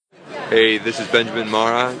Hey, this is Benjamin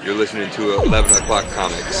Mara. You're listening to 11 O'Clock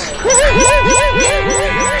Comics. Look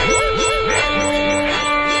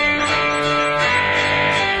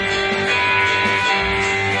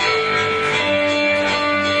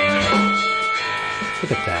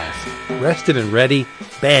at that. Rested and ready.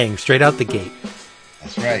 Bang, straight out the gate.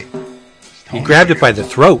 That's right. You grabbed it by the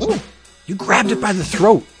throat. Ooh. You grabbed it by the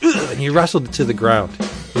throat. And you wrestled it to the ground.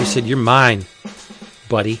 You said, "You're mine,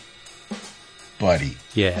 buddy." Buddy.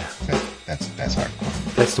 Yeah. That's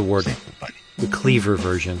hardcore. That's the word. Buddy. The Cleaver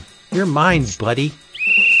version. You're mine, buddy.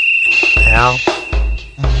 Pal.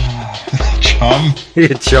 Chum.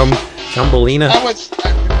 Chumbelina. I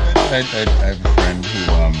have a friend who,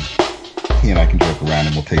 he and I can joke around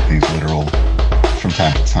and we'll take things literal from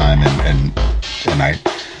time to time. And I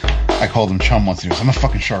called him chum once and he goes, "I'm a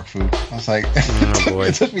fucking shark food." I was like, oh, boy.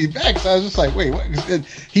 It took me back. So I was just like, wait, what?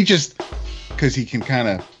 He just, because he can kind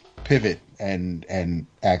of pivot and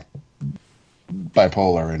act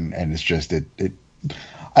bipolar and it's just it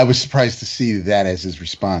I was surprised to see that as his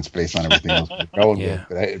response based on everything else we're going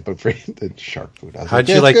with. But for the shark food, I was how'd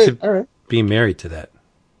like, you like good. to be married to that?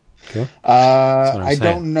 Okay. I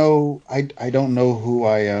don't know. I don't know who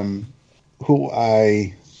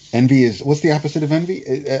I envy is. What's the opposite of envy?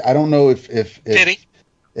 I don't know if pity.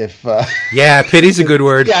 Yeah, pity's a good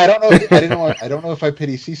word. Yeah, I don't know. I don't know if I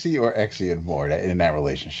pity Cece or Exian more in that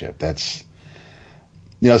relationship. That's,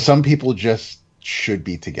 some people just should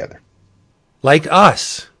be together. Like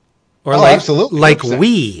us. Or absolutely. Like 100%.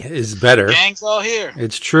 We is better. Gang's all here.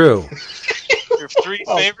 It's true. Your three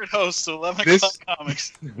favorite hosts of 11 O'Clock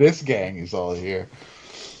Comics. This gang is all here.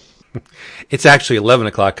 It's actually 11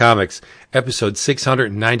 O'Clock Comics, episode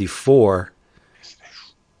 694.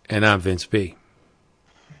 And I'm Vince B.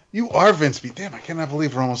 You are Vince B. Damn, I cannot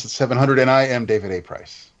believe we're almost at 700, and I am David A.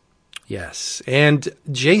 Price. Yes, and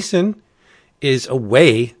Jason is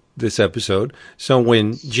away this episode, so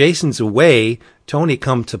when Jason's away, Tony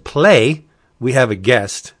come to play. We have a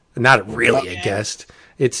guest, not really a guest.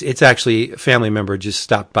 It's actually a family member just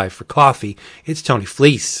stopped by for coffee. It's Tony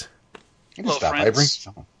Fleece. You can stop by, bring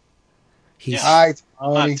someone. I'm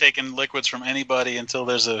not taking liquids from anybody until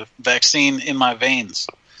there's a vaccine in my veins.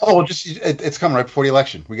 Oh, well, it's coming right before the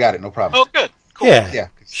election. We got it, no problem. Oh, good. Cool. Yeah,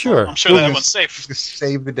 sure. I'm sure that one's safe. Just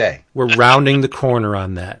save the day. We're rounding the corner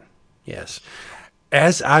on that. Yes.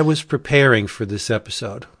 As I was preparing for this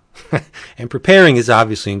episode, and preparing is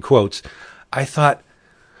obviously in quotes, I thought,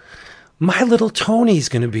 my little Tony's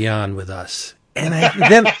going to be on with us. And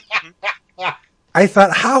then I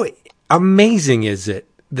thought, how amazing is it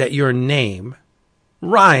that your name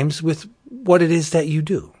rhymes with what it is that you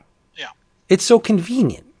do? Yeah. It's so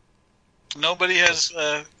convenient. Nobody has,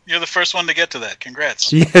 you're the first one to get to that.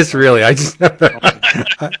 Congrats. Yes, really. I just,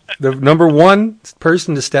 the number one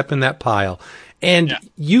person to step in that pile. And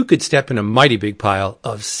you could step in a mighty big pile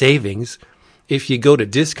of savings if you go to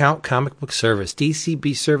Discount Comic Book Service.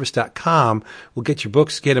 DCBService.com will get your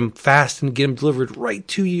books, get them fast, and get them delivered right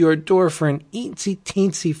to your door for an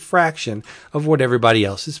teensy fraction of what everybody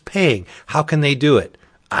else is paying. How can they do it?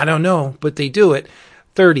 I don't know, but they do it.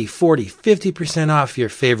 30, 40, 50% off your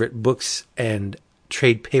favorite books and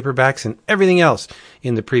trade paperbacks and everything else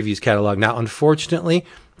in the Previews catalog. Now, unfortunately,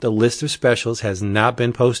 the list of specials has not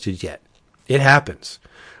been posted yet. It happens.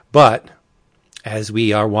 But, as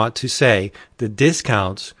we are wont to say, the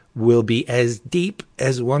discounts will be as deep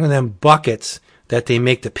as one of them buckets that they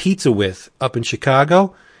make the pizza with up in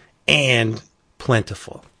Chicago, and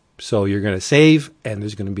plentiful. So you're going to save, and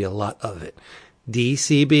there's going to be a lot of it.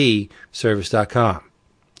 DCBService.com.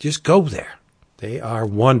 Just go there. They are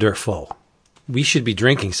wonderful. We should be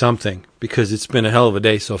drinking something because it's been a hell of a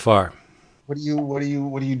day so far. What do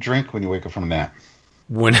you drink when you wake up from a nap?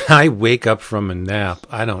 When I wake up from a nap,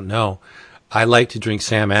 I don't know. I like to drink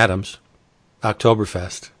Sam Adams,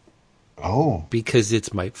 Oktoberfest. Oh. Because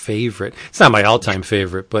it's my favorite. It's not my all-time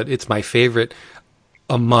favorite, but it's my favorite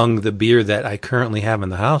among the beer that I currently have in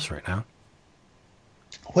the house right now.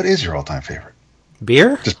 What is your all-time favorite?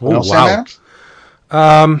 Beer? Just Sam Adams?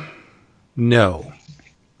 No.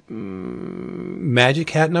 Magic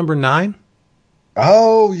Hat number 9?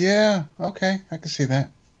 Oh, yeah. Okay, I can see that.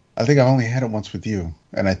 I think I've only had it once with you,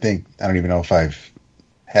 and I don't even know if I've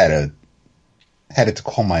had it to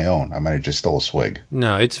call my own. I might have just stole a swig.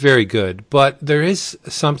 No, it's very good, but there is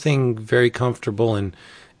something very comfortable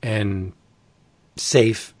and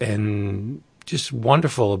safe and just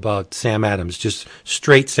wonderful about Sam Adams, just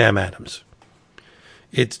straight Sam Adams.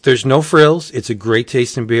 There's no frills. It's a great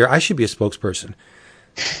tasting beer. I should be a spokesperson.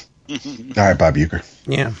 All right, Bob Uecker.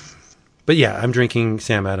 Yeah. But yeah, I'm drinking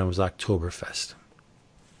Sam Adams Oktoberfest.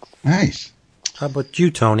 Nice. How about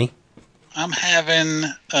you, Tony? I'm having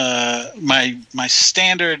my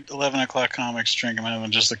standard 11 o'clock comics drink. I'm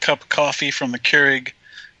having just a cup of coffee from the Keurig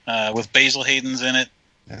with Basil Hayden's in it.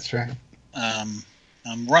 That's right.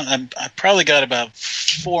 I probably got about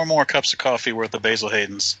 4 more cups of coffee worth of Basil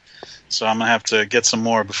Hayden's, so I'm gonna have to get some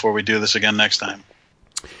more before we do this again next time.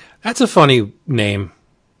 That's a funny name,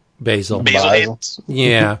 Basil. Basil Hayden's.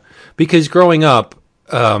 Yeah, because growing up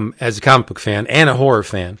as a comic book fan and a horror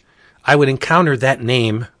fan, I would encounter that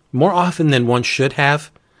name more often than one should have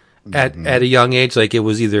at a young age. Like it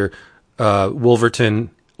was either Wolverton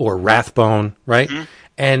or Rathbone, right? Mm-hmm.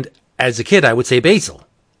 And as a kid, I would say Basil.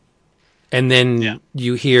 And then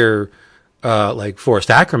you hear like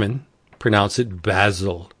Forrest Ackerman pronounce it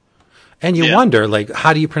Basil. And you wonder, like,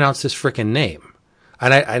 how do you pronounce this frickin' name?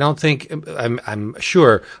 And I don't think, I'm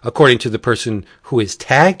sure, according to the person who is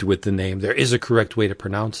tagged with the name, there is a correct way to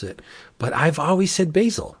pronounce it. But I've always said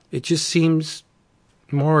Basil. It just seems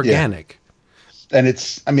more organic. Yeah. And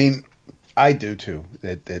it's, I mean, I do too.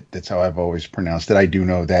 That's how I've always pronounced it. I do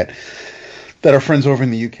know that our friends over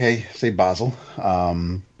in the UK say Basil.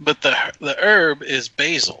 But the herb is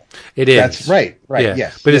basil. It is. That's right. Yeah.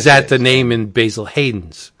 Yes. But is that the name in Basil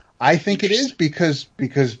Hayden's? I think it is because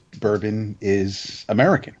bourbon is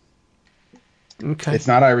American. Okay. It's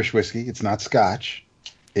not Irish whiskey. It's not Scotch.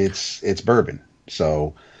 It's bourbon.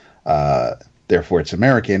 So, therefore, it's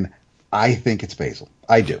American. I think it's basil.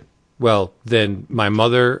 I do. Well, then my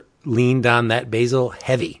mother leaned on that basil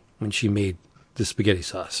heavy when she made the spaghetti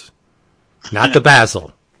sauce. Not the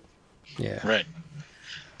basil. Yeah. Right.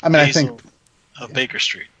 I mean, Basil I think of Baker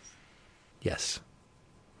Street. Yes.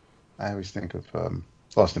 I always think of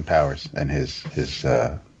Austin Powers and his voice.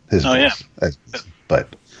 Yeah.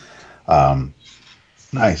 But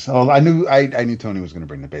nice. Oh, I knew Tony was going to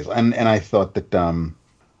bring the basil, and I thought that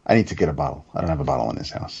I need to get a bottle. I don't have a bottle in this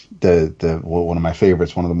house. One of my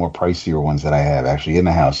favorites, one of the more pricier ones that I have actually in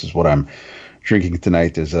the house is what I'm drinking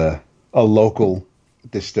tonight. There's a local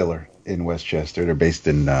distiller in Westchester. They're based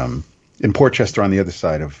in Portchester on the other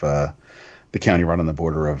side of the county, right on the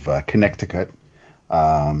border of Connecticut.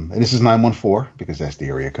 And this is 914 because that's the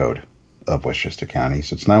area code of Westchester County.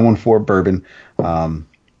 So it's 914 bourbon. And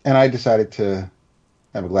I decided to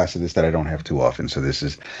have a glass of this that I don't have too often. So this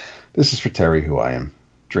is for Terry, who I am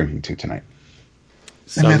drinking to tonight.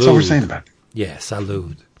 Salud. And that's all we're saying about it. Yeah,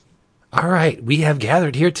 salud. All right, we have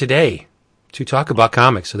gathered here today to talk about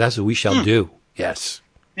comics, so that's what we shall do. Yes.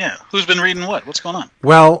 Yeah, who's been reading what? What's going on?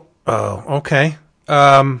 Well, okay.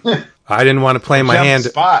 I didn't want to play my hand.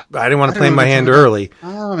 I didn't want to play my hand early,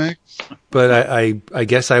 but I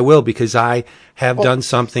guess I will because I have done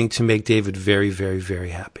something to make David very, very,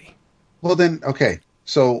 very happy. Well, then, okay.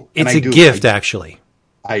 So it's a gift, actually.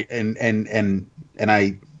 My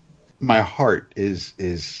heart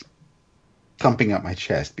is thumping up my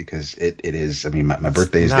chest because it is. I mean, my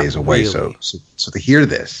birthday is days away, really. so to hear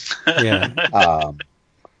this,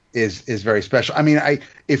 is very special. I mean,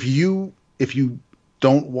 if you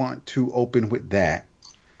don't want to open with that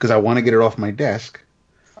because I want to get it off my desk.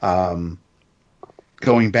 Going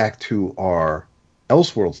back to our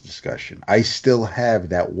Elseworlds discussion, I still have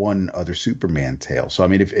that one other Superman tale. So I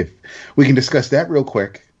mean, if we can discuss that real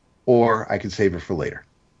quick, or I can save it for later.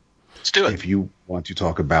 Let's do it. If you want to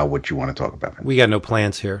talk about what you want to talk about. We got no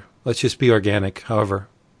plans here. Let's just be organic. However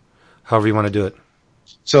you want to do it.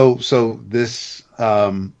 So this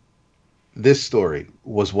story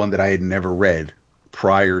was one that I had never read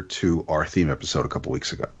prior to our theme episode a couple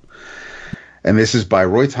weeks ago. And this is by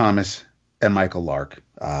Roy Thomas and Michael Lark.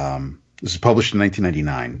 This is published in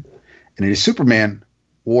 1999. And it is Superman,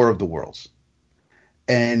 War of the Worlds.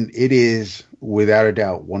 And it is, without a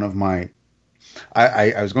doubt, one of my...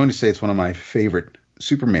 I was going to say it's one of my favorite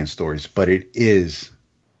Superman stories, but it is,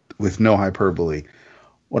 with no hyperbole,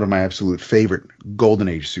 one of my absolute favorite Golden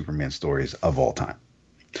Age Superman stories of all time.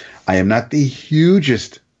 I am not the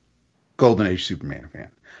hugest Golden Age Superman fan.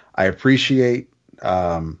 I appreciate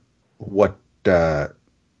what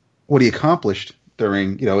he accomplished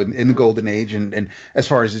during, in the Golden Age, and as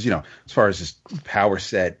far as his power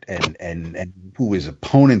set and who his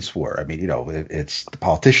opponents were. I mean, it's the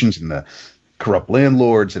politicians and the corrupt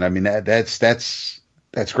landlords, and I mean that's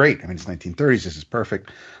great. I mean, it's 1930s. This is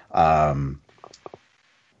perfect.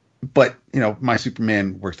 But my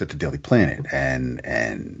Superman works at the Daily Planet,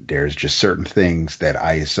 and there's just certain things that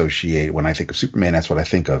I associate when I think of Superman. That's what I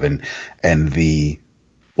think of, and the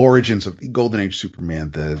origins of the Golden Age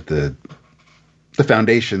Superman, the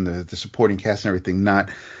foundation, the supporting cast, and everything.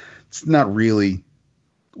 It's not really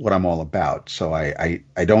what I'm all about. So I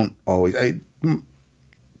don't always.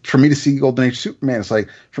 For me to see Golden Age Superman, it's like,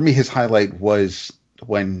 for me, his highlight was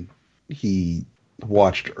when he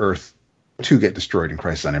watched Earth to get destroyed in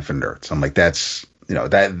Crisis on Infinite Earths. I'm like, that's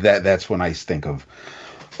that's when I think of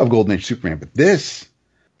Golden Age Superman. But this,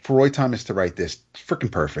 for Roy Thomas to write this,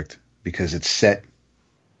 freaking perfect, because it's set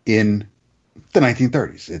in the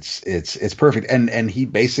 1930s. It's perfect, and he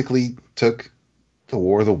basically took the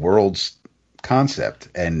War of the Worlds concept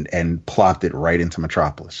and plopped it right into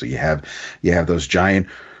Metropolis. So you have those giant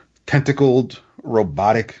tentacled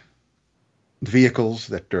robotic vehicles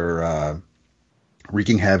that are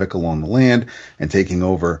wreaking havoc along the land and taking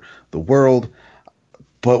over the world.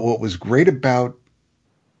 But what was great about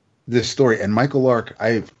this story, and Michael Lark,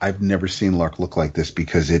 I've never seen Lark look like this,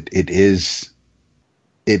 because it is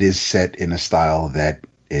set in a style that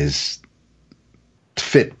is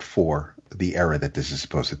fit for the era that this is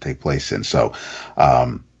supposed to take place in. So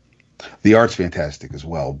the art's fantastic as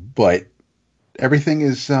well, but everything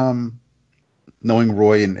is knowing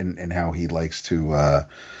Roy and how he likes to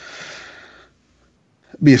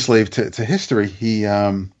be a slave to history. He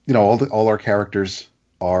all our characters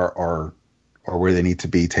are where they need to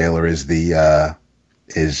be. Taylor is the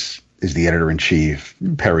editor-in-chief.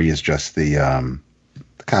 Perry is just the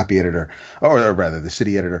copy editor, or rather the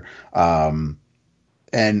city editor.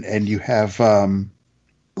 And you have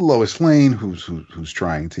Lois Lane, who's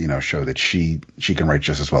trying to show that she can write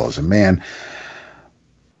just as well as a man.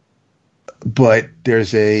 But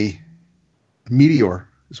there's a meteor,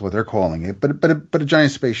 is what they're calling it, but a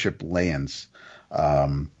giant spaceship lands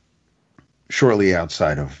shortly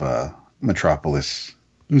outside of Metropolis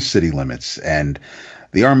city limits, and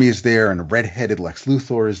the army is there, and a red-headed Lex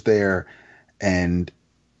Luthor is there, and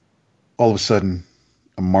all of a sudden,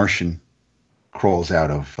 a Martian crawls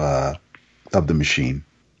out of the machine,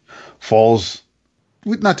 falls,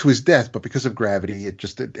 not to his death, but because of gravity,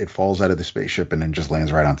 it falls out of the spaceship and then just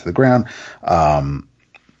lands right onto the ground.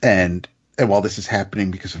 And while this is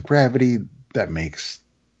happening because of gravity, that makes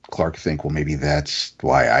Clark think, well, maybe that's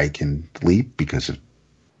why I can leap, because of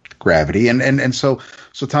gravity. And so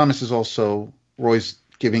Thomas is also, Roy's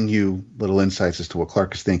giving you little insights as to what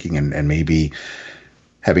Clark is thinking, and maybe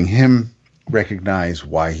having him recognize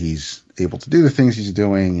why he's able to do the things he's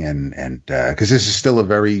doing, and because this is still a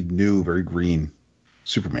very new, very green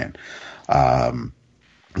Superman, and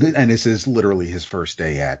this is literally his first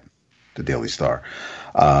day at the Daily Star.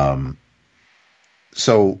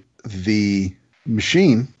 So the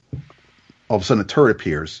machine, all of a sudden, a turret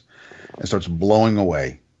appears and starts blowing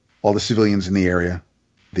away all the civilians in the area.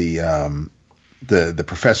 The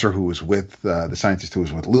professor who was with the scientist who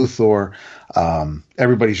was with Luthor,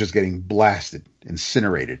 everybody's just getting blasted,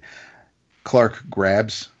 incinerated. Clark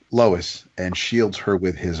grabs Lois and shields her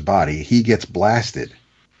with his body. He gets blasted,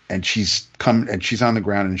 and she's on the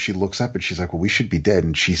ground, and she looks up and she's like, well, we should be dead.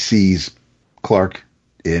 And she sees Clark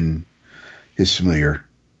in his familiar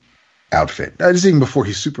outfit. This is even before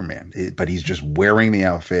he's Superman, but he's just wearing the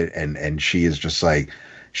outfit, and she is just like,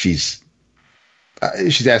 she's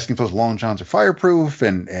asking if those long johns are fireproof,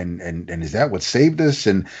 and is that what saved us?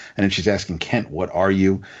 And then she's asking Kent, what are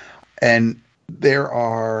you? And there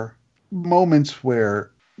are moments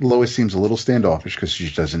where Lois seems a little standoffish because she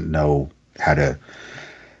doesn't know how to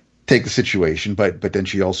take the situation, but then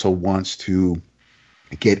she also wants to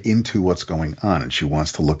get into what's going on, and she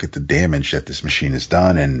wants to look at the damage that this machine has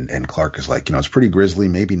done. And Clark is like, it's pretty grisly,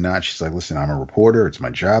 maybe not. She's like, listen, I'm a reporter, it's my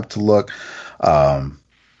job to look.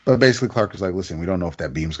 But basically Clark is like, listen, we don't know if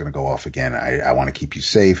that beam's going to go off again. I want to keep you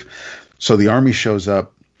safe. So the army shows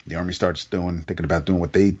up. The army starts thinking about doing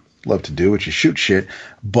what they love to do, which is shoot shit.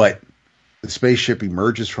 But the spaceship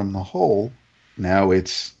emerges from the hole. Now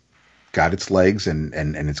it's got its legs, and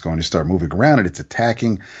it's going to start moving around, and it's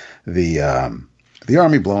attacking the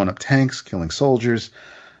army, blowing up tanks, killing soldiers.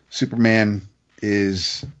 Superman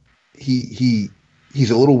is he's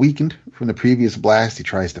a little weakened from the previous blast. He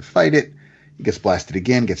tries to fight it. He gets blasted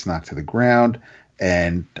again, gets knocked to the ground,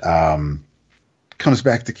 and comes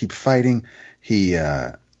back to keep fighting. He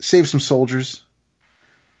saves some soldiers,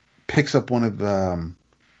 picks up one of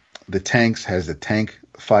the tanks, has the tank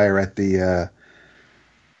fire at the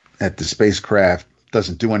spacecraft,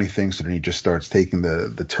 doesn't do anything, so then he just starts taking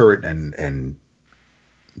the turret and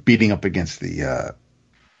beating up against the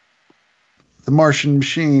Martian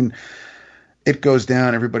machine. It goes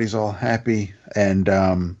down, everybody's all happy,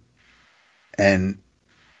 and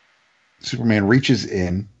Superman reaches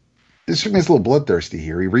in. Superman's a little bloodthirsty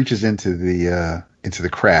here. He reaches into the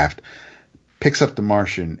craft, picks up the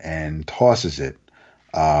Martian, and tosses it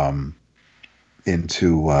into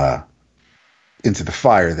the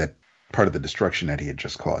fire, that part of the destruction that he had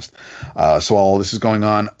just caused. So all this is going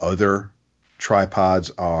on. Other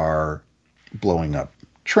tripods are blowing up.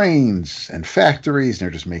 trains and factories, and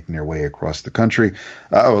they're just making their way across the country,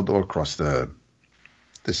 or across the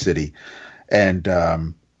city. And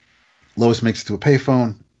Lois makes it to a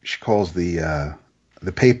payphone. She calls the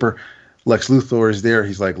paper. Lex Luthor is there.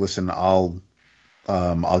 He's like, "Listen, I'll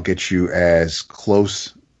get you as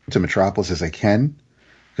close to Metropolis as I can,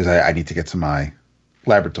 because I need to get to my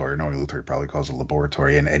laboratory." No, Luthor probably calls it a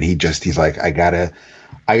laboratory, and he's like, I gotta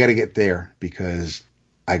get there because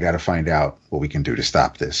I gotta find out what we can do to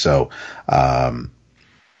stop this. So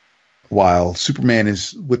while Superman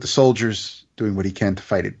is with the soldiers doing what he can to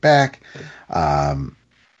fight it back,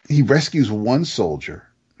 he rescues one soldier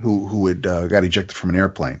who had got ejected from an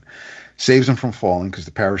airplane, saves him from falling because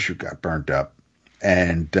the parachute got burnt up,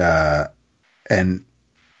 and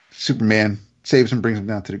Superman saves him, brings him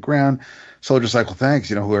down to the ground. Soldier's like, "Well, thanks,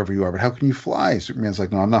 whoever you are, but how can you fly?" Superman's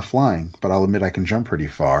like, "No, I'm not flying, but I'll admit I can jump pretty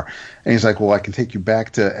far." And he's like, "Well, I can take you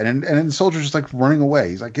back to," and then the soldier's just like running away.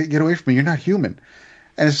 He's like, get away from me. You're not human.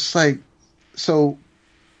 And it's just like, so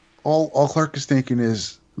all Clark is thinking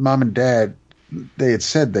is, Mom and Dad, they had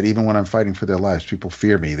said that even when I'm fighting for their lives, people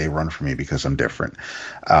fear me. They run from me because I'm different.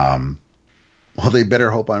 Well, they better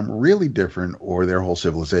hope I'm really different, or their whole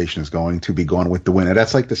civilization is going to be gone with the wind. And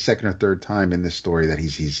that's like the second or third time in this story that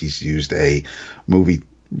he's used a movie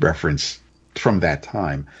reference from that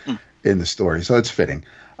time in the story. So it's fitting.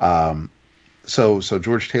 So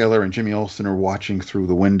George Taylor and Jimmy Olsen are watching through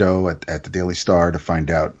the window at the Daily Star to find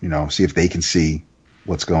out, see if they can see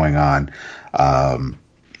what's going on.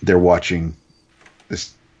 They're watching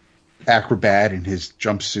this acrobat in his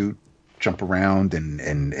jumpsuit jump around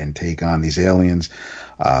and take on these aliens.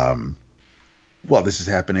 While this is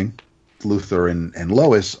happening, Luthor and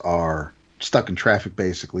Lois are stuck in traffic,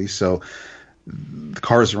 basically. So the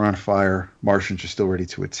cars are on fire. Martians are still ready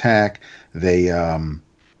to attack.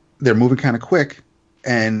 They're moving kind of quick,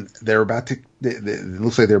 and they're about to. It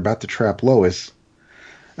looks like they're about to trap Lois.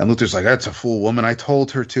 And Luthor's like, "That's a fool woman. I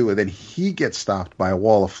told her to." And then he gets stopped by a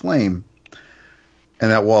wall of flame,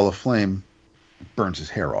 and that wall of flame burns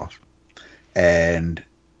his hair off. And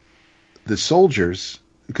the soldiers,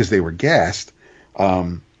 because they were gassed,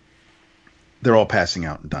 they're all passing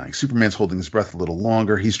out and dying. Superman's holding his breath a little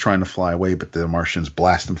longer. He's trying to fly away, but the Martians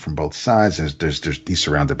blast him from both sides. He's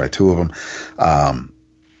surrounded by two of them.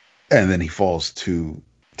 And then he falls to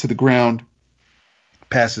the ground,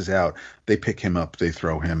 passes out. They pick him up. They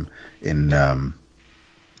throw him in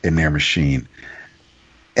their machine.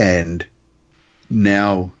 And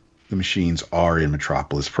now the machines are in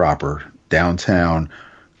Metropolis proper, downtown,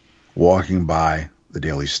 walking by the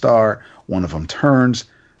Daily Star. One of them turns.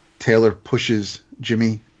 Taylor pushes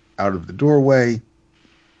Jimmy out of the doorway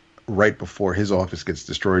right before his office gets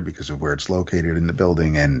destroyed because of where it's located in the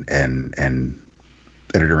building, and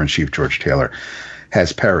Editor-in-Chief George Taylor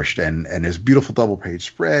has perished. And this beautiful double-page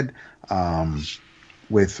spread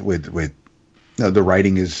with the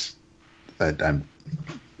writing is I'm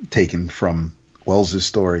taken from Wells's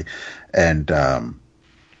story, and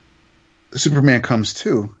Superman comes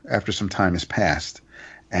to after some time has passed,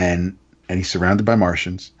 and he's surrounded by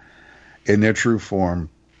Martians in their true form,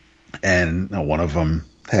 and one of them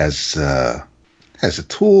has a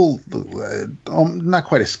tool, not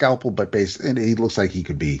quite a scalpel, but he looks like he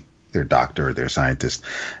could be their doctor or their scientist,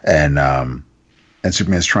 and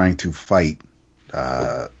Superman's trying to fight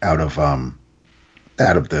out of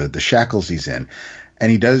the shackles he's in, and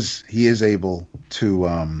he is able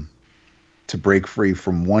to break free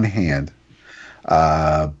from one hand.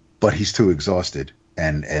 But he's too exhausted,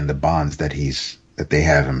 and the bonds that they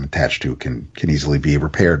have him attached to can easily be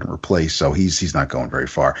repaired and replaced. So he's not going very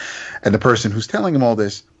far. And the person who's telling him all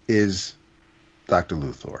this is Dr.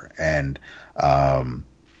 Luthor. And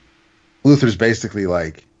Luthor's basically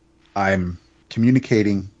like, I'm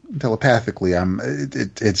communicating telepathically.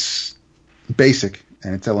 It's basic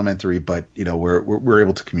and it's elementary, but we're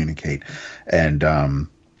able to communicate. And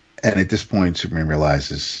at this point, Superman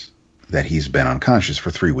realizes that he's been unconscious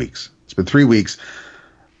for 3 weeks. It's been 3 weeks.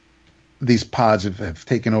 These pods have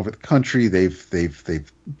taken over the country.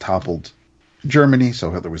 They've toppled Germany,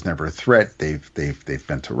 so Hitler was never a threat. They've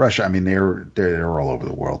been to Russia. I mean, they're all over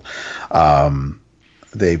the world. While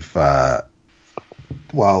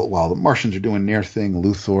the Martians are doing their thing,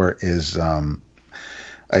 Luthor is,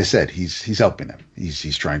 I said, he's helping them.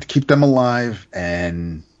 He's trying to keep them alive,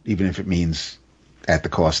 and even if it means at the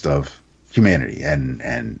cost of humanity. And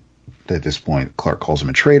at this point, Clark calls him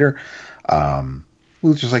a traitor.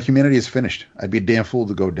 Luthor's like, humanity is finished. I'd be a damn fool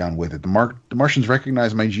to go down with it. The Martians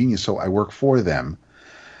recognize my genius, so I work for them.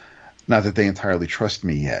 Not that they entirely trust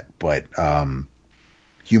me yet, but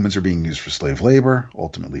humans are being used for slave labor,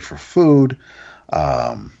 ultimately for food.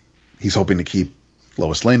 He's hoping to keep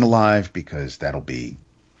Lois Lane alive because that'll be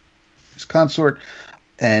his consort.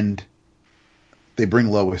 And they bring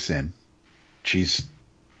Lois in. She's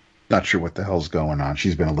not sure what the hell's going on.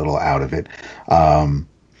 She's been a little out of it. And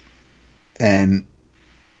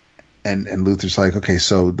Luthor's like, okay,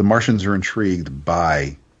 so the Martians are intrigued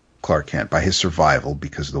by Clark Kent, by his survival,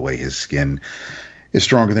 because of the way his skin is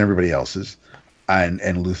stronger than everybody else's. And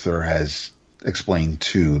Luthor has explained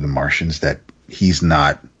to the Martians that he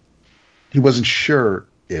wasn't sure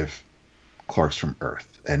if Clark's from Earth.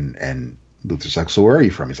 And Luthor's like, so where are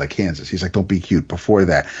you from? He's like, Kansas. He's like, don't be cute. Before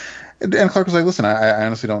that. And Clark was like, listen, I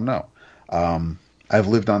honestly don't know. I've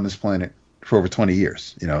lived on this planet for over 20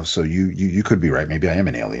 years, so you could be right. Maybe I am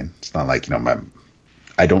an alien. It's not like,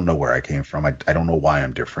 I don't know where I came from. I don't know why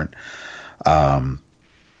I'm different. But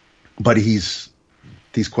these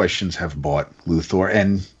questions have bought Luthor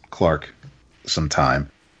and Clark some time.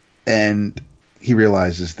 And he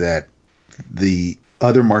realizes that the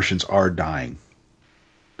other Martians are dying.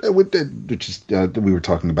 Which is we were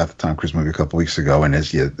talking about the Tom Cruise movie a couple weeks ago, and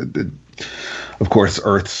of course,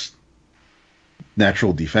 Earth's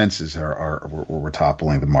natural defenses were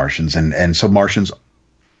toppling the Martians, and so Martians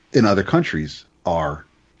in other countries are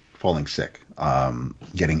falling sick,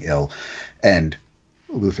 getting ill, and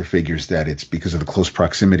Luthor figures that it's because of the close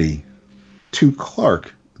proximity to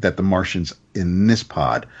Clark that the Martians in this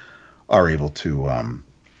pod are able to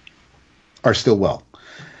are still well,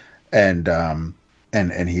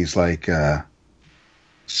 and he's like,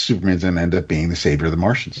 Superman's gonna end up being the savior of the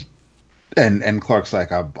Martians, and Clark's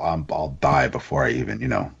like, I'll die before I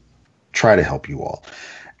even try to help you all,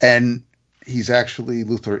 and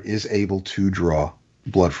Luthor is able to draw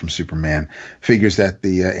blood from Superman, figures that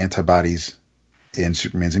the antibodies in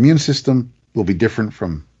Superman's immune system will be different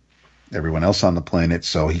from everyone else on the planet,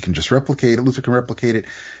 so he can just replicate it. Luthor can replicate it,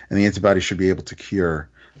 and the antibodies should be able to cure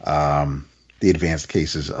the advanced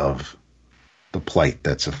cases of the plight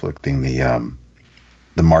that's afflicting the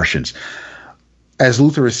Martians. As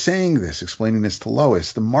Luthor is saying this, explaining this to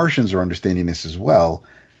Lois, the Martians are understanding this as well,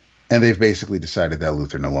 and they've basically decided that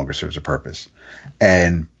Luthor no longer serves a purpose.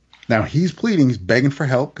 And now he's pleading, he's begging for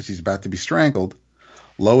help because he's about to be strangled.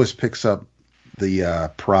 Lois picks up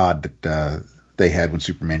the prod that they had when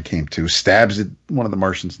Superman came to, stabs at one of the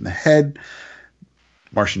Martians in the head.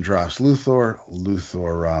 Martian drops Luthor.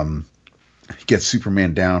 Luthor gets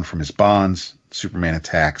Superman down from his bonds. Superman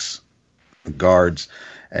attacks the guards,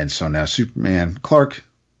 and so now Superman, Clark,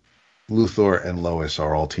 Luthor, and Lois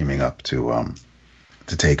are all teaming up to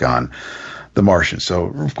take on the Martians. So,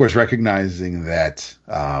 of course, recognizing that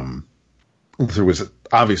Luthor was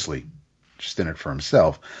obviously just in it for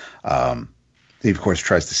himself, he of course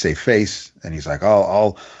tries to save face, and he's like,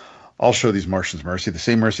 I'll show these Martians mercy, the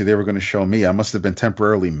same mercy they were going to show me. I must have been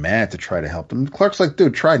temporarily mad to try to help them. Clark's like,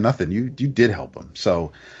 dude, try nothing. You did help them.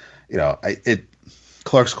 So,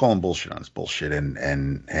 Clark's calling bullshit on his bullshit,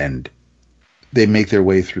 and they make their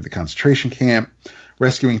way through the concentration camp,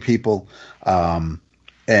 rescuing people,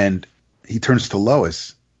 and he turns to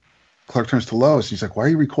Lois. Clark turns to Lois. He's like, why are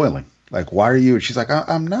you recoiling? Like, why are you? And she's like,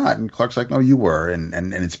 I'm not. And Clark's like, no, you were. And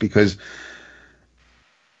it's because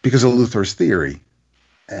of Luthor's theory.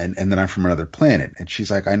 And then I'm from another planet. And she's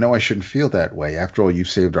like, I know I shouldn't feel that way. After all, you've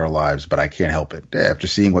saved our lives, but I can't help it. After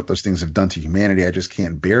seeing what those things have done to humanity, I just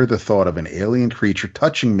can't bear the thought of an alien creature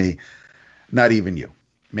touching me, not even you.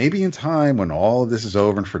 Maybe in time, when all of this is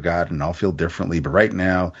over and forgotten, I'll feel differently. But right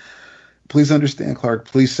now, please understand, Clark.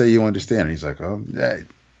 Please say you understand. And he's like, oh, yeah.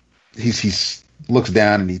 He looks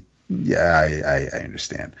down and I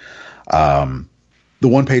understand. The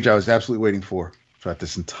one page I was absolutely waiting for throughout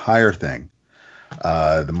this entire thing.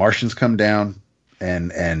 The Martians come down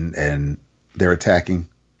and they're attacking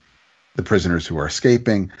the prisoners who are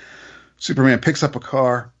escaping. Superman picks up a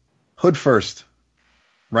car, hood first,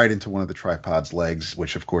 right into one of the tripod's legs,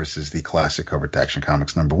 which of course is the classic Covert Action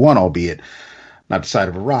Comics #1, albeit not the side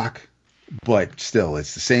of a rock, but still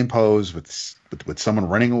it's the same pose with someone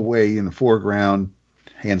running away in the foreground,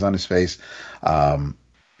 hands on his face.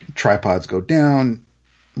 Tripods go down.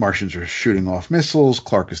 Martians are shooting off missiles.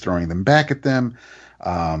 Clark is throwing them back at them,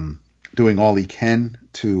 doing all he can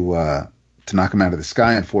to knock them out of the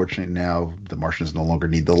sky. Unfortunately, now the Martians no longer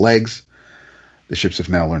need the legs. The ships have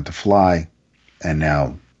now learned to fly, and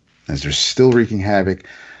now, as they're still wreaking havoc,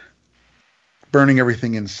 burning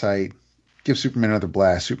everything in sight, give Superman another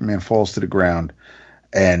blast. Superman falls to the ground,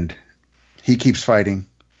 and he keeps fighting.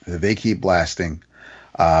 They keep blasting,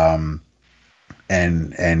 and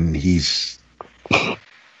he's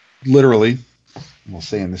literally, we'll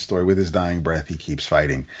say in this story, with his dying breath, he keeps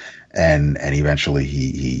fighting, and eventually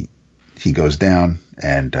he goes down,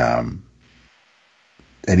 and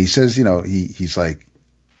he says, he's like,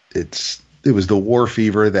 it was the war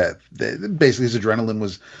fever that basically his adrenaline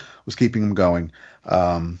was keeping him going.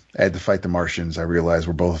 I had to fight the Martians. I realized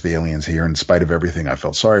we're both the aliens here. In spite of everything, I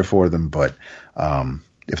felt sorry for them. But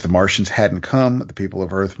if the Martians hadn't come, the people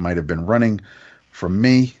of Earth might have been running from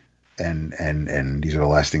me. And these are the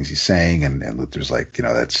last things he's saying. And Luther's like,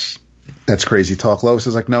 that's crazy talk. Lois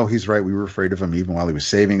is like, no, he's right. We were afraid of him even while he was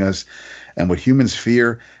saving us. And what humans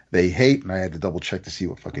fear, they hate. And I had to double check to see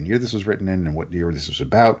what fucking year this was written in and what year this was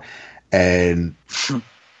about. And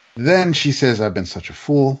then she says, I've been such a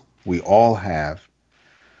fool. We all have.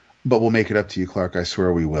 But we'll make it up to you, Clark. I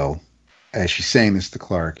swear we will. As she's saying this to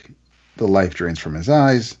Clark, the life drains from his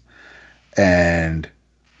eyes. And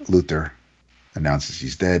Luther announces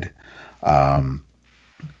he's dead. And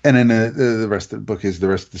then the rest of the book the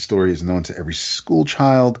rest of the story is known to every school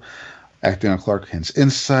child. Acting on Clark Kent's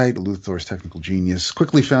insight, Luthor's technical genius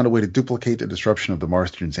quickly found a way to duplicate the disruption of the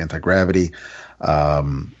Martians' anti-gravity.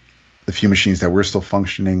 The few machines that were still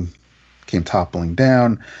functioning came toppling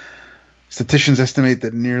down. Statisticians estimate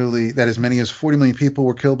that that as many as 40 million people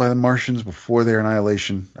were killed by the Martians before their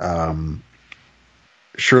annihilation.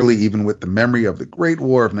 Surely, even with the memory of the Great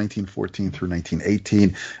War of 1914 through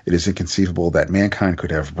 1918, it is inconceivable that mankind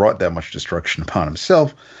could have brought that much destruction upon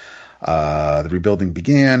himself. The rebuilding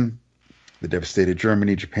began. The devastated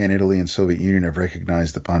Germany, Japan, Italy, and Soviet Union have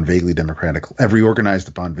reorganized upon vaguely democratic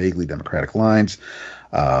lines.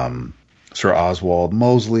 Sir Oswald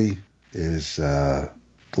Mosley is the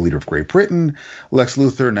leader of Great Britain. Lex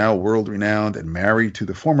Luthor, now world-renowned and married to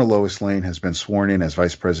the former Lois Lane, has been sworn in as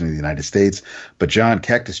Vice President of the United States. But John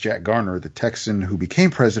Cactus Jack Garner, the Texan who became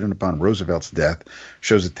president upon Roosevelt's death,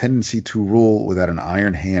 shows a tendency to rule without an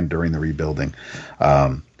iron hand during the rebuilding.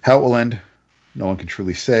 How it will end, no one can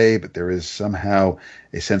truly say, but there is somehow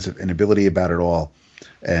a sense of inability about it all.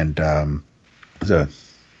 And there's a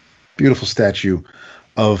beautiful statue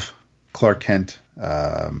of Clark Kent,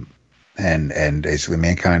 and basically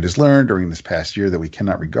mankind has learned during this past year that we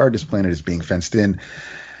cannot regard this planet as being fenced in,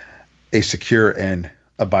 a secure and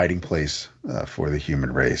abiding place for the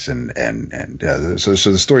human race. So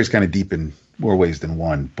the story's kind of deep in more ways than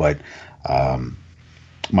one, but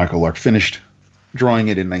Michael Lark finished drawing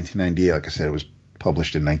it in 1998. Like I said, it was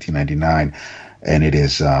published in 1999, and it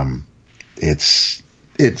is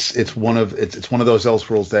it's one of those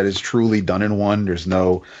Elseworlds that is truly done in one. It's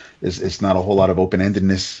not a whole lot of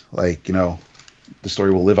open-endedness. Like, the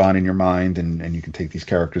story will live on in your mind, and you can take these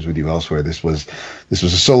characters with you elsewhere. This was a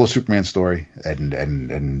solo Superman story, and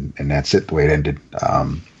that's it, the way it ended.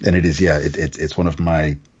 And it is, it's one of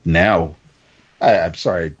my now. I'm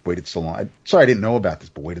sorry I waited so long. Sorry I didn't know about this,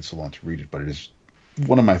 but waited so long to read it. But it is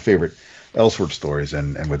one of my favorite Elseworld stories,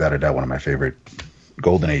 and without a doubt, one of my favorite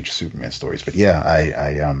Golden Age Superman stories. But yeah,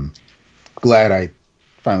 I am glad I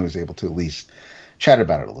finally was able to at least chat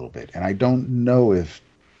about it a little bit. And I don't know if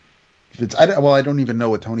it's I don't even know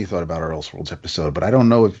what Tony thought about our Elseworlds episode, but I don't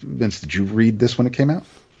know if Vince, did you read this when it came out?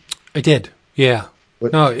 I did. Yeah.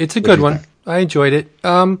 No, it's a good one. Think? I enjoyed it.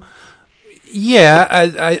 Yeah,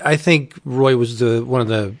 I think Roy was one of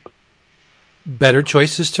the better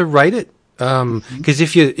choices to write it. Because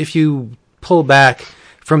if you pull back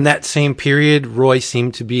from that same period, Roy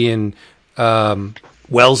seemed to be in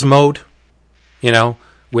Wells mode,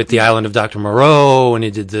 with the Island of Dr. Moreau, and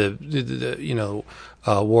he did the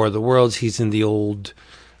War of the Worlds. He's in the old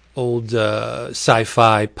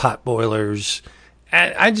sci-fi pot boilers.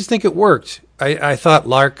 And I just think it worked. I thought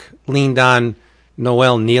Lark leaned on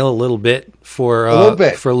Noel Neal a little bit for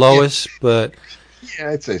Lois, yeah. But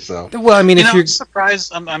yeah, I'd say so. Well, I mean, if you're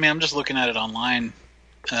surprised, I'm just looking at it online,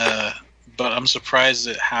 but I'm surprised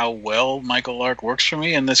at how well Michael Lark works for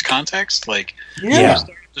me in this context. Like, when you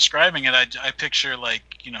start describing it, I picture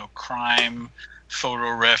crime, photo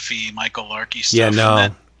refy, Michael Larky stuff. Yeah, no.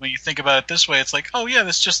 And then when you think about it this way, it's like, oh yeah,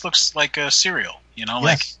 this just looks like a serial. Yes.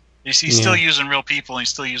 Like he's still using real people and he's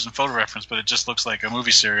still using photo reference, but it just looks like a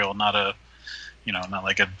movie serial, not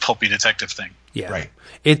like a pulpy detective thing. Yeah, right.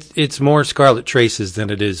 It's more Scarlet Traces than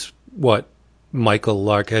it is what Michael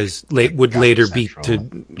Lark would later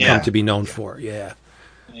come to be known for. Yeah.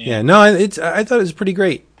 No, I thought it was pretty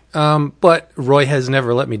great. But Roy has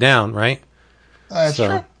never let me down, right? That's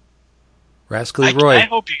true. Rascally Roy. I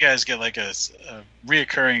hope you guys get like a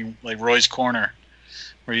reoccurring Roy's Corner,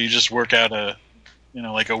 where you just work out a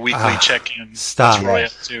weekly check-in. Stop. Roy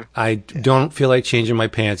up to. I don't feel like changing my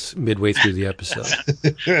pants midway through the episode.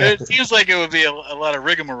 It seems like it would be a lot of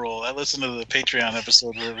rigmarole. I listened to the Patreon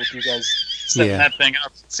episode with you guys setting that thing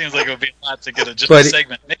up. It seems like it would be a lot to get a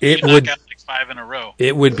segment. Maybe it would knock out 5 in a row.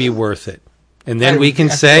 It would be worth it. And then we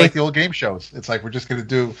can I say, feel like the old game shows. It's like we're going to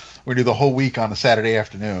do the whole week on a Saturday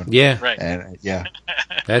afternoon. yeah, Right. And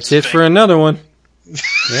that's it for another one.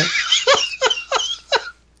 Yeah.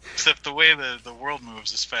 Except the way the world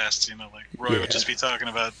moves is fast. Like Roy would just be talking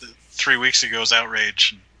about 3 weeks ago's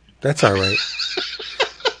outrage. That's all right.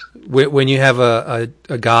 When you have a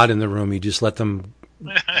god in the room, you just let them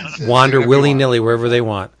wander willy-nilly wherever they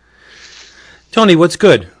want. Tony, what's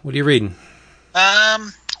good? What are you reading?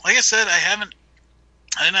 Like I said, I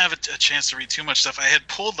didn't have a chance to read too much stuff. I had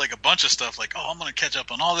pulled like a bunch of stuff, like, I'm going to catch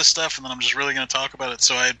up on all this stuff, and then I'm just really going to talk about it.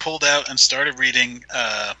 So I had pulled out and started reading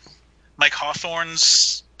Mike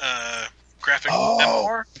Hawthorne's graphic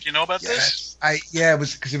memoir. Do you know about this? It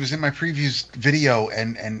was because it was in my previews video,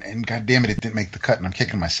 and God damn it didn't make the cut, and I'm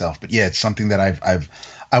kicking myself. But yeah, it's something that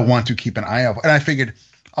I want to keep an eye out, and I figured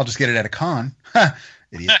I'll just get it at a con.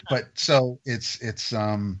 Idiot. But so it's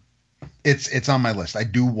on my list. I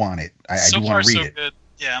do want it. I do want to read it. Good.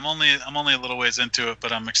 Yeah, I'm only a little ways into it,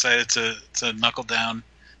 but I'm excited to knuckle down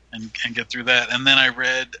and get through that. And then I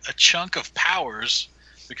read a chunk of Powers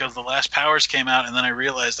because the last Powers came out, and then I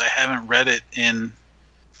realized I haven't read it in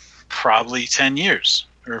probably 10 years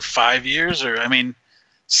or 5 years,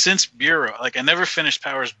 since Bureau. Like, I never finished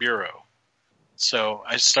Powers Bureau, so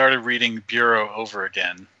I started reading Bureau over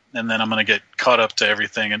again. And then I'm going to get caught up to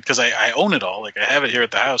everything, and because I own it all, like I have it here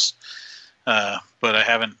at the house, but I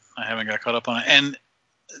haven't got caught up on it. And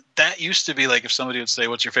that used to be like if somebody would say,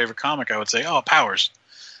 "What's your favorite comic?" I would say, "Oh, Powers."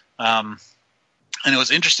 And it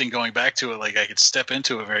was interesting going back to it. Like I could step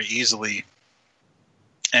into it very easily,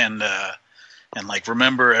 and like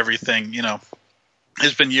remember everything.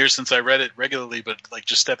 It's been years since I read it regularly, but like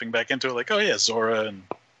just stepping back into it, like, oh yeah, Zora and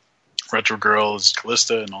Retro Girl is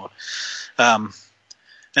Callista and all.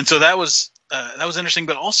 And so that was interesting,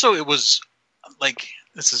 but also it was like,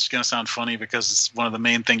 this is going to sound funny because it's one of the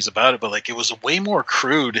main things about it, but like it was way more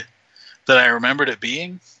crude than I remembered it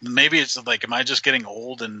being. Maybe it's like, am I just getting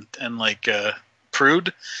old and like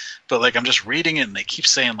prude? But like I'm just reading it and they keep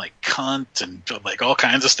saying like cunt and like all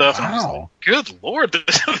kinds of stuff. Wow. And I was like, good Lord,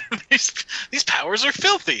 these powers are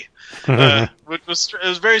filthy. Which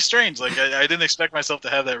was very strange. Like I didn't expect myself to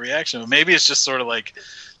have that reaction. But maybe it's just sort of like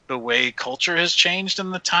the way culture has changed in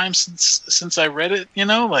the time since I read it,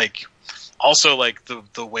 like also like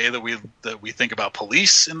the way that we think about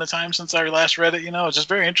police in the time since I last read it, it's just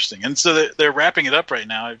very interesting. And so they're wrapping it up right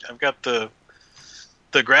now. I've got the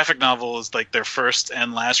graphic novel is like their first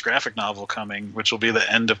and last graphic novel coming, which will be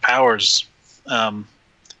the end of Powers. And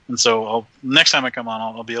so next time I come on,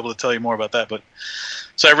 I'll be able to tell you more about that. But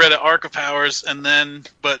so I read an arc of Powers,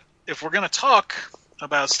 but if we're going to talk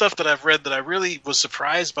about stuff that I've read that I really was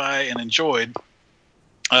surprised by and enjoyed,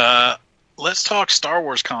 let's talk Star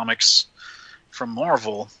Wars comics from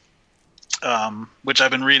Marvel, which I've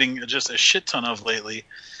been reading just a shit ton of lately.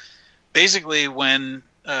 Basically, when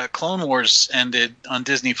Clone Wars ended on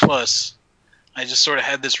Disney Plus, I just sort of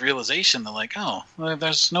had this realization that like, oh, well,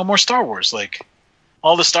 there's no more Star Wars. Like,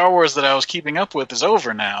 all the Star Wars that I was keeping up with is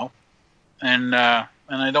over now, and I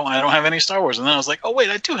don't have any Star Wars. And then I was like, oh wait,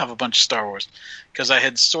 I do have a bunch of Star Wars, because I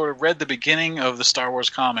had sort of read the beginning of the Star Wars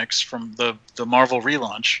comics from the Marvel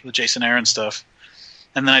relaunch, the Jason Aaron stuff,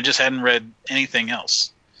 and then I just hadn't read anything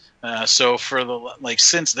else. So for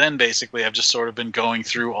since then, basically, I've just sort of been going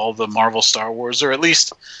through all the Marvel Star Wars, or at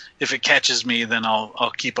least if it catches me, then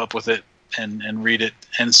I'll keep up with it and read it.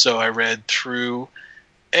 And so I read through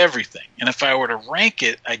everything. And if I were to rank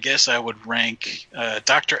it, I guess I would rank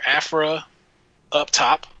Dr. Aphra up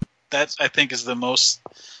top. That I think is the most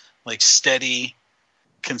like steady,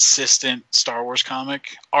 consistent Star Wars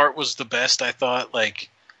comic. Art was the best, I thought. Like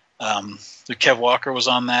the Kev Walker was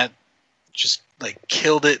on that, just like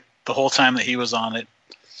killed it the whole time that he was on it.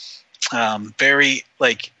 Very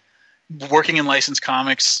like working in licensed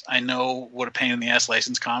comics, I know what a pain in the ass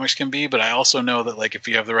licensed comics can be, but I also know that like if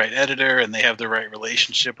you have the right editor and they have the right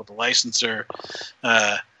relationship with the licensor,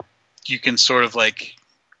 you can sort of like,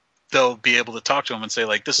 they'll be able to talk to them and say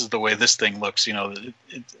like, this is the way this thing looks.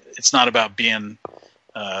 It's not about being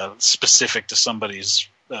specific to somebody's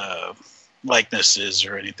likenesses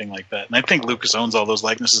or anything like that. And I think Lucas owns all those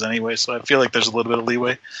likenesses anyway, so I feel like there's a little bit of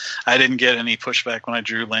leeway. I didn't get any pushback when I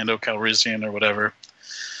drew Lando Calrissian or whatever.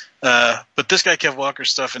 But this guy Kev Walker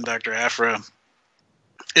stuff in Dr. Aphra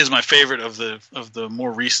is my favorite of the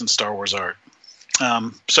more recent Star Wars art.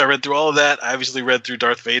 So I read through all of that. I obviously read through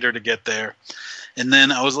Darth Vader to get there. And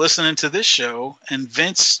then I was listening to this show, and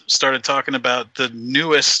Vince started talking about the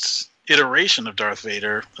newest iteration of Darth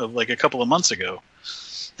Vader of like a couple of months ago.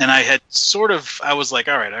 And I was like,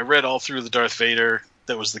 all right, I read all through the Darth Vader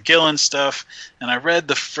that was the Gillen stuff, and I read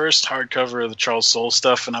the first hardcover of the Charles Soule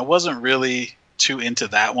stuff, and I wasn't really too into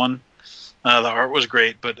that one. The art was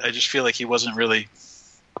great, but I just feel like he wasn't really,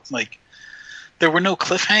 like, there were no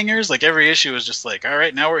cliffhangers. Like, every issue was just like, all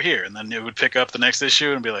right, now we're here, and then it would pick up the next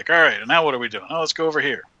issue and be like, all right, and now what are we doing? Oh, let's go over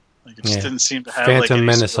here. Like, it just didn't seem to have Phantom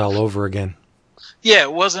Menace all over again. Yeah,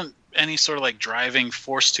 it wasn't any sort of like driving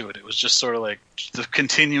force to it. It was just sort of like the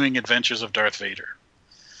continuing adventures of Darth Vader.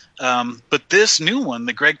 But this new one,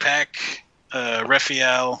 the Greg Pak,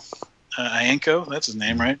 Raphael Ienco, that's his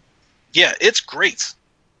name, right? Yeah, it's great.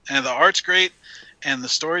 And the art's great, and the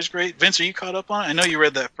story's great. Vince, are you caught up on it? I know you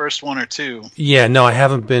read that first one or two. Yeah, no, I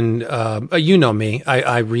haven't been. You know me.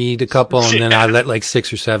 I read a couple, and then I let like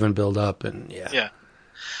 6 or 7 build up, and yeah.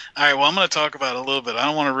 All right, well, I'm going to talk about it a little bit. I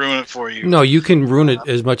don't want to ruin it for you. No, you can ruin it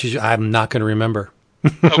as much as I'm not going to remember.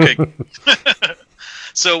 Okay.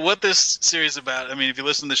 So what this series is about, I mean, if you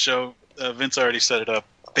listen to the show, Vince already set it up.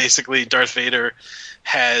 Basically, Darth Vader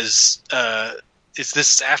has... this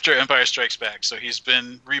is after Empire Strikes Back, so he's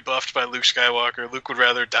been rebuffed by Luke Skywalker. Luke would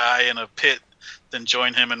rather die in a pit than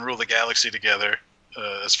join him and rule the galaxy together,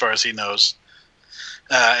 as far as he knows.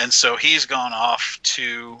 And so he's gone on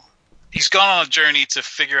a journey to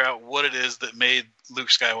figure out what it is that made Luke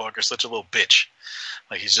Skywalker such a little bitch.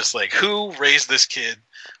 Like, he's just like, who raised this kid?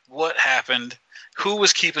 What happened? Who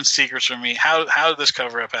was keeping secrets from me? How did this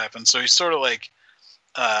cover-up happen? So he's sort of like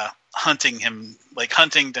hunting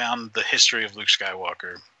down the history of Luke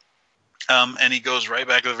Skywalker. And he goes right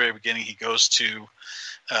back to the very beginning. He goes to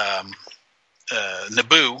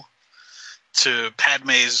Naboo, to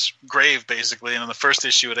Padme's grave, basically. And in the first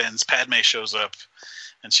issue, it ends, Padme shows up,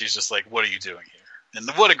 and she's just like, what are you doing here? And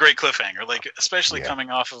what a great cliffhanger. Like, especially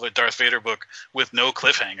coming off of a Darth Vader book with no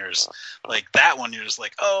cliffhangers. Like, that one, you're just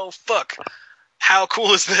like, oh, fuck. How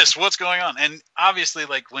cool is this? What's going on? And obviously,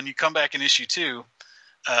 like, when you come back in issue 2,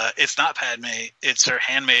 it's not Padme. It's her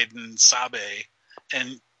handmaiden, Sabe.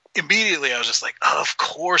 And immediately I was just like, oh, of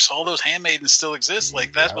course, all those handmaidens still exist.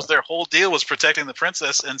 Like, that was their whole deal, was protecting the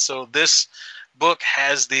princess. And so this book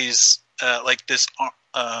has these, like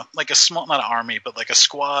a small, not an army, but like a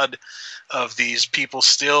squad of these people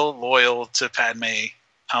still loyal to Padme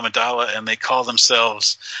Amidala, and they call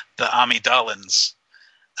themselves the Amidalans.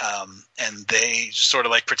 And they sort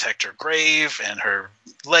of like protect her grave and her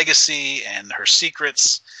legacy and her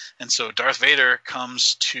secrets. And so Darth Vader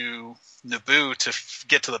comes to Naboo to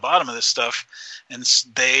get to the bottom of this stuff, and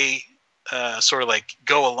they sort of like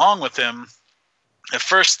go along with him. At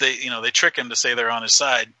first, they trick him to say they're on his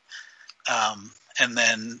side. And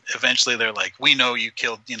then eventually they're like, we know you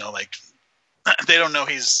killed, like, they don't know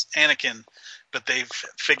he's Anakin, but they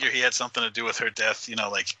figure he had something to do with her death.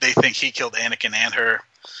 Like, they think he killed Anakin and her.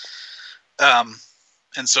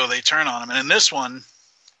 And so they turn on him. And in this one,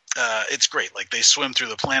 it's great. Like, they swim through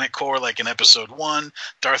the planet core, like in episode 1.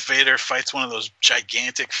 Darth Vader fights one of those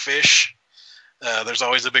gigantic fish. There's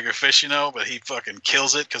always a bigger fish, but he fucking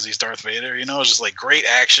kills it because he's Darth Vader. It's just like great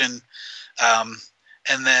action.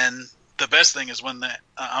 And then the best thing is when the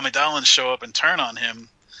Amidalans show up and turn on him.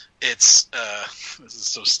 It's this is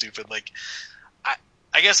so stupid. Like,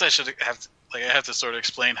 I guess I have to sort of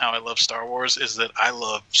explain how I love Star Wars. Is that I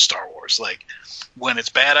love Star Wars. Like, when it's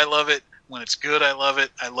bad, I love it. When it's good, I love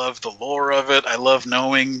it. I love the lore of it. I love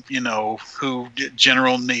knowing, who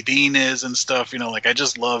General Nadine is and stuff. Like, I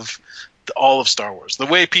just love all of Star Wars. The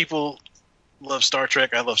way people love Star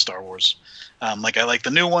Trek, I love Star Wars. Like, I like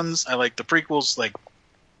the new ones. I like the prequels. Like,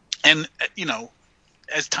 and,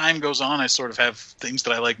 as time goes on, I sort of have things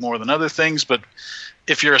that I like more than other things. But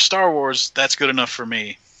if you're a Star Wars, that's good enough for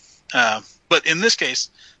me. But in this case,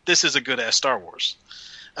 this is a good-ass Star Wars.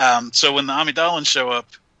 So when the Amidalans show up,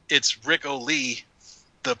 it's Rick O'Lee,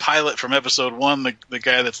 the pilot from episode 1, the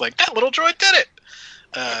guy that's like, that little droid did it.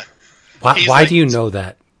 Why do you know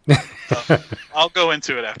that? I'll go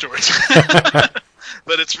into it afterwards.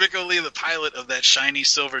 But it's Rick O'Lee, the pilot of that shiny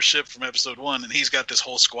silver ship from episode 1, and he's got this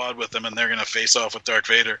whole squad with him, and they're going to face off with Darth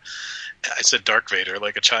Vader. I said Dark Vader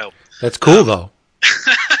like a child. That's cool, though.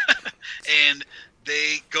 And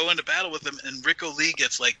they go into battle with him, and Rick O'Lee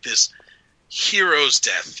gets like this hero's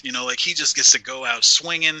death. Like, he just gets to go out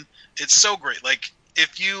swinging. It's so great. Like,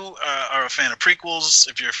 if you are a fan of prequels,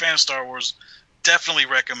 if you're a fan of Star Wars, definitely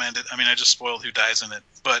recommend it. I mean, I just spoiled who dies in it,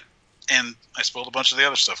 and I spoiled a bunch of the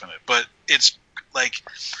other stuff in it. But it's like,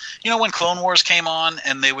 when Clone Wars came on,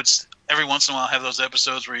 and they would every once in a while have those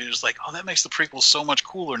episodes where you're just like, oh, that makes the prequels so much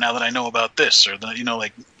cooler now that I know about this, or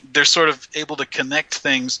like they're sort of able to connect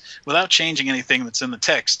things without changing anything that's in the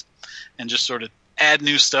text, and just sort of add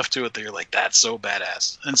new stuff to it that you're like, that's so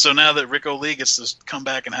badass. And so now that Rick O'Lee gets to come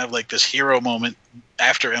back and have like this hero moment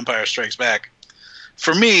after Empire Strikes Back,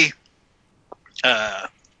 for me,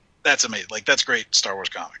 that's amazing. Like, that's great Star Wars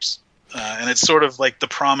comics. And it's sort of like the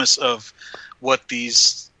promise of what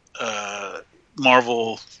these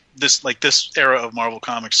Marvel, this era of Marvel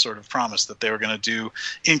Comics sort of promised, that they were going to do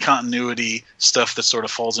in continuity stuff that sort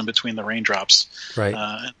of falls in between the raindrops. Right.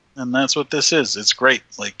 And that's what this is. It's great.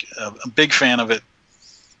 Like, a big fan of it.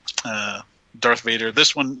 Darth Vader.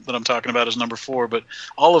 This one that I'm talking about is number 4, but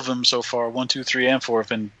all of them so far, 1, 2, 3, and 4,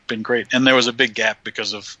 have been great. And there was a big gap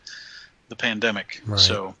because of the pandemic. Right.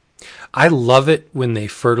 So I love it when they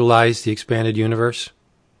fertilize the expanded universe.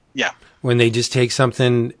 yeah, When they just take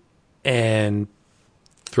something and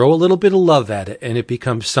throw a little bit of love at it, and it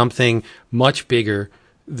becomes something much bigger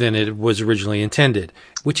than it was originally intended.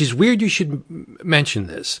 Which is weird you should mention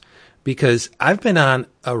this, because I've been on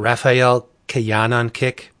a Raphael Kayanan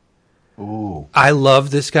kick. Ooh. I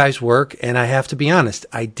love this guy's work, and I have to be honest,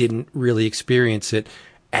 I didn't really experience it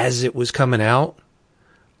as it was coming out.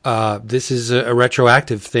 This is a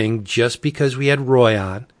retroactive thing just because we had Roy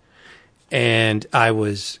on, and I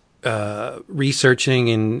was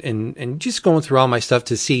researching and just going through all my stuff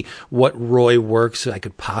to see what Roy works I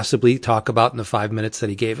could possibly talk about in the 5 minutes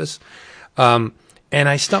that he gave us. And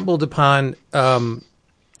I stumbled upon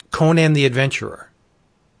Conan the Adventurer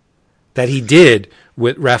that he did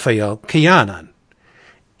with Raphael Kayanan.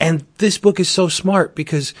 And this book is so smart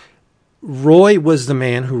because Roy was the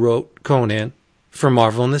man who wrote Conan for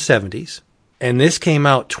Marvel in the 70s. And this came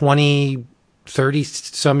out 20, 30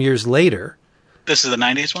 some years later. this is the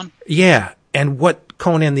 90s one? Yeah. And what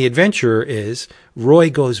Conan the Adventurer is, Roy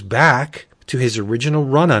goes back to his original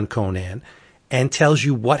run on Conan and tells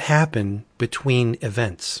you what happened between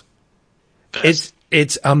events.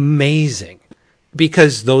 It's amazing.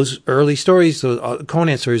 Because those early stories, those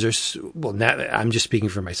Conan stories are, well, I'm just speaking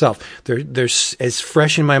for myself. They're as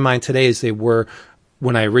fresh in my mind today as they were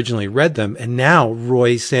when I originally read them. And now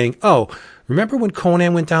Roy's saying, oh, remember when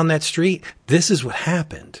Conan went down that street? This is what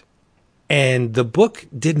happened. And the book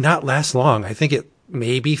did not last long. I think it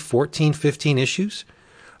maybe 14, 15 issues.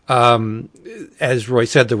 As Roy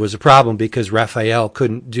said, there was a problem because Raphael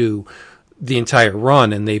couldn't do the entire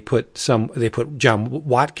run, and they put John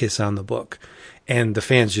Watkiss on the book. And the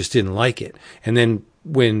fans just didn't like it. And then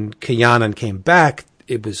when Kayanan came back,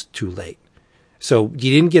 it was too late. So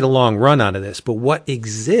you didn't get a long run out of this. But what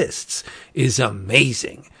exists is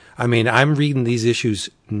amazing. I mean, I'm reading these issues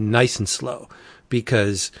nice and slow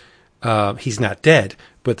because he's not dead.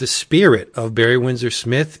 But the spirit of Barry Windsor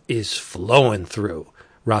Smith is flowing through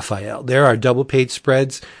Raphael. There are double-page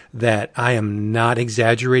spreads that I am not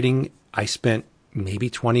exaggerating. I spent maybe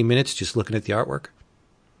 20 minutes just looking at the artwork.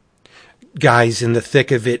 Guys in the thick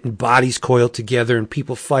of it, and bodies coiled together, and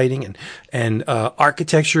people fighting, and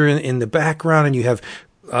architecture in the background, and you have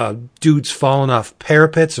dudes falling off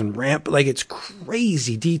parapets and ramp. Like, it's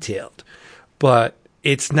crazy detailed, but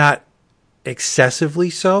it's not excessively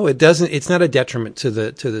so. It's not a detriment to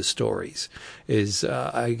the stories, is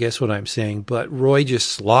I guess what I'm saying. But Roy just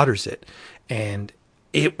slaughters it, and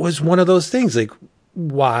it was one of those things. Like,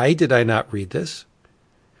 why did I not read this?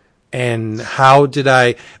 And how did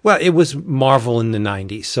I? Well, it was Marvel in the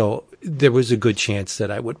 90s, so there was a good chance that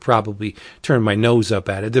I would probably turn my nose up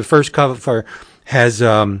at it. The first cover has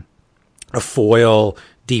a foil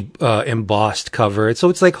deep embossed cover, so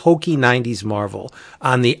it's like hokey 90s Marvel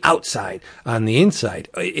on the outside. On the inside,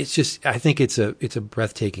 it's just, I think it's a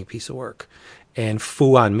breathtaking piece of work, and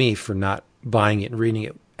foo on me for not buying it and reading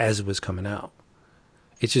it as it was coming out.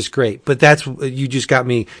 It's just great. But you just got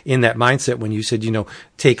me in that mindset when you said,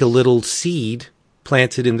 take a little seed,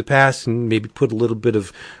 plant it in the past, and maybe put a little bit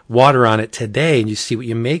of water on it today, and you see what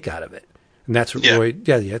you make out of it. And that's what Roy,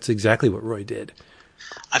 that's exactly what Roy did.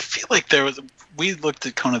 I feel like we looked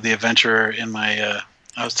at Conan the Adventurer in my,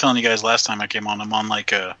 I was telling you guys last time I came on, I'm on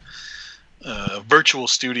like a virtual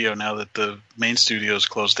studio now that the main studio is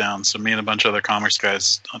closed down. So me and a bunch of other comics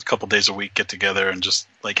guys a couple days a week get together and just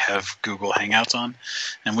like have Google Hangouts on.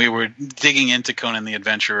 And we were digging into Conan the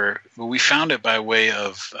Adventurer, but we found it by way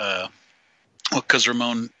of, because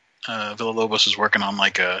Ramon Villalobos is working on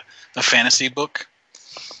like a fantasy book.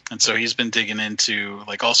 And so he's been digging into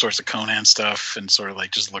like all sorts of Conan stuff and sort of like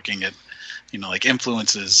just looking at, like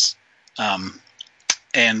influences.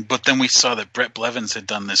 But then we saw that Brett Blevins had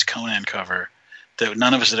done this Conan cover that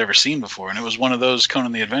none of us had ever seen before, and it was one of those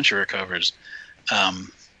Conan the Adventurer covers.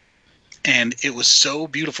 And it was so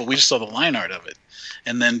beautiful. We just saw the line art of it.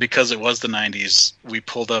 And then because it was the 90s, we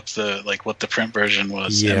pulled up what the print version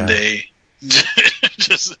was, and they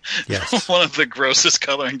just one of the grossest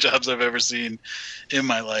coloring jobs I've ever seen in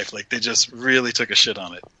my life. Like, they just really took a shit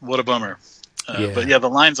on it. What a bummer. But yeah, the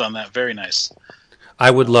lines on that, very nice. I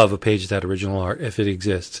would love a page of that original art if it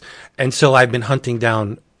exists. And so I've been hunting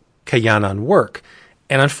down Kayanan work.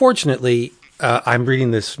 And unfortunately, I'm reading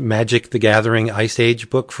this Magic the Gathering Ice Age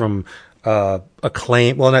book from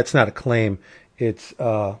Acclaim. Well, that's not Acclaim. It's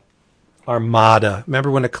Armada. Remember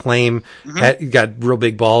when Acclaim got real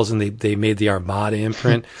big balls and they made the Armada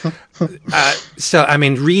imprint? So, I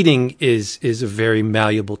mean, reading is a very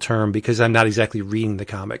malleable term because I'm not exactly reading the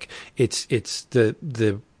comic. It's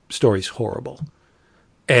the story's horrible.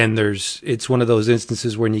 And it's one of those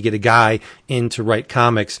instances when you get a guy in to write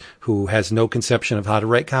comics who has no conception of how to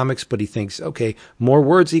write comics, but he thinks, okay, more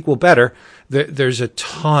words equal better. There's a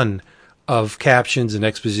ton of captions and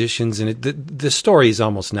expositions, and the story is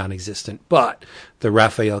almost non-existent. But the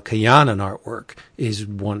Raphael Kayanan artwork is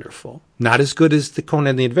wonderful. Not as good as the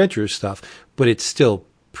Conan the Adventurer stuff, but it's still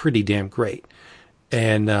pretty damn great.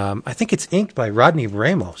 And I think it's inked by Rodney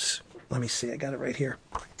Ramos. Let me see. I got it right here.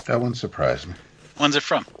 That one surprised me. When's it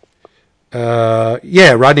from?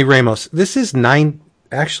 Yeah, Rodney Ramos. This is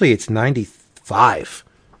actually it's 95.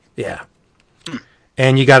 Yeah.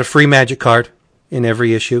 And you got a free Magic card in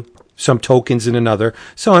every issue, some tokens in another.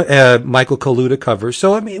 So Michael Kaluta covers.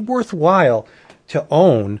 So I mean, worthwhile to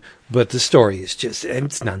own, but the story is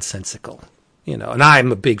it's nonsensical, you know. And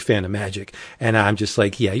I'm a big fan of Magic, and I'm just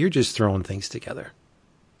like, yeah, you're just throwing things together.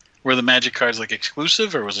 Were the Magic cards like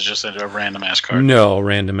exclusive, or was it just a random ass card? No,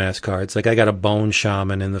 random ass cards. Like I got a Bone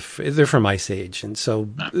Shaman, and they're from Ice Age, and so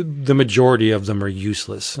the majority of them are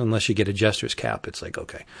useless unless you get a Jester's Cap. It's like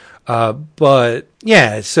okay, but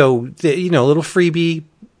yeah. So a little freebie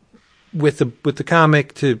with the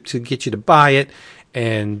comic to get you to buy it,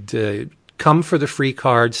 and come for the free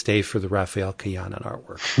card, stay for the Raphael Kayanan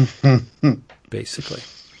artwork, basically.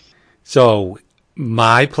 So.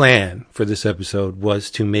 My plan for this episode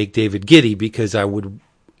was to make David giddy because I would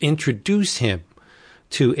introduce him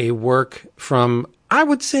to a work from, I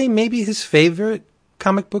would say, maybe his favorite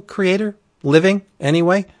comic book creator, living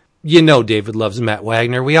anyway. You know David loves Matt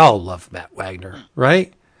Wagner. We all love Matt Wagner,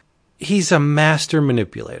 right? He's a master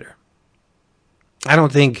manipulator. I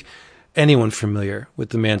don't think anyone familiar with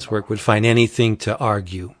the man's work would find anything to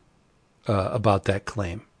argue about that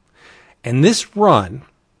claim. And this run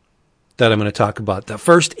that I'm going to talk about, the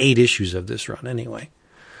first 8 issues of this run anyway,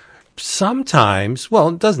 sometimes, well,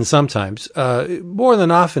 it doesn't sometimes, more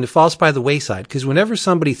than often it falls by the wayside because whenever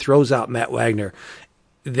somebody throws out Matt Wagner,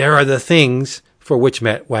 there are the things for which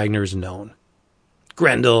Matt Wagner is known.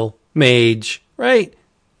 Grendel, Mage, right?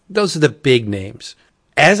 Those are the big names.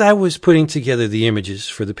 As I was putting together the images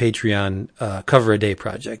for the Patreon Cover a Day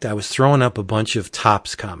project, I was throwing up a bunch of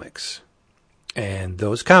Topps comics. And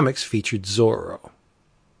those comics featured Zorro.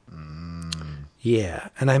 Yeah,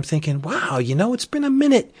 and I'm thinking, wow, it's been a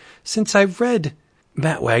minute since I've read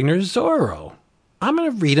Matt Wagner's Zorro. I'm going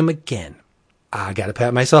to read him again. I got to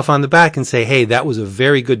pat myself on the back and say, hey, that was a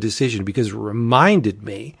very good decision because it reminded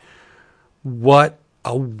me what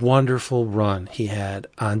a wonderful run he had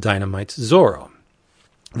on Dynamite's Zorro.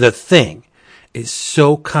 The Thing is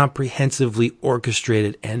so comprehensively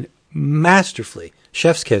orchestrated and masterfully,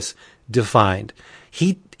 chef's kiss, defined.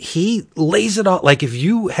 He lays it all, like if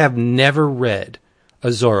you have never read a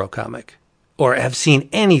Zorro comic or have seen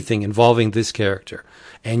anything involving this character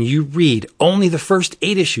and you read only the first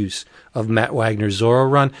 8 issues of Matt Wagner's Zorro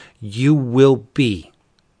run, you will be,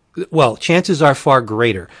 well, chances are far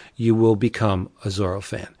greater, you will become a Zorro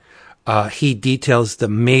fan. He details the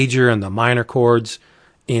major and the minor chords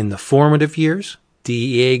in the formative years.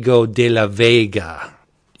 Diego de la Vega.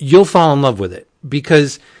 You'll fall in love with it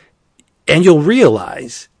and you'll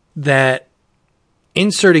realize that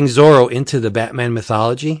inserting Zorro into the Batman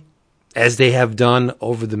mythology, as they have done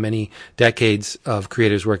over the many decades of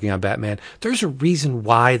creators working on Batman, there's a reason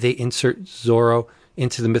why they insert Zorro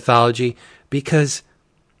into the mythology, because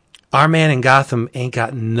our man in Gotham ain't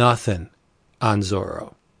got nothing on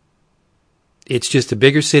Zorro. It's just a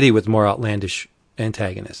bigger city with more outlandish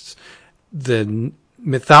antagonists. The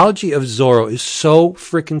mythology of Zorro is so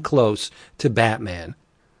freaking close to Batman.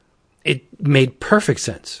 It made perfect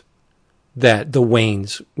sense that the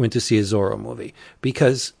Waynes went to see a Zorro movie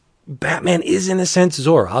because Batman is in a sense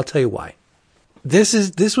Zorro. I'll tell you why. This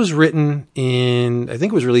was written in, I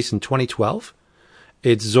think it was released in 2012.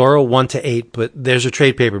 It's Zorro 1-8, but there's a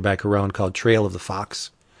trade paperback around called Trail of the Fox.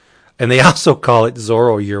 And they also call it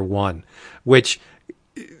Zorro Year One, which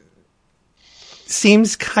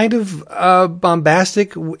seems kind of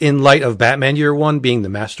bombastic in light of Batman Year One being the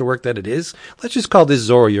masterwork that it is. Let's just call this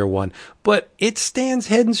Zorro Year One. But it stands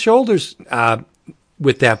head and shoulders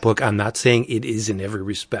with that book. I'm not saying it is in every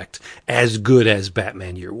respect as good as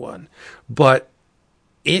Batman Year One, but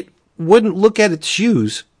it wouldn't look at its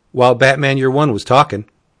shoes while Batman Year One was talking.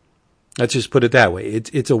 Let's just put it that way.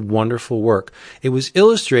 It's a wonderful work. It was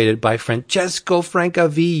illustrated by Francesco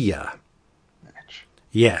Francavilla.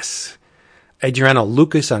 Yes. Adriano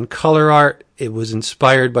Lucas on color art. It was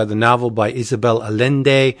inspired by the novel by Isabel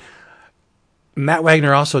Allende. Matt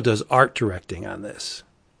Wagner also does art directing on this.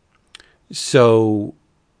 So,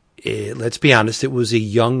 let's be honest, it was a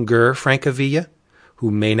younger Francavilla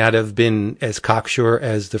who may not have been as cocksure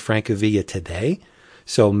as the Francavilla today.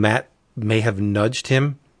 So Matt may have nudged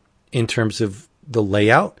him in terms of the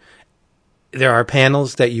layout. There are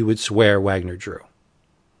panels that you would swear Wagner drew,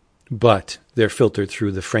 but they're filtered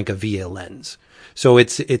through the Francavilla lens. So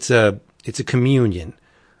it's a communion,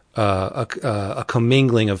 a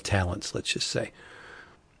commingling of talents, let's just say.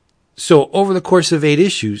 So over the course of 8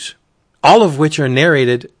 issues, all of which are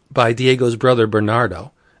narrated by Diego's brother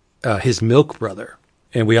Bernardo, his milk brother,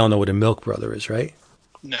 and we all know what a milk brother is, right?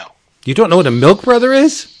 No. You don't know what a milk brother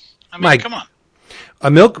is? I mean, come on.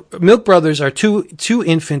 Milk brothers are two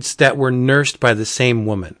infants that were nursed by the same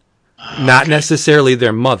woman, not necessarily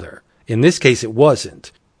their mother. In this case, it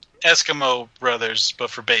wasn't. Eskimo brothers, but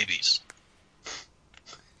for babies.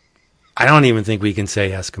 I don't even think we can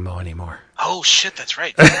say Eskimo anymore. Oh shit, that's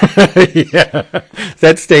right. Yeah,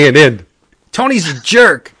 that's staying in. Tony's a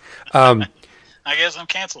jerk. I guess I'm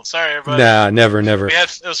canceled. Sorry, everybody. Nah, never.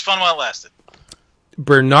 It was fun while it lasted.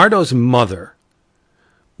 Bernardo's mother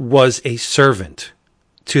was a servant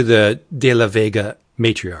to the De La Vega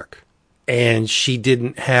matriarch, and she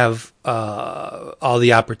didn't have all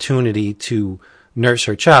the opportunity to nurse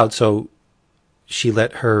her child, so she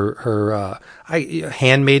let her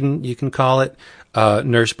handmaiden, you can call it,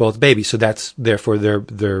 nurse both babies. So that's therefore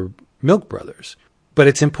they're milk brothers. But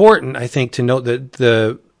it's important, I think, to note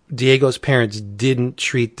that Diego's parents didn't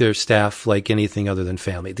treat their staff like anything other than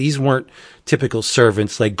family. These weren't typical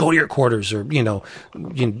servants, like go to your quarters, or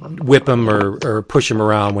whip them or push them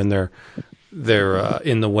around when they're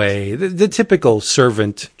in the way. The typical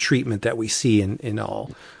servant treatment that we see in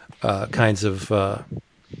all kinds of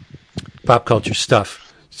pop culture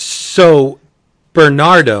stuff. So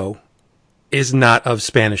Bernardo is not of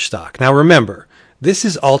Spanish stock. Now remember, this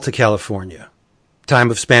is Alta California,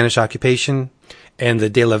 time of Spanish occupation, and the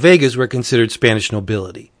De La Vegas were considered Spanish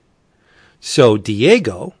nobility. So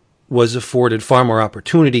Diego was afforded far more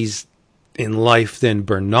opportunities in life than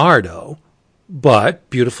Bernardo, but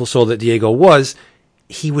beautiful soul that Diego was,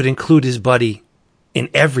 he would include his buddy in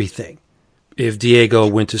everything. If Diego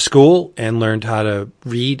went to school and learned how to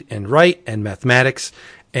read and write and mathematics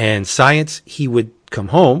and science, he would come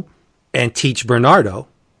home and teach Bernardo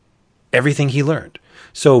everything he learned.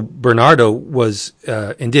 So Bernardo was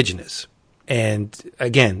indigenous. And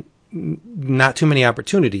again, not too many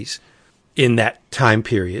opportunities in that time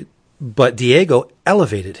period, but Diego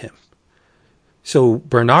elevated him. So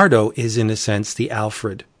Bernardo is, in a sense, the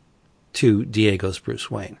Alfred to Diego's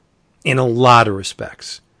Bruce Wayne in a lot of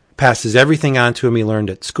respects. Passes everything on to him he learned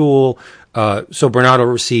at school. So Bernardo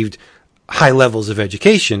received high levels of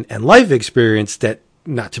education and life experience that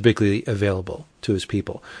not typically available to his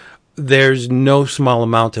people. There's no small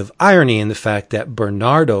amount of irony in the fact that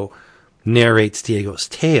Bernardo narrates Diego's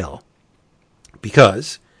tale,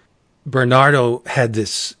 because Bernardo had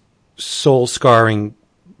this soul-scarring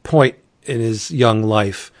point in his young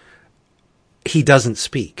life. He doesn't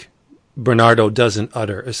speak. Bernardo doesn't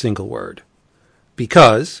utter a single word,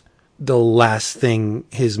 because the last thing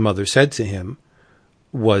his mother said to him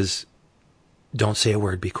was, "Don't say a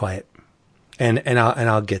word, be quiet." And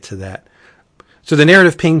I'll get to that. So the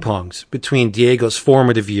narrative ping-pongs between Diego's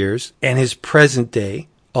formative years and his present-day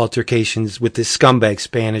altercations with this scumbag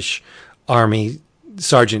Spanish army,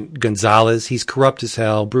 Sergeant Gonzalez. He's corrupt as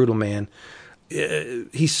hell, brutal man.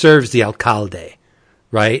 He serves the alcalde,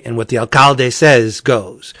 right? And what the alcalde says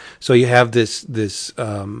goes. So you have this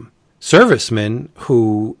serviceman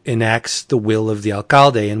who enacts the will of the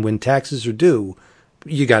alcalde, and when taxes are due,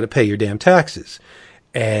 you got to pay your damn taxes.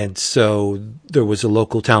 And so there was a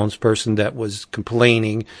local townsperson that was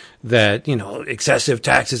complaining that, excessive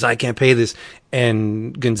taxes, I can't pay this.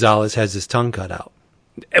 And Gonzalez has his tongue cut out,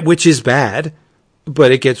 which is bad,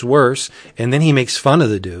 but it gets worse. And then he makes fun of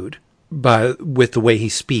the dude with the way he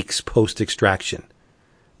speaks post-extraction.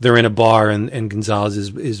 They're in a bar and Gonzalez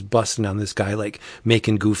is busting on this guy, like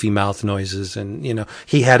making goofy mouth noises. And,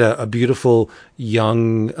 he had a beautiful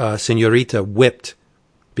young senorita whipped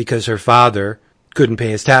because her father couldn't pay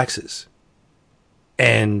his taxes.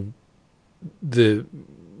 And the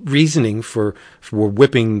reasoning for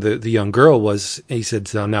whipping the young girl was, he said,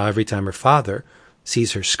 so now every time her father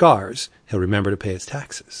sees her scars, he'll remember to pay his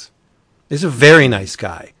taxes. He's a very nice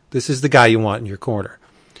guy. This is the guy you want in your corner.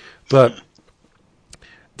 But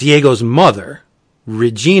Diego's mother,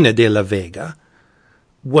 Regina de la Vega,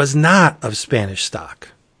 was not of Spanish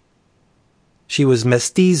stock. She was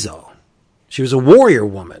mestizo. She was a warrior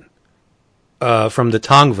woman from the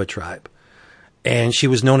Tongva tribe. And she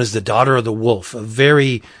was known as the daughter of the wolf, a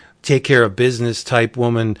very take care of business type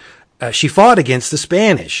woman. She fought against the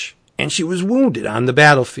Spanish, and she was wounded on the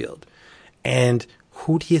battlefield. And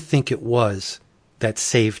who do you think it was that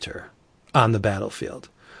saved her on the battlefield?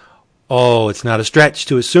 Oh, it's not a stretch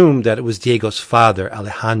to assume that it was Diego's father,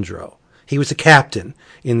 Alejandro. He was a captain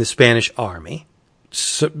in the Spanish army,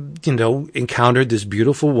 so, encountered this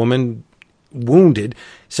beautiful woman wounded.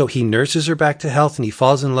 So he nurses her back to health, and he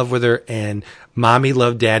falls in love with her, and mommy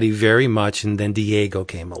loved daddy very much, and then Diego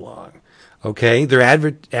came along. Okay? Their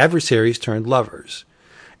adversaries turned lovers.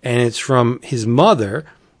 And it's from his mother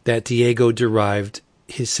that Diego derived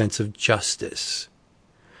his sense of justice.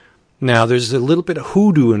 Now, there's a little bit of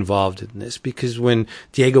hoodoo involved in this, because when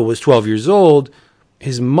Diego was 12 years old,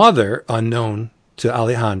 his mother, unknown to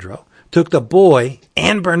Alejandro, took the boy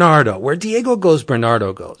and Bernardo. Where Diego goes,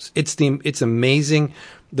 Bernardo goes. It's amazing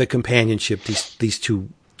the companionship these two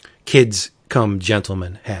kids come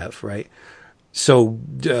gentlemen have, right? So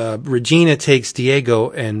Regina takes Diego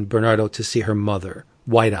and Bernardo to see her mother,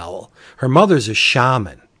 White Owl. Her mother's a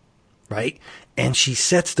shaman, right? And she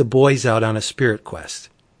sets the boys out on a spirit quest.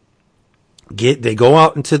 They go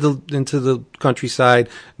out into the countryside,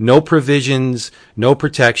 no provisions, no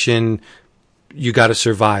protection. You got to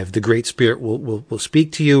survive. The Great Spirit will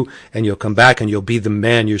speak to you, and you'll come back, and you'll be the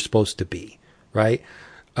man you're supposed to be, right?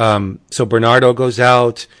 So Bernardo goes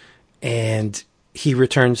out, and he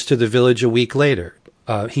returns to the village a week later.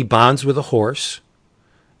 He bonds with a horse,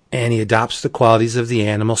 and he adopts the qualities of the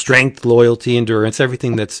animal: strength, loyalty, endurance,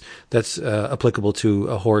 everything that's applicable to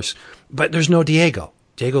a horse. But there's no Diego.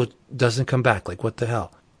 Diego doesn't come back. Like, what the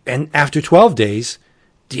hell? And after 12 days,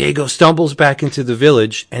 Diego stumbles back into the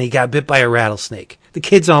village, and he got bit by a rattlesnake. The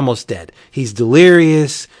kid's almost dead. He's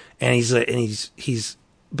delirious, and he's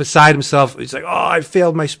beside himself. He's like, "Oh, I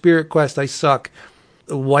failed my spirit quest. I suck."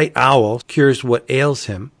 The White Owl cures what ails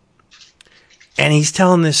him, and he's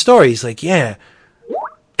telling this story. He's like, "Yeah,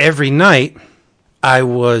 every night I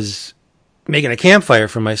was making a campfire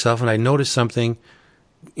for myself, and I noticed something,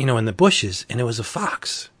 in the bushes, and it was a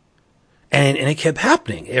fox. And it kept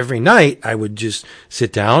happening. Every night I would just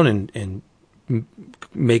sit down and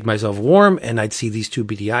make myself warm, and I'd see these two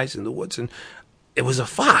beady eyes in the woods, and it was a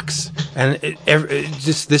fox. And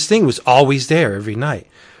this thing was always there every night.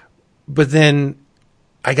 But then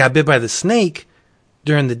I got bit by the snake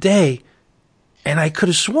during the day, and I could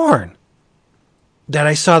have sworn that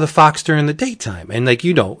I saw the fox during the daytime." And if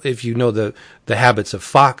you know the habits of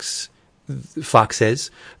foxes,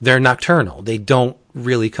 they're nocturnal. They don't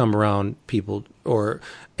really come around people or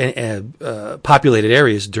populated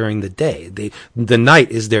areas during the day. The night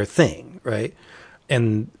is their thing, right?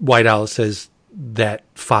 And White Owl says that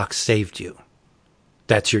fox saved you.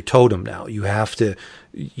 That's your totem now. You have to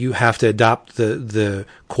adopt the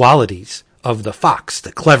qualities of the fox,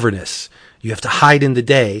 the cleverness. You have to hide in the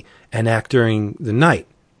day and act during the night.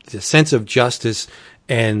 The sense of justice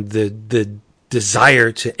and the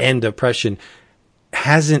desire to end oppression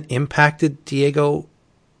hasn't impacted Diego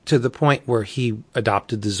to the point where he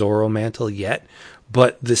adopted the Zorro mantle yet,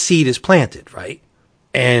 but the seed is planted, right?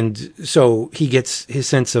 And so he gets his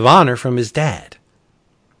sense of honor from his dad,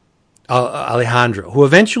 Alejandro, who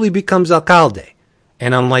eventually becomes alcalde.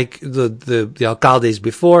 And unlike the alcaldes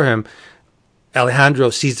before him, Alejandro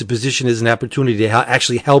sees the position as an opportunity to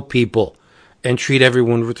actually help people and treat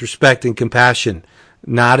everyone with respect and compassion,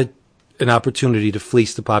 not an opportunity to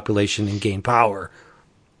fleece the population and gain power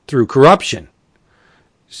through corruption.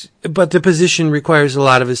 But the position requires a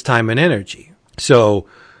lot of his time and energy. So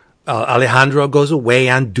Alejandro goes away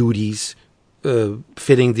on duties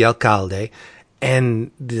fitting the alcalde,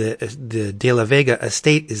 and the De La Vega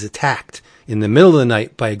estate is attacked in the middle of the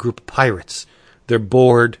night by a group of pirates. They're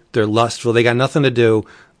bored, they're lustful, they got nothing to do.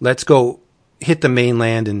 Let's go hit the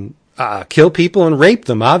mainland and kill people and rape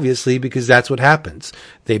them, obviously, because that's what happens.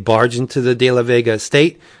 They barge into the De La Vega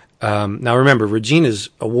estate. Now remember, Regina's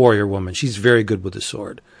a warrior woman. She's very good with the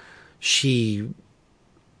sword. She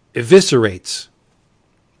eviscerates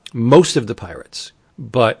most of the pirates,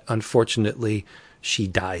 but unfortunately she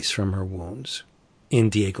dies from her wounds in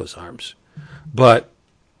Diego's arms. But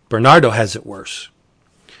Bernardo has it worse,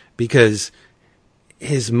 because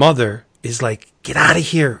his mother is like, "Get out of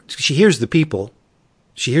here." She hears the people.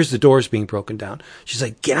 She hears the doors being broken down. She's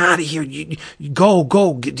like, "Get out of here. Go.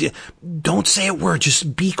 Don't say a word.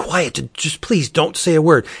 Just be quiet. Just please don't say a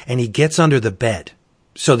word." And he gets under the bed.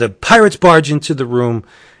 So the pirates barge into the room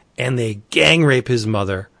and they gang rape his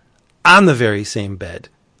mother on the very same bed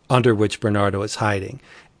under which Bernardo is hiding,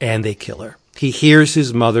 and they kill her. He hears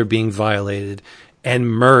his mother being violated and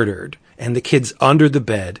murdered, and the kid's under the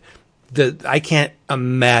bed. I can't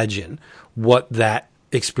imagine what that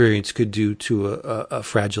experience could do to a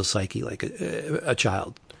fragile psyche like a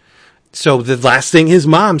child. So the last thing his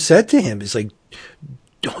mom said to him is like,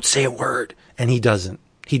 don't say a word. And he doesn't.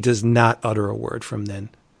 He does not utter a word from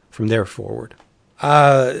there forward.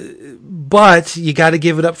 But you got to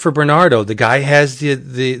give it up for Bernardo. The guy has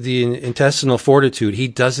the intestinal fortitude. He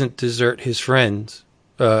doesn't desert his friends.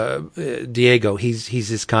 Diego, he's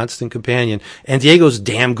his constant companion, and Diego's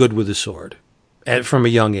damn good with a sword from a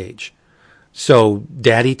young age. So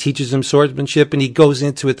Daddy teaches him swordsmanship, and he goes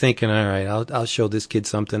into it thinking, all right, I'll show this kid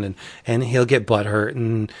something, and he'll get butthurt,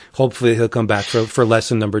 and hopefully he'll come back for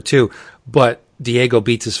lesson number 2. But Diego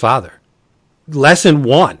beats his father. Lesson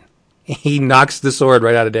 1, he knocks the sword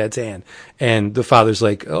right out of Dad's hand, and the father's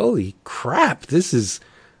like, holy crap, this is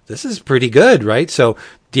pretty good, right? So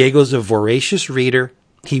Diego's a voracious reader.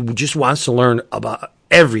 He just wants to learn about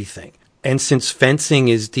everything. And since fencing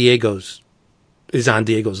is on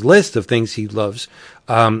Diego's list of things he loves,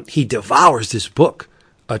 he devours this book,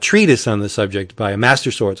 a treatise on the subject by a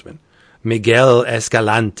master swordsman, Miguel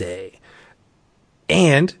Escalante.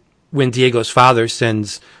 And when Diego's father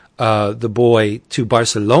sends the boy to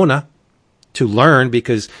Barcelona to learn,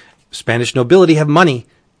 because Spanish nobility have money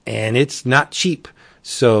and it's not cheap,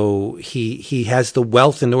 so he has the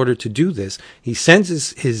wealth in order to do this. He sends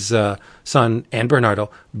his son and Bernardo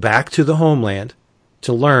back to the homeland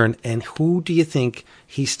to learn. And who do you think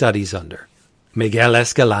he studies under? Miguel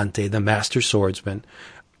Escalante, the master swordsman.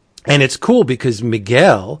 And it's cool because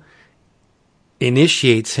Miguel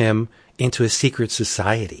initiates him into a secret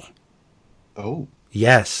society. Oh.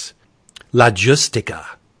 Yes. La Justica.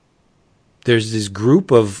 There's this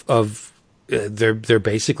group of they're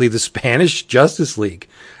basically the Spanish Justice League,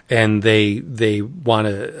 and they want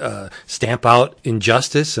to stamp out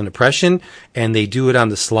injustice and oppression, and they do it on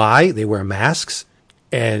the sly. They wear masks.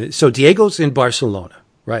 And so Diego's in Barcelona,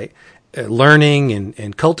 right? Learning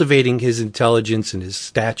and cultivating his intelligence and his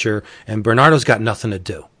stature, and Bernardo's got nothing to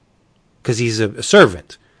do because he's a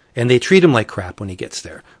servant, and they treat him like crap when he gets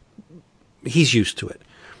there. He's used to it.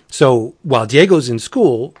 So while Diego's in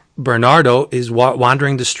school, Bernardo is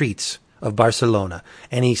wandering the streets of Barcelona,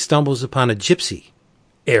 and he stumbles upon a gypsy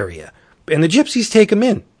area, and the gypsies take him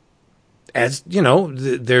in. As you know,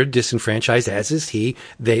 they're disenfranchised, as is he.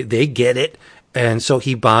 They get it. And so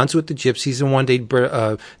he bonds with the gypsies, and one day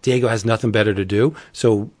Diego has nothing better to do,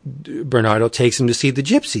 so Bernardo takes him to see the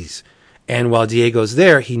gypsies. And while Diego's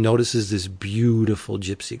there, he notices this beautiful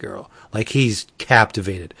gypsy girl. Like, he's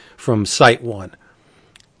captivated from sight one.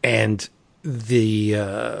 And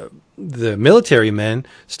the military men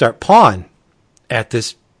start pawing at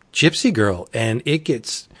this gypsy girl, and it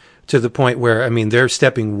gets to the point where, I mean, they're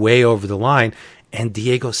stepping way over the line, and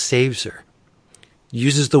Diego saves her.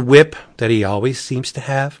 Uses the whip that he always seems to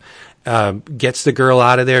have, gets the girl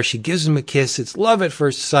out of there. She gives him a kiss. It's love at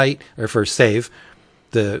first sight, or first save.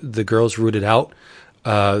 The girl's rooted out.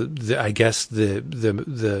 I guess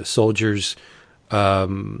the soldiers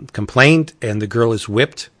complained, and the girl is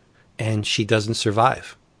whipped, and she doesn't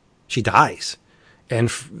survive. She dies. And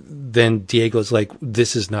then Diego's like,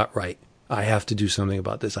 this is not right. I have to do something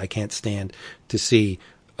about this. I can't stand to see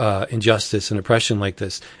injustice and oppression like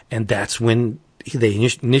this. And that's when they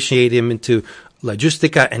initiate him into La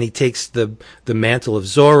Justica, and he takes the mantle of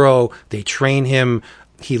Zorro. They train him.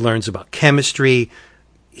 He learns about chemistry.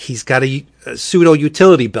 He's got a pseudo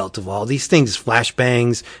utility belt of all these things,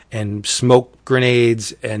 flashbangs and smoke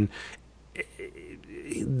grenades, and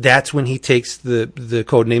that's when he takes the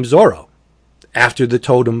codename Zorro, after the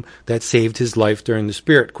totem that saved his life during the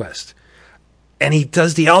Spirit Quest. And he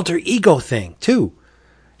does the alter ego thing too.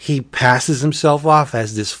 He passes himself off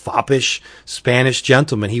as this foppish Spanish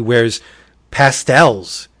gentleman. He wears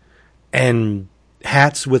pastels and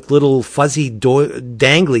hats with little fuzzy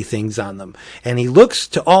dangly things on them. And he looks,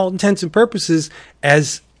 to all intents and purposes,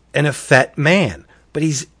 as an effete man. But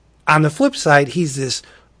he's, on the flip side, he's this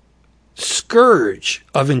scourge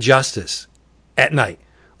of injustice at night.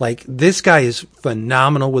 Like, this guy is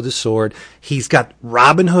phenomenal with a sword. He's got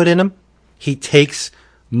Robin Hood in him. He takes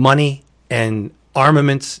money and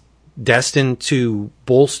armaments destined to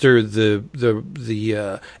bolster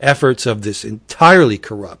the efforts of this entirely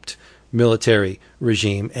corrupt military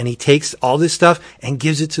regime, and he takes all this stuff and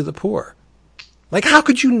gives it to the poor. Like, how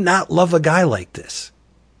could you not love a guy like this?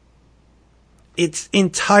 It's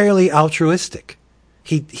entirely altruistic.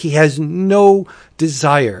 He has no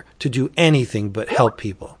desire to do anything but help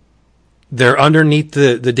people. They're underneath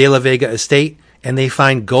the De La Vega estate, and they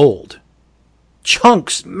find gold.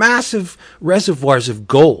 Chunks, massive reservoirs of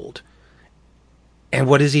gold. And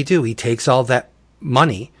what does he do? He takes all that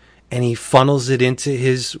money and he funnels it into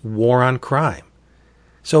his war on crime.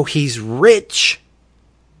 So he's rich.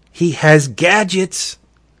 He has gadgets.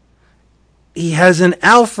 He has an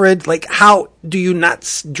Alfred. Like, how do you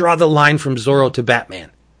not draw the line from Zorro to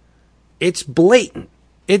Batman? It's blatant.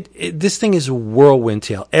 This thing is a whirlwind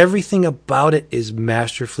tale. Everything about it is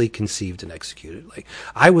masterfully conceived and executed. Like,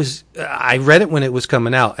 I read it when it was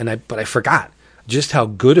coming out, but I forgot just how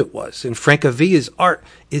good it was. And Francavilla's art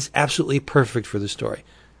is absolutely perfect for the story.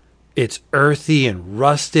 It's earthy and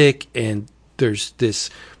rustic, and there's this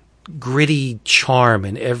gritty charm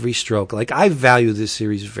in every stroke. Like, I value this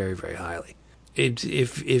series very, very highly.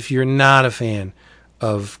 If you're not a fan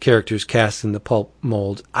of characters cast in the pulp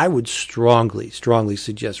mold, I would strongly, strongly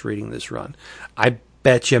suggest reading this run. I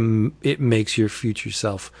bet you it makes your future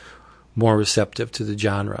self more receptive to the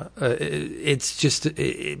genre. It's just,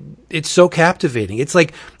 it's so captivating. It's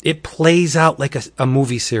like, it plays out like a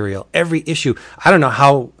movie serial. Every issue. I don't know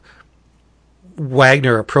how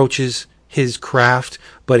Wagner approaches his craft,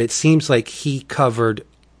 but it seems like he covered,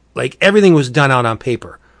 like, everything was done out on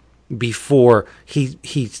paper before he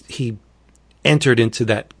entered into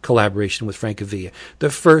that collaboration with Francavilla. The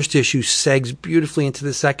first issue segs beautifully into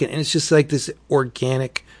the second, and it's just like this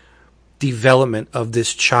organic development of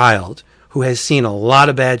this child who has seen a lot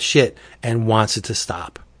of bad shit and wants it to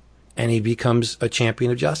stop. And he becomes a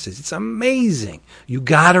champion of justice. It's amazing. You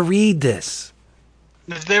gotta read this.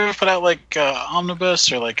 Did they ever put out like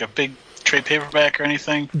omnibus or like a big trade paperback or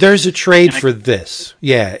anything? There's a trade for this.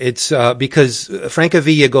 Yeah, it's because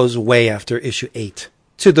Francavilla goes way after issue 8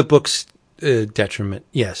 to the book's detriment.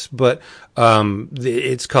 Yes, but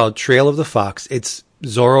it's called Trail of the Fox. It's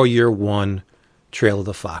Zorro Year 1 Trail of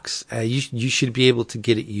the Fox. You should be able to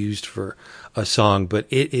get it used for a song, but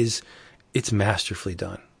it's masterfully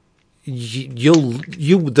done.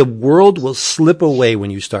 The world will slip away when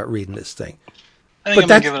you start reading this thing. I think I'm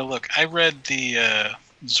going to give it a look. I read the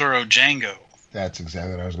Zorro Django. That's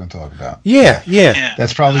exactly what I was going to talk about. Yeah.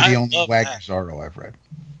 That's probably the only Wagner Zorro I've read.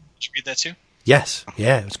 Did you read that too? Yes.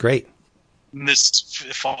 Yeah, it was great. This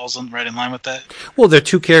falls right in line with that? Well, they're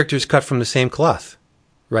two characters cut from the same cloth,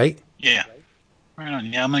 right? Yeah. Right on.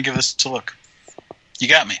 Yeah, I'm going to give this a look. You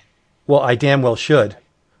got me. Well, I damn well should,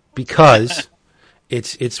 because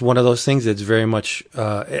it's one of those things that's very much,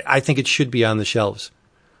 I think it should be on the shelves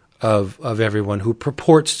of everyone who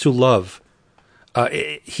purports to love.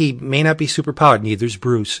 He may not be superpowered, neither's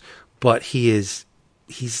Bruce, but he's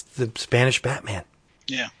the Spanish Batman.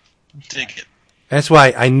 Yeah, take it. That's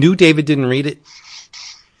why I knew David didn't read it,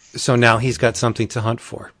 so now he's got something to hunt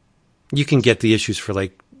for. You can get the issues for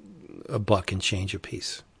like $1 and change a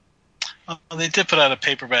piece. Well, they did put out a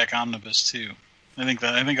paperback omnibus too. I think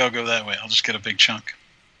I'll go that way. I'll just get a big chunk.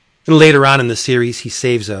 And later on in the series, he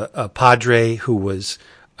saves a padre who was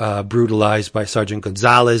brutalized by Sergeant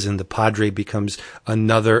Gonzalez, and the padre becomes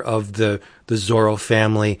another of the Zorro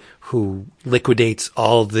family who liquidates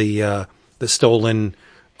all the stolen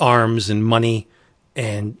arms and money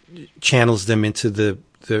and channels them into the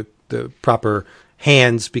proper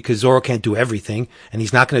hands, because Zorro can't do everything, and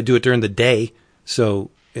he's not going to do it during the day, so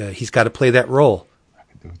he's got to play that role. I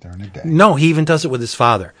can do it during the day. No, he even does it with his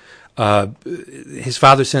father. His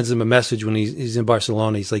father sends him a message when he's in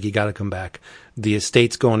Barcelona. He's like, you got to come back. The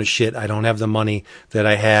estate's going to shit. I don't have the money that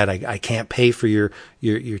I had. I can't pay for your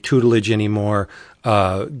tutelage anymore.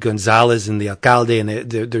 Gonzalez and the alcalde, and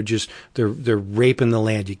they're raping the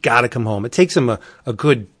land. You got to come home. It takes him a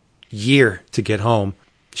good year to get home,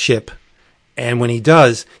 ship. And when he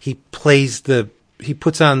does, he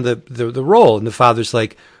puts on the role, and the father's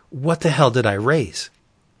like, what the hell did I raise?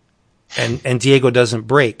 And Diego doesn't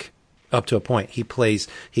break up to a point. He plays,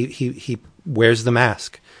 he wears the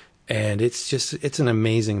mask, and it's an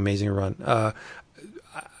amazing run.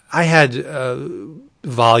 I had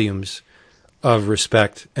volumes of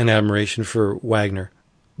respect and admiration for Wagner,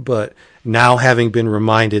 but now having been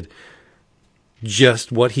reminded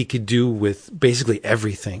just what he could do with basically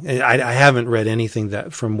everything, I haven't read anything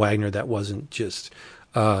that from Wagner that wasn't just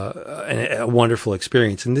a wonderful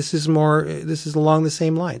experience. And this is along the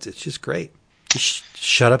same lines. It's just great. Just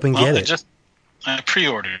shut up and get it. I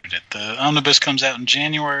pre-ordered it. The omnibus comes out in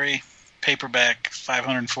January. Paperback,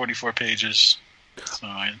 544 pages. So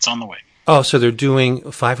it's on the way. Oh, so they're doing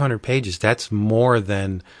 500 pages. That's more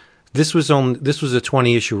than this was a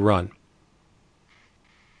 20-issue run.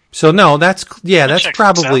 So no, that's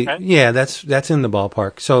probably out, right? Yeah, that's in the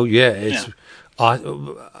ballpark. So yeah,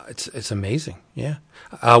 it's amazing. Yeah.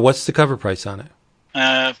 What's the cover price on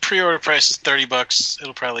it? Pre-order price is $30.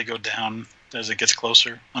 It'll probably go down as it gets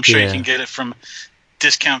closer. I'm sure Yeah. you can get it from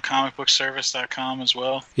discountcomicbookservice.com as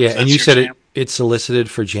well. Yeah, If and that's you your said jam. it's solicited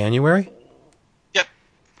for January? Yep.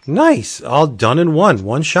 Nice. All done in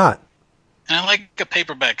one shot. And I like a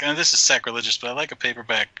paperback. And this is sacrilegious, but I like a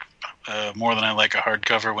paperback more than I like a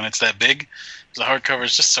hardcover when it's that big. Because a hardcover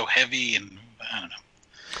is just so heavy, and I don't know.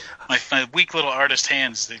 My weak little artist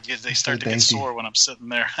hands, they start to get sore when I'm sitting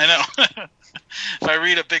there. I know. If I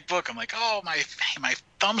read a big book, I'm like, oh, my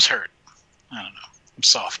thumbs hurt. I don't know. I'm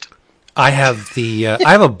soft. I have I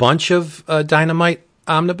have a bunch of Dynamite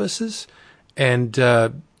omnibuses, and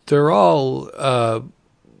they're all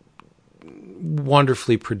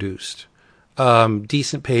wonderfully produced.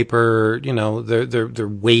 Decent paper, they're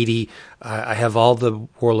weighty. I have all the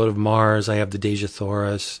Warlord of Mars. I have the Deja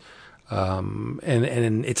Thoris, and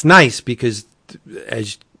it's nice because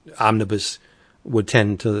as omnibus would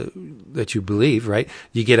tend to let you believe, right?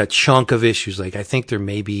 You get a chunk of issues. Like I think there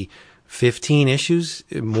may be 15 issues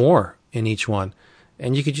more in each one,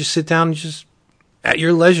 and you could just sit down and just at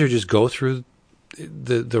your leisure just go through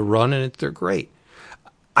the run, and they're great.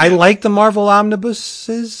 I like the Marvel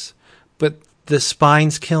omnibuses, but the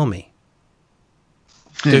spines kill me.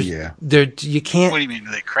 Yeah. You can't. What do you mean?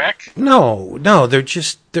 Do they crack? No, they're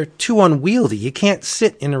too unwieldy. You can't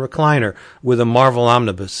sit in a recliner with a Marvel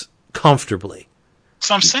omnibus comfortably.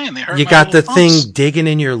 So I'm saying they hurt. You my got the little thumbs. thing digging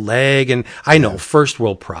in your leg, and I know first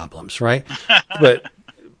world problems, right? But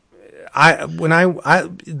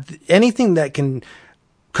anything that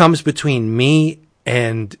comes between me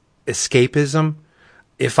and escapism,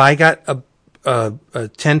 if I got a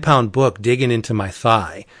 10-pound book digging into my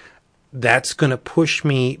thigh, that's going to push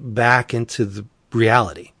me back into the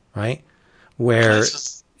reality, right? Where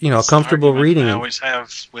a comfortable reading. I always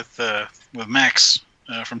have with Max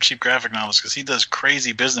from Cheap Graphic Novels, because he does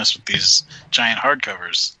crazy business with these giant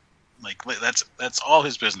hardcovers. Like that's all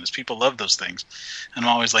his business. People love those things, and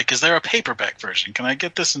I'm always like, "Is there a paperback version? Can I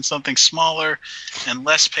get this in something smaller and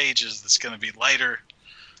less pages? That's going to be lighter."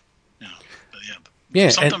 Yeah,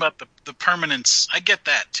 something about the permanence. I get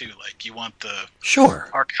that too. Like you want the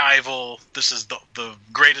archival. This is the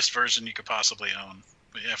greatest version you could possibly own.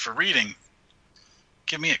 But yeah, for reading,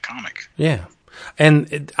 give me a comic. Yeah.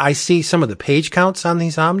 And I see some of the page counts on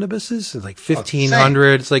these omnibuses, like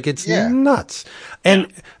 1,500. It's like, it's nuts. And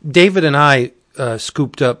David and I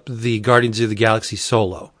scooped up the Guardians of the Galaxy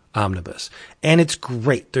solo omnibus, and it's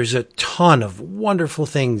great. There's a ton of wonderful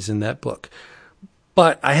things in that book.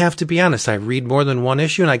 But I have to be honest, I read more than one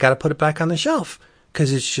issue, and I got to put it back on the shelf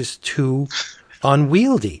because it's just too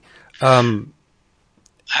unwieldy. I've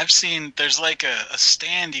seen there's like a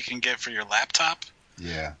stand you can get for your laptop.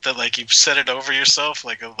 Yeah. That like you set it over yourself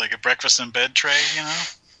like a breakfast in bed tray,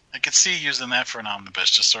 I could see using that for an omnibus,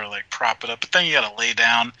 just sort of like prop it up. But then you got to lay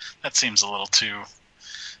down. That seems a little too.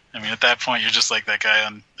 I mean, at that point, you're just like that guy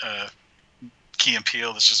on Key and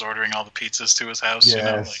Peele that's just ordering all the pizzas to his house.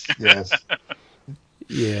 Yes. Yes.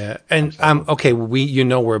 Yeah, and okay.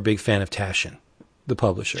 We're a big fan of Taschen, the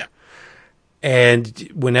publisher, and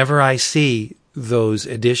whenever I see those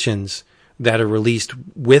editions that are released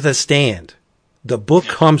with a stand, the book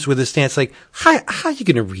comes with a stand. It's like, how are you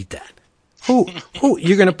going to read that? Who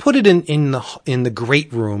you're going to put it in the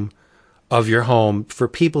great room of your home for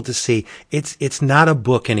people to see? It's not a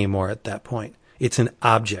book anymore at that point. It's an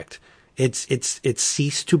object. It's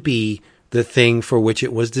ceased to be the thing for which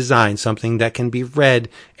it was designed, something that can be read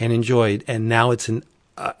and enjoyed, and now it's an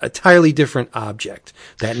entirely different object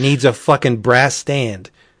that needs a fucking brass stand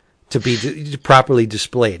to be properly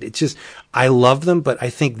displayed. It's just, I love them, but I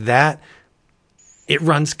think that it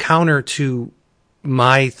runs counter to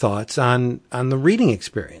my thoughts on the reading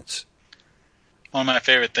experience. One of my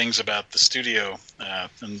favorite things about the studio,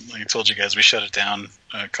 and like I told you guys, we shut it down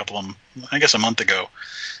a month ago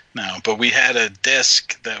now, but we had a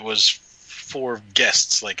desk that was for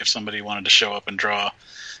guests, like if somebody wanted to show up and draw.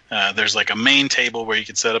 There's like a main table where you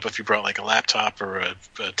could set up if you brought like a laptop or a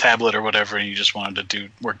tablet or whatever and you just wanted to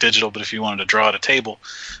work digital, but if you wanted to draw at a table,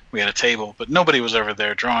 we had a table, but nobody was ever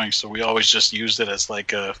there drawing, so we always just used it as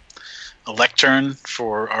like a lectern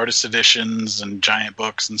for artist editions and giant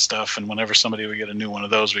books and stuff, and whenever somebody would get a new one of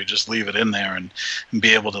those, we'd just leave it in there and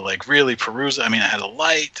be able to like really peruse it. I mean, it had a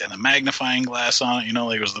light and a magnifying glass on it,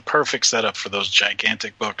 like it was the perfect setup for those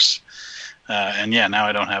gigantic books. And now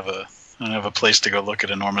I don't have a place to go look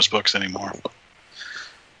at enormous books anymore.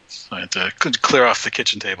 So I had to clear off the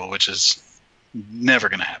kitchen table, which is never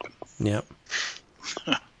going to happen. Yep.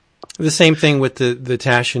 The same thing with the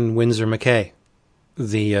Taschen Winsor McKay,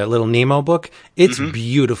 the Little Nemo book. It's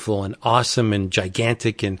beautiful and awesome and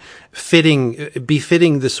gigantic and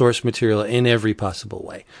befitting the source material in every possible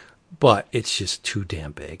way. But it's just too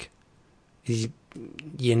damn big.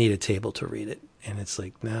 you need a table to read it. And it's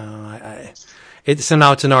like, no, so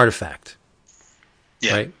now it's an artifact.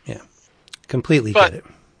 Yeah. Right? Yeah. Completely But get it.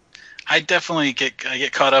 I definitely get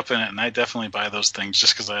caught up in it, and I definitely buy those things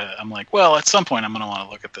just because I'm like, well, at some point I'm going to want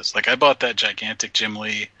to look at this. Like, I bought that gigantic Jim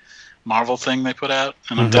Lee Marvel thing they put out,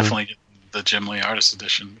 and I'm definitely getting the Jim Lee Artist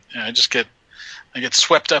Edition. And I get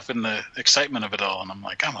swept up in the excitement of it all, and I'm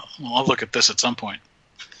like, I'll look at this at some point.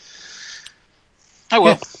 I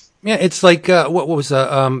will. Yeah, it's like what was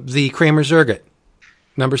the Kramer Zergit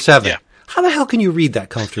number 7. Yeah. How the hell can you read that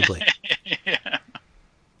comfortably? Yeah.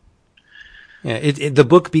 Yeah, the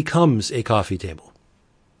book becomes a coffee table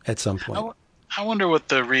at some point. I wonder what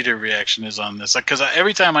the reader reaction is on this. Because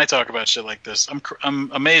every time I talk about shit like this,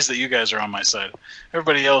 I'm amazed that you guys are on my side.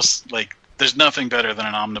 Everybody else, like, there's nothing better than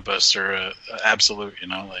an omnibus or a absolute.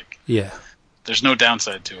 Yeah. There's no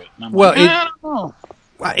downside to it. And I'm Well, I don't know.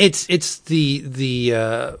 it's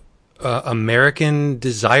the American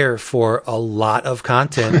desire for a lot of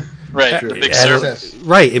content. Right, the big service.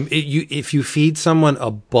 Right. If you feed someone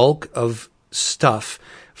a bulk of stuff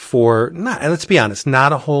for let's be honest,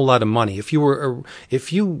 not a whole lot of money. If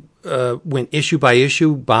you went issue by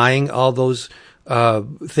issue buying all those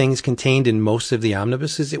things contained in most of the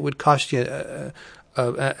omnibuses, it would cost you.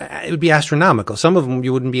 It would be astronomical. Some of them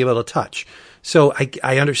you wouldn't be able to touch. So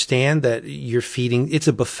I understand that you're feeding. It's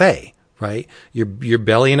a buffet, right? You're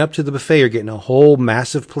bellying up to the buffet. You're getting a whole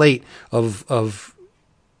massive plate of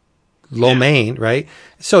lo mein, right?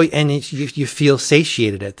 So, and you feel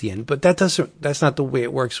satiated at the end, but that's not the way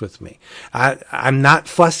it works with me. I'm not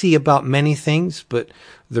fussy about many things, but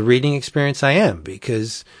the reading experience I am,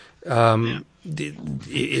 because,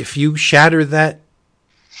 if you shatter that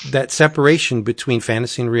separation between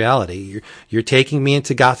fantasy and reality, you're taking me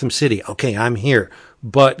into Gotham City. Okay, I'm here,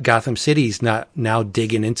 but Gotham City's not now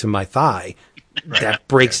digging into my thigh. Right. That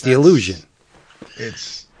breaks the illusion.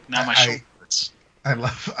 It's not my shoulder. I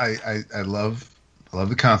love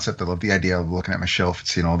the concept. I love the idea of looking at my shelf and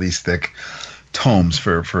seeing all these thick tomes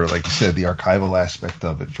for like you said, the archival aspect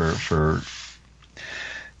of it, for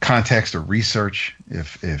context or research.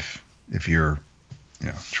 If you're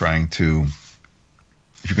trying to,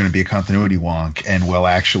 if you're going to be a continuity wonk and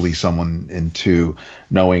actually someone into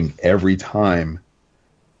knowing every time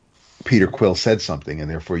Peter Quill said something,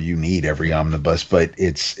 and therefore you need every omnibus, but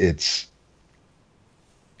it's.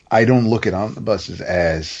 I don't look at omnibuses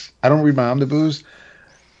as, I don't read my omnibus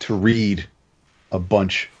to read a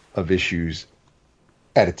bunch of issues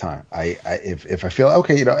at a time. If I feel,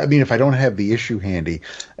 okay, if I don't have the issue handy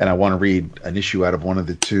and I want to read an issue out of one of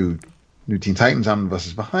the 2 New Teen Titans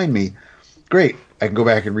omnibuses behind me, great. I can go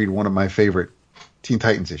back and read one of my favorite Teen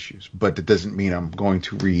Titans issues, but it doesn't mean I'm going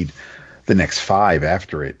to read the next 5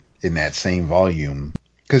 after it in that same volume.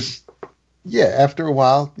 Because, yeah, after a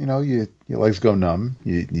while, your legs go numb.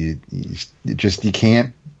 You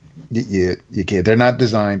can't. They're not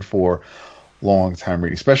designed for long time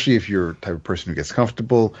reading, especially if you're the type of person who gets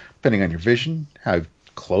comfortable, depending on your vision, how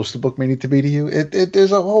close the book may need to be to you.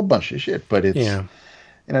 There's a whole bunch of shit, but it's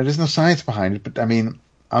there's no science behind it. But I mean,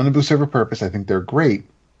 omnibus serve a purpose. I think they're great,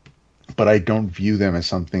 but I don't view them as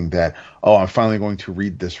something that, I'm finally going to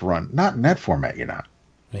read this run. Not in that format. You're not.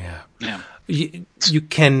 Yeah. You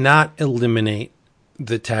cannot eliminate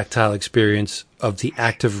the tactile experience of the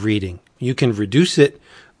act of reading. You can reduce it,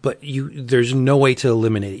 but there's no way to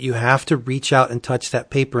eliminate it. You have to reach out and touch that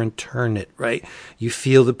paper and turn it, right? You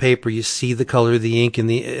feel the paper, you see the color of the ink and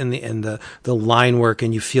the line work,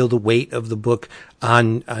 and you feel the weight of the book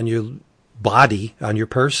on your body, on your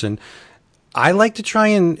person. I like to try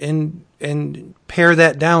and pare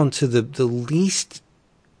that down to the least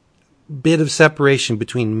bit of separation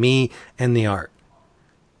between me and the art,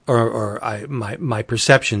 or my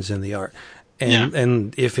perceptions in the art.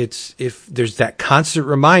 And if there's that constant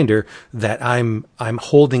reminder that I'm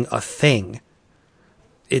holding a thing,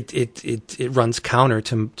 it runs counter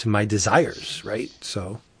to my desires, right?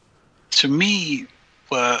 So, to me,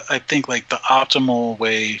 I think like the optimal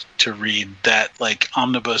way to read that like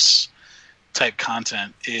omnibus type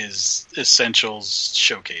content is Essentials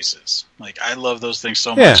showcases. Like, I love those things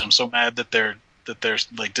so much. I'm so mad that they're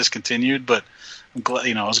like discontinued, but I'm glad,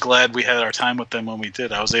 I was glad we had our time with them when we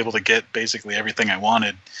did. I was able to get basically everything I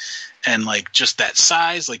wanted, and like just that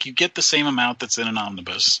size, like you get the same amount that's in an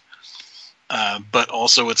omnibus, but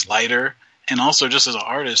also it's lighter, and also just as an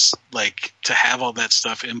artist, like to have all that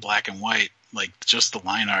stuff in black and white, like just the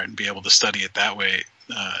line art, and be able to study it that way.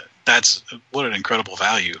 That's what an incredible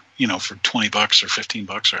value, for $20 or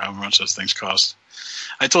 $15 or however much those things cost.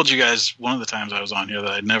 I told you guys one of the times I was on here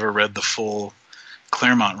that I'd never read the full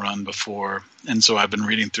Claremont run before, and so I've been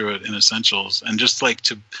reading through it in Essentials, and just like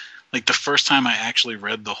to like the first time I actually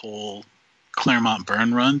read the whole Claremont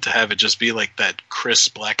Byrne run, to have it just be like that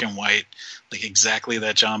crisp black and white, like exactly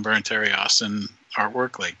that John Byrne, Terry Austin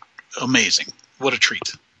artwork, like amazing. What a treat.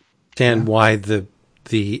 Understand why the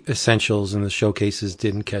essentials and the showcases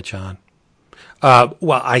didn't catch on.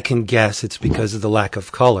 Well, I can guess it's because of the lack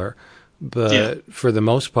of color, but for the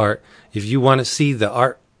most part, if you want to see the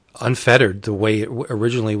art unfettered the way it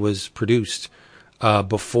originally was produced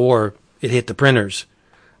before it hit the printers,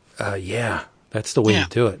 that's the way to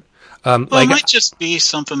do it. Well, it might just be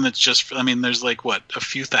something that's just, I mean, there's like, what, a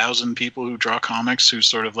few thousand people who draw comics who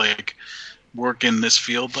sort of like work in this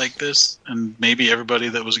field like this, and maybe everybody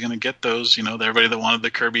that was going to get those, everybody that wanted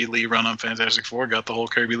the Kirby Lee run on Fantastic Four got the whole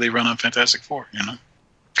Kirby Lee run on Fantastic Four,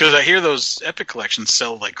 Because I hear those Epic collections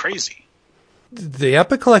sell like crazy. The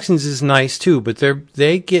Epic collections is nice too, but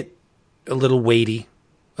they get a little weighty.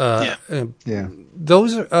 Those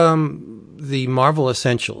are the Marvel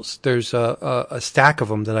Essentials. There's a stack of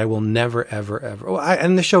them that I will never, ever, ever,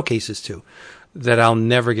 and the showcases too, that I'll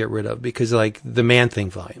never get rid of, because like the Man-Thing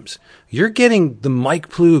volumes, you're getting the Mike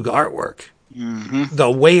Ploog artwork, the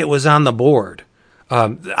way it was on the board.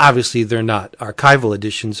 Obviously, they're not archival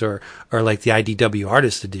editions or like the IDW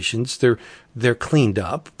artist editions. They're cleaned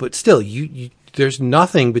up, but still, there's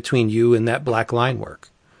nothing between you and that black line work.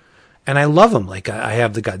 And I love them. Like I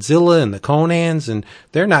have the Godzilla and the Conans, and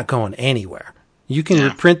they're not going anywhere. You can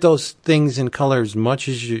reprint those things in color as much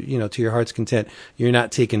as you to your heart's content. You're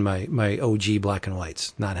not taking my OG black and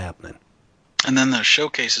whites. Not happening. And then the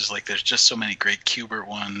showcases, like there's just so many great Kubert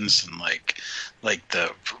ones, and like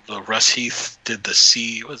the Russ Heath did the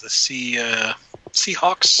Seahawks,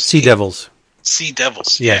 Sea Devils. Sea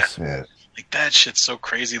Devils, yes. Yeah. Like that shit's so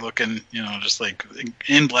crazy looking, just like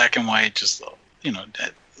in black and white, just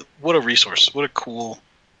what a resource, what a cool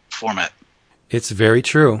format. It's very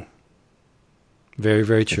true. Very,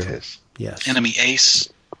 very true. It is. Yes. Enemy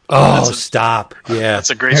Ace. Oh, stop. Yeah.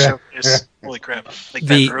 That's a great showcase. Holy crap. Like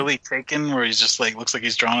that early Taken where he's just like, looks like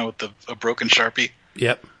he's drawn it with a broken Sharpie.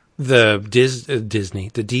 Yep. The Disney,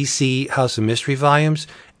 the DC House of Mystery volumes,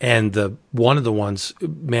 and one of the ones,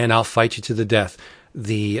 man, I'll fight you to the death.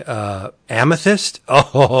 The Amethyst.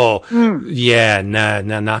 Yeah, nah,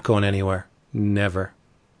 not going anywhere. Never.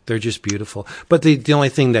 They're just beautiful. But the only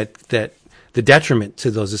thing that the detriment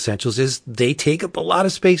to those essentials is they take up a lot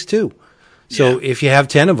of space too. So if you have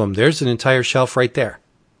 10 of them, there's an entire shelf right there.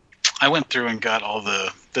 I went through and got all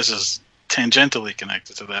this is tangentially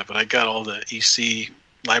connected to that, but I got all the EC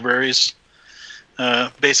libraries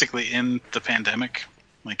basically in the pandemic.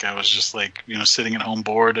 Like I was just like, sitting at home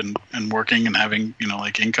bored and working and having,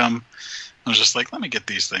 like income. I was just like, let me get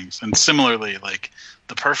these things. And similarly, like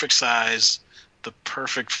the perfect size, the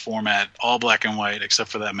perfect format, all black and white except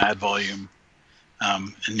for that Mad volume.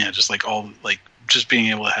 Just like just being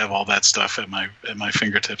able to have all that stuff at my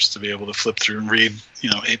fingertips to be able to flip through and read,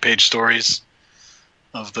 8-page stories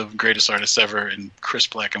of the greatest artists ever in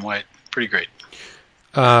crisp black and white. Pretty great.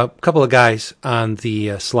 A couple of guys on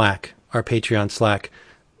the Slack, our Patreon Slack,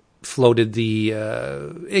 floated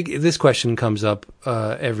this question comes up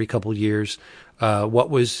every couple years. What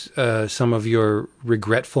was some of your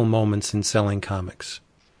regretful moments in selling comics?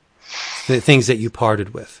 The things that you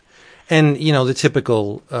parted with. And, the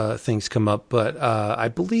typical things come up, but I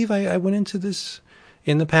believe I went into this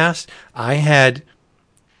in the past. I had,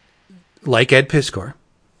 like Ed Piskor,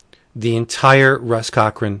 the entire Russ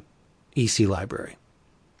Cochran EC library.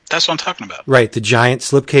 That's what I'm talking about. Right, the giant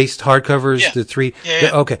slipcased hardcovers, the three. Yeah.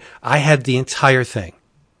 Okay, I had the entire thing.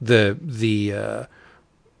 The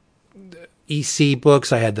EC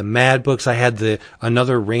books, I had the Mad books, I had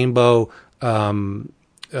another Rainbow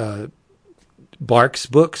Barks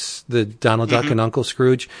books, the Donald Duck and Uncle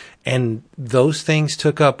Scrooge, and those things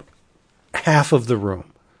took up half of the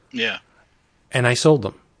room. Yeah. And I sold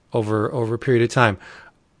them over a period of time.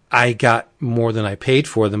 I got more than I paid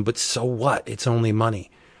for them, but so what? It's only money.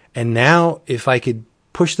 And now if I could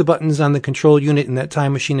push the buttons on the control unit in that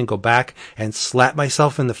time machine and go back and slap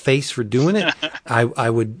myself in the face for doing it, I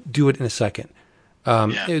would do it in a second.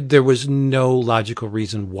 There was no logical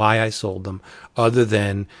reason why I sold them other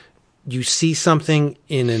than you see something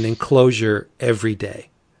in an enclosure every day.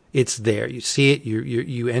 It's there. You see it.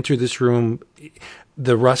 You enter this room.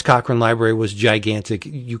 The Russ Cochran library was gigantic.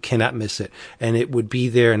 You cannot miss it. And it would be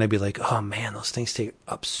there, and I'd be like, oh man, those things take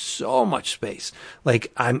up so much space.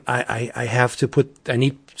 Like I have to I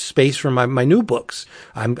need space for my new books.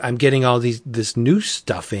 I'm getting all this new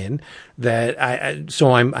stuff in that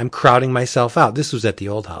so I'm crowding myself out. This was at the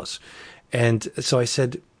old house. And so I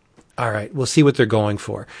said, all right, we'll see what they're going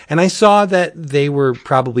for. And I saw that they were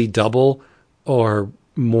probably double or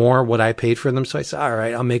more what I paid for them. So I said, all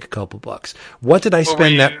right, I'll make a couple bucks. What did I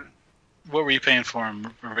spend that? What were you paying for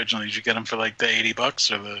them originally? Did you get them for like the $80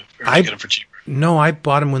 or did you get them for cheaper? No, I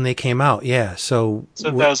bought them when they came out. Yeah. So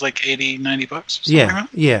that was like $80-$90?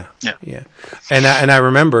 Yeah. And I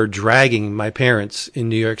remember dragging my parents in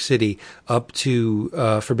New York City up to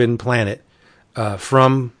Forbidden Planet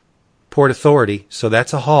from Port Authority. So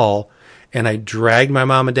that's a haul. And I dragged my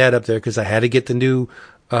mom and dad up there because I had to get the new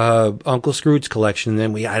Uncle Scrooge collection. And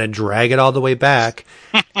then we had to drag it all the way back.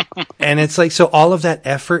 And it's like, so all of that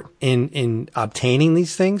effort in obtaining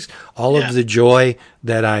these things, all of the joy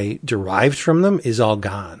that I derived from them is all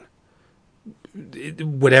gone.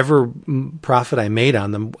 Whatever profit I made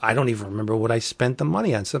on them, I don't even remember what I spent the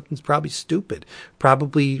money on. Something's probably stupid,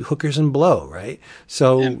 probably hookers and blow, right?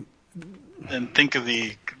 So, and think of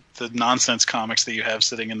the nonsense comics that you have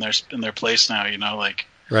sitting in their place now. You know, like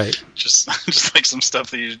right, just like some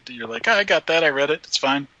stuff that you're like, oh, I got that, I read it, it's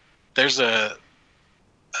fine. There's a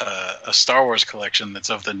Star Wars collection that's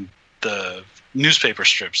of the newspaper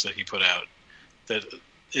strips that he put out. That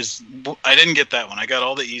is, I didn't get that one. I got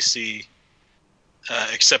all the EC.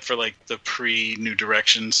 Except for like the pre-New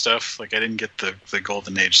Direction stuff. Like I didn't get the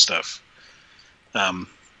Golden Age stuff.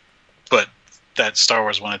 But that Star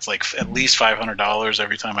Wars one, it's like at least $500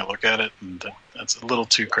 every time I look at it, and that's a little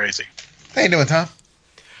too crazy. How you doing, Tom?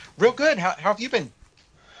 Real good. How have you been?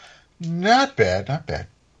 Not bad.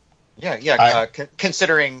 Yeah.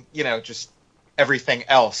 Considering, just everything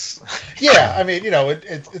else. Yeah, I mean,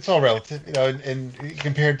 it's all relative, and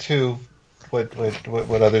compared to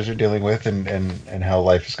what others are dealing with and how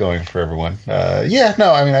life is going for everyone.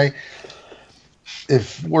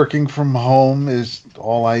 If working from home is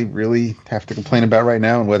all I really have to complain about right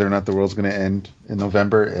now, and whether or not the world's going to end in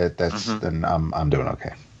November, then I'm doing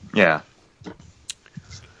okay. Yeah.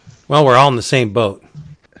 Well, we're all in the same boat.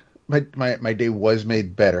 My day was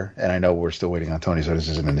made better, and I know we're still waiting on Tony, so this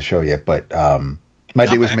isn't in the show yet, but my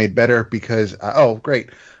day was made better because great.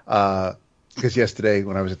 Because yesterday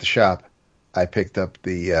when I was at the shop, I picked up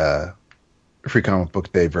the Free Comic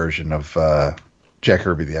Book Day version of Jack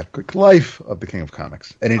Kirby, The Epic Life of the King of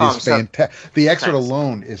Comics. And it is fantastic. The excerpt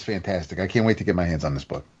alone is fantastic. I can't wait to get my hands on this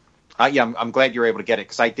book. I'm glad you were able to get it,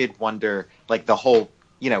 because I did wonder, like, the whole,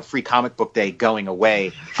 Free Comic Book Day going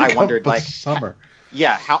away. I wondered, like, summer.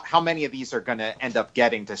 Yeah, how many of these are going to end up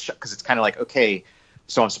getting to because it's kind of like, okay,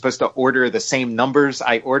 so I'm supposed to order the same numbers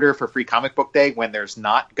I order for Free Comic Book Day when there's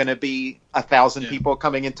not going to be 1,000 people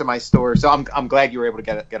coming into my store. So I'm glad you were able to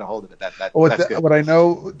get a hold of it. That's good. What I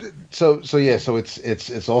know, so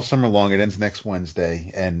it's all summer long. It ends next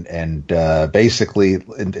Wednesday, and basically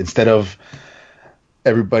instead of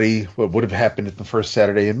everybody, what would have happened at the first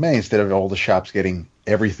Saturday in May, instead of all the shops getting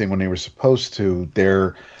everything when they were supposed to,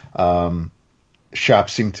 their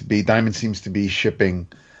shops Diamond seems to be shipping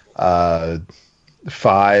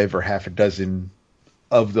 5 or half a dozen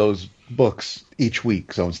of those books each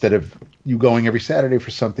week. So instead of you going every Saturday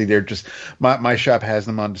for something, they're just my shop has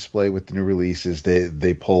them on display with the new releases.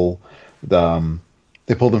 They pull them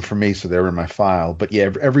for me, so they're in my file. But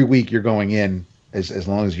yeah, every week you're going in, as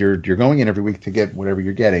long as you're going in every week to get whatever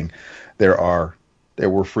you're getting, there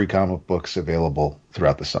were free comic books available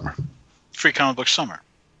throughout the summer. Free comic book summer.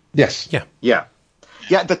 Yes. Yeah.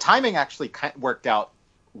 The timing actually worked out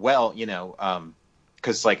well,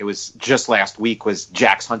 because like it was just last week was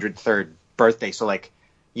Jack's 103rd birthday, so like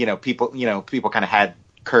people kind of had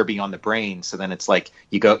Kirby on the brain. So then it's like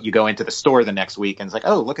you go into the store the next week and it's like,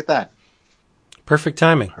 oh, look at that, perfect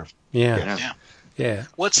timing. Yeah.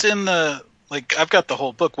 What's in the I've got the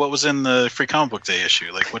whole book. What was in the Free Comic Book Day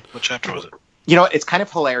issue? Like what chapter was it? It's kind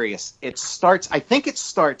of hilarious. I think it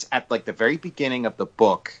starts at like the very beginning of the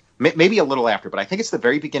book, maybe a little after, but I think it's the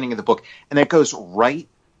very beginning of the book, and it goes right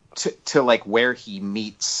to like where he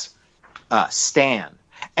meets Stan,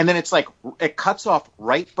 and then it's like it cuts off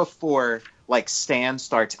right before like Stan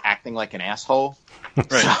starts acting like an asshole.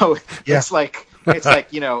 Right. So it's like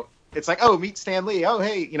oh, meet Stan Lee, oh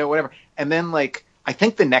hey, whatever, and then like I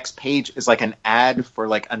think the next page is like an ad for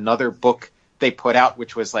like another book they put out,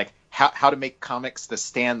 which was like how to make comics the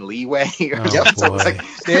Stan Lee way. So like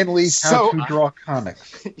Stan Lee's How to Draw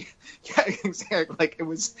Comics. Yeah, exactly. Like it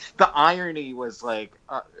was, the irony was like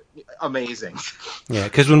amazing. Yeah,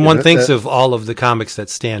 because when one thinks of all of the comics that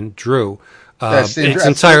Stan drew, it's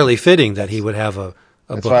entirely fitting that he would have a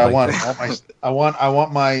book like that. I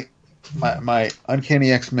want my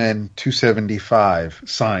Uncanny X-Men 275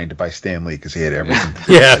 signed by Stan Lee, because he had everything.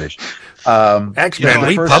 X-Men,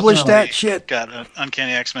 we published that shit. Got an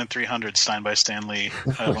Uncanny X-Men 300 signed by Stan Lee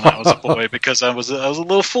when I was a boy, because I was a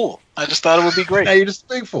little fool. I just thought it would be great. Now you're just a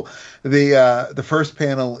big fool. The first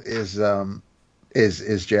panel is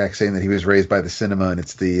is Jack saying that he was raised by the cinema, and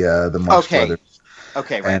it's the Marx Brothers.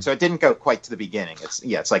 Okay, right. So it didn't go quite to the beginning.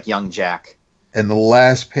 It's like young Jack. And the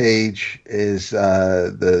last page is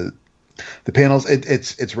the panels.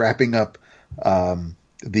 It's wrapping up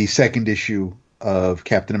the second issue of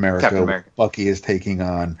Captain America. Bucky is taking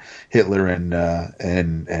on Hitler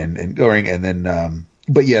and Goring, and then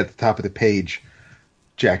but yeah, at the top of the page,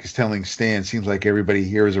 Jack is telling Stan, "Seems like everybody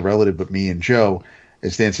here is a relative but me and Joe."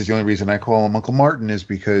 And Stan says, "The only reason I call him Uncle Martin is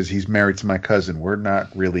because he's married to my cousin. We're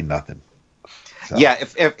not really nothing." So. Yeah,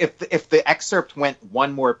 if the excerpt went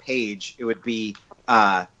one more page, it would be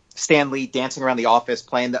Stan Lee dancing around the office,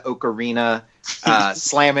 playing the ocarina,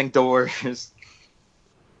 slamming doors.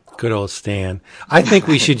 Good old Stan. I think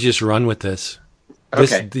we should just run with this.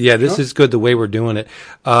 Okay. This is good the way we're doing it.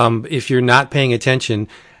 If you're not paying attention,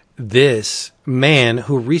 this man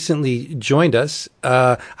who recently joined us,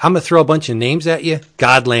 I'm going to throw a bunch of names at you.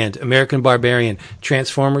 Godland, American Barbarian,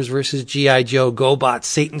 Transformers versus G.I. Joe, GoBot,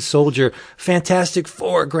 Satan Soldier, Fantastic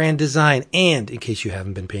Four, Grand Design, and, in case you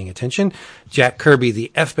haven't been paying attention, Jack Kirby,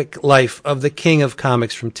 The Epic Life of the King of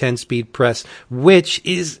Comics from 10 Speed Press, which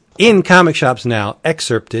is in comic shops now,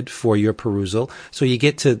 excerpted for your perusal. So you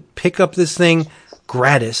get to pick up this thing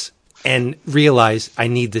gratis and realize I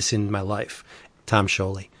need this in my life. Tom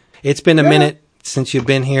Scioli. It's been a minute since you've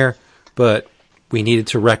been here, but we needed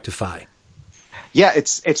to rectify. Yeah,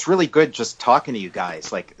 it's really good just talking to you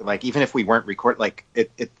guys. Like even if we weren't recording,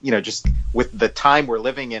 it just with the time we're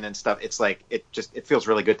living in and stuff, it's like it feels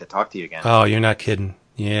really good to talk to you again. Oh, you're not kidding.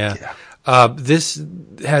 Yeah. This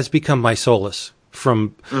has become my solace.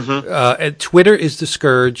 From Twitter is the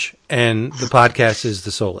scourge, and the podcast is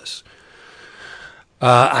the solace.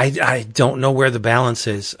 I don't know where the balance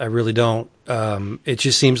is. I really don't. It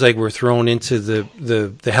just seems like we're thrown into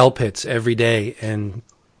the hell pits every day, and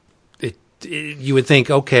you would think,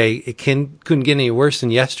 okay, it couldn't get any worse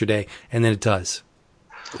than yesterday, and then it does.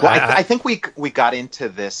 Well, I think we got into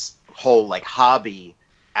this whole like hobby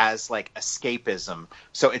as like escapism.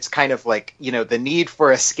 So it's kind of like, the need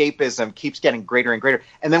for escapism keeps getting greater and greater,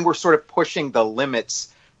 and then we're sort of pushing the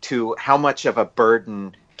limits to how much of a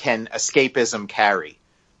burden can escapism carry.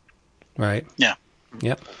 Right. Yeah.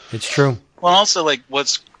 Yep. It's true. Well, also, like,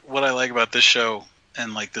 what I like about this show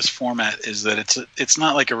and like this format is that it's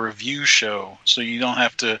not like a review show, so you don't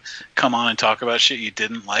have to come on and talk about shit you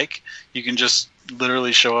didn't like. You can just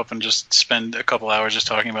literally show up and just spend a couple hours just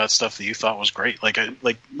talking about stuff that you thought was great. Like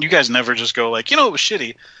you guys never just go like, it was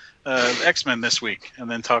shitty, X-Men this week, and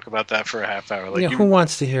then talk about that for a half hour. Like, who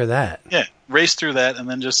wants to hear that? Yeah, race through that and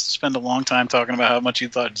then just spend a long time talking about how much you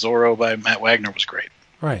thought Zorro by Matt Wagner was great.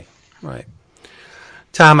 Right.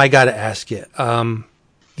 Tom, I got to ask you.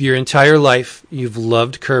 Your entire life, you've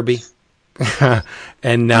loved Kirby,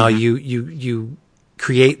 and now you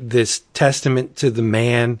create this testament to the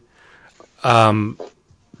man.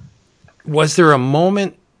 Was there a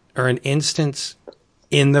moment or an instance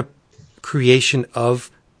in the creation of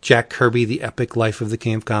Jack Kirby, The Epic Life of the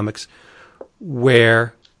King of Comics,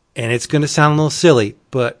 where, and it's going to sound a little silly,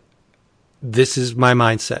 but this is my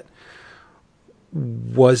mindset,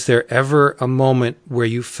 was there ever a moment where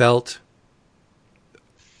you felt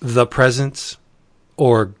the presence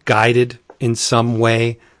or guided in some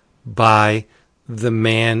way by the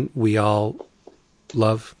man we all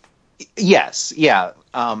love? Yes. Yeah.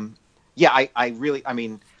 I really,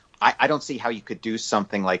 I don't see how you could do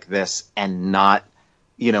something like this and not,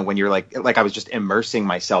 when you're like I was just immersing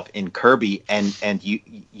myself in Kirby and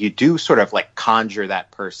you do sort of like conjure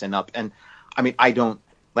that person up. And I don't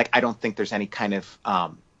think there's any kind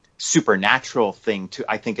of supernatural thing to.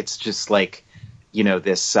 I think it's just like,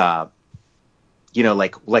 this,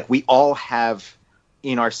 like we all have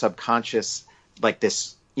in our subconscious, like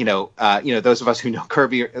this, those of us who know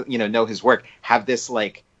Kirby, know his work, have this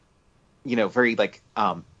like, very like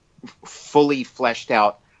fully fleshed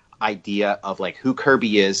out idea of like who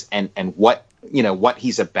Kirby is and what, what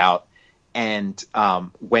he's about. And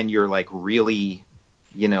when you're like really,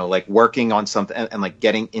 like working on something and like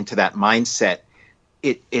getting into that mindset,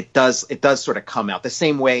 it does sort of come out the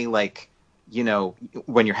same way, like,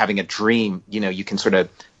 when you're having a dream, you can sort of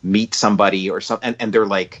meet somebody or something and they're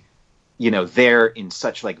like, they're in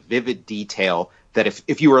such like vivid detail that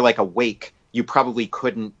if you were like awake, you probably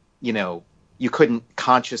couldn't, you couldn't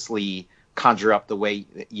consciously conjure up the way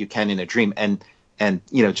you can in a dream. And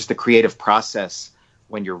just the creative process,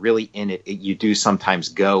 when you're really in it, you do sometimes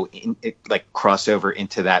go in, like cross over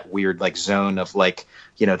into that weird like zone of like,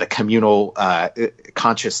 the communal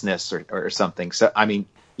consciousness or something. So,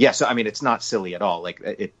 it's not silly at all. Like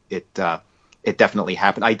it definitely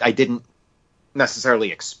happened. I didn't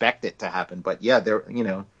necessarily expect it to happen, but yeah, there,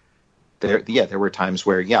 there were times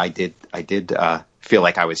where I did feel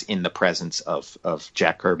like I was in the presence of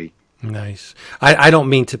Jack Kirby. Nice. I don't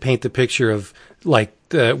mean to paint the picture of like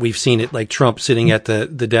we've seen it, like Trump sitting at the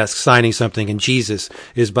desk signing something and Jesus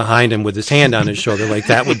is behind him with his hand on his shoulder. Like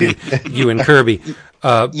that would be you and Kirby.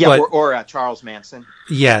 Or Charles Manson.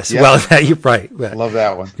 Yes. Yeah. Well, you're right. I love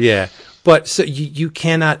that one. Yeah. But so you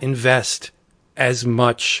cannot invest as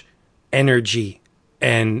much energy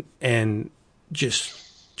and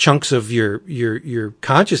just chunks of your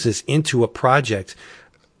consciousness into a project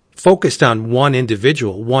focused on one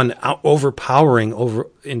individual, one overpowering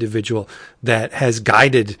individual that has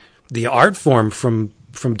guided the art form from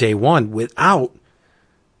day one, without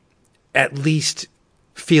at least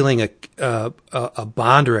feeling a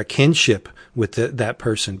bond or a kinship with that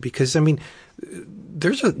person. Because I mean,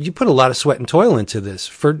 you put a lot of sweat and toil into this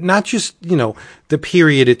for not just the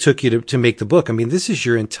period it took you to make the book. I mean, this is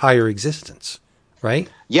your entire existence. Right?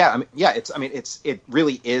 Yeah, it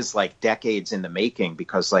really is like decades in the making,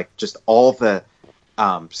 because like just all the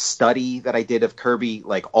study that I did of Kirby,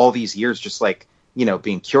 like all these years, just like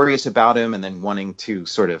being curious about him and then wanting to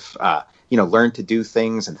sort of learn to do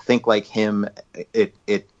things and think like him. It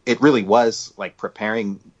really was like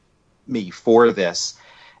preparing me for this,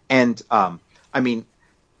 and I'm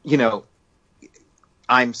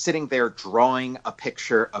sitting there drawing a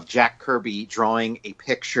picture of Jack Kirby, drawing a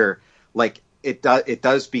picture like. It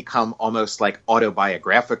does become almost like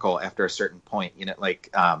autobiographical after a certain point. There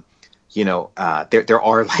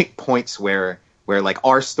are like points where like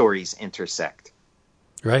our stories intersect.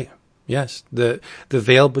 Right. Yes. The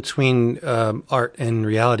veil between art and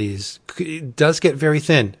reality does get very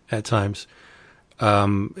thin at times.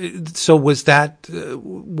 So was that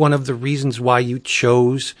one of the reasons why you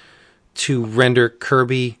chose to render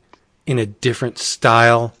Kirby in a different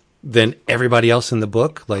style than everybody else in the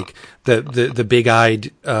book? Like the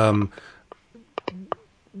big-eyed,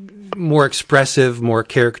 more expressive, more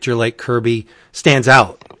character-like Kirby stands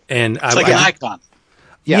out, and it's like an icon.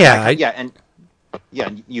 You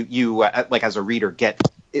like as a reader get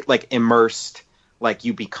it like immersed, like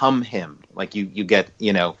you become him, like you get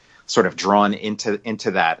sort of drawn into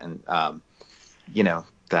that, and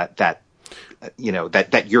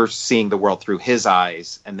that you're seeing the world through his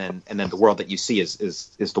eyes, and then the world that you see is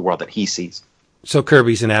the world that he sees. So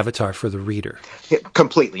Kirby's an avatar for the reader.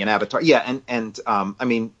 Completely an avatar. Yeah. And I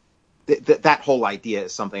mean, that whole idea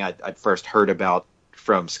is something I'd first heard about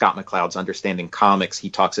from Scott McCloud's Understanding Comics. He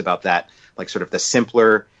talks about that, like sort of the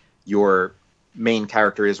simpler your main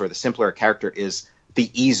character is, or the simpler a character is, the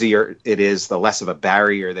easier it is, the less of a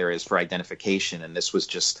barrier there is for identification. And this was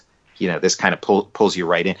just, this kind of pulls you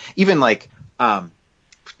right in. Even like,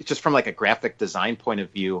 just from like a graphic design point of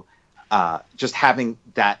view, just having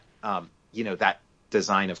that, that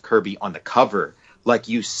design of Kirby on the cover, like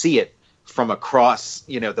you see it from across,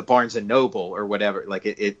 the Barnes and Noble or whatever. Like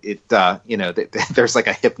there's like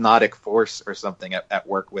a hypnotic force or something at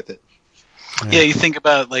work with it. Yeah, you think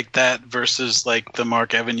about like that versus like the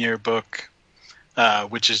Mark Evanier book,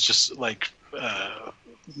 which is just like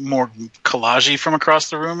more collagey from across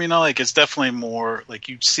the room. Like it's definitely more like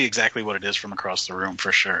you see exactly what it is from across the room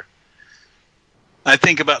for sure. I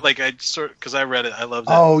think about like because I read it, I love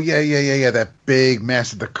that. Oh yeah. That big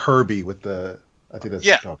massive, the Kirby with the. I think that's what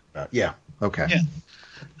you're talking about. Yeah. Okay. Yeah.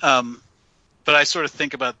 But I sort of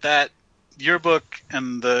think about that, your book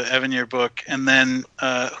and the Evanier book, and then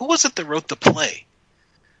who was it that wrote the play?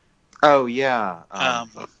 Oh yeah.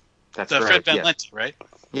 That's right. Fred Van Lente, right?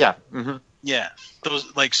 Yeah. Mm-hmm. Yeah.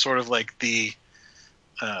 Those like sort of like the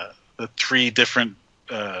three different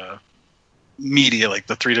media, like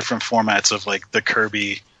the three different formats of like the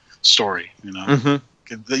Kirby story,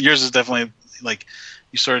 Mm-hmm. Yours is definitely like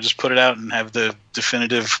you sort of just put it out and have the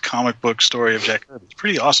definitive comic book story of Jack Kirby. It's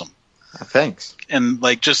pretty awesome. Thanks. And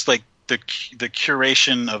like just like the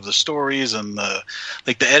curation of the stories and the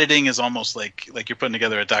editing is almost like you're putting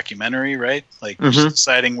together a documentary, right? Like mm-hmm. just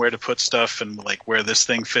deciding where to put stuff and like where this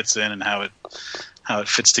thing fits in and how it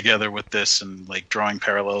fits together with this, and like drawing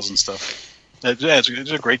parallels and stuff.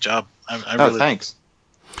 It's a great job. Thanks.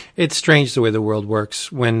 It's strange the way the world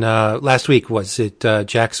works. When last week was it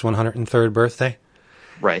Jack's 103rd birthday?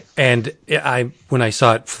 Right. And when I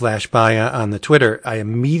saw it flash by on the Twitter, I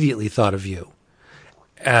immediately thought of you.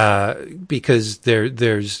 Because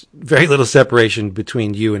there's very little separation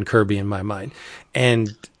between you and Kirby in my mind.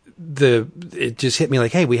 And it just hit me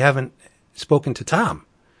like, hey, we haven't spoken to Tom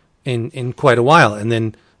in quite a while. And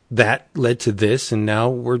then that led to this, and now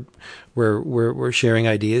we're sharing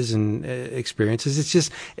ideas and experiences. It's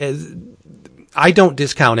just, I don't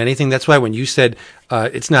discount anything. That's why when you said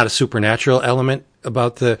it's not a supernatural element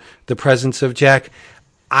about the presence of Jack,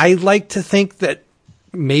 I like to think that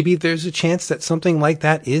maybe there's a chance that something like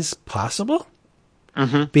that is possible.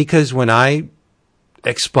 Mm-hmm. Because when I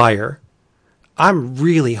expire, I'm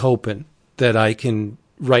really hoping that I can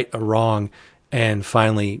right a wrong and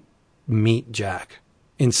finally meet Jack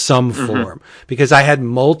in some form. Because I had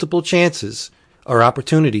multiple chances or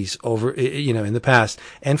opportunities over, in the past.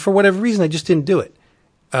 And for whatever reason, I just didn't do it.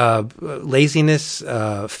 Laziness,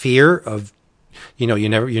 fear of, you're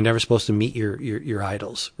never supposed to meet your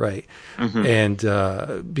idols, right? Mm-hmm.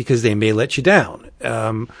 And because they may let you down.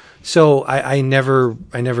 So I never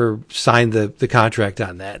signed the contract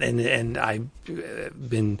on that, and I've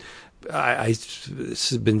been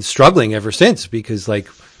struggling ever since, because like,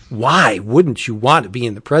 why wouldn't you want to be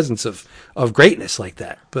in the presence of greatness like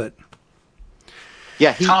that? But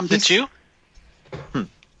yeah, Tom, did you?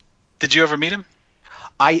 Did you ever meet him?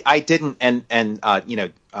 I didn't, and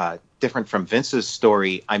different from Vince's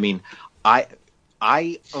story. I mean,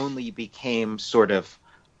 I only became sort of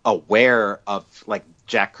aware of like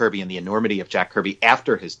Jack Kirby and the enormity of Jack Kirby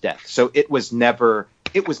after his death. So it was never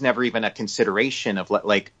even a consideration of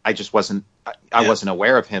like, I just wasn't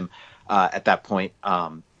aware of him at that point.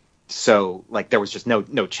 So like there was just no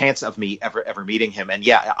chance of me ever meeting him. And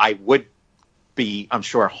yeah, I would be, I'm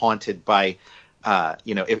sure, haunted by,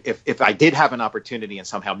 if I did have an opportunity and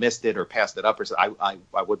somehow missed it or passed it up, or so,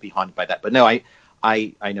 I would be haunted by that. But no,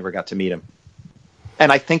 I never got to meet him.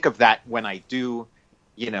 And I think of that when I do,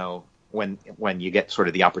 when you get sort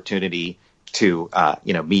of the opportunity to,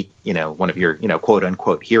 meet, one of your, quote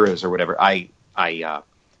unquote heroes or whatever, I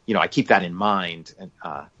keep that in mind and,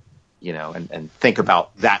 and think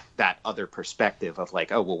about that other perspective of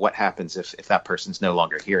like, oh, well, what happens if that person's no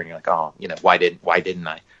longer here? And you're like, oh, why didn't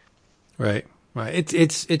I? Right. Right.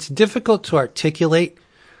 It's difficult to articulate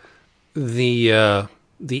the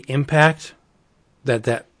impact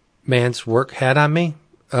that man's work had on me.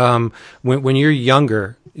 When you're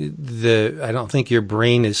younger, I don't think your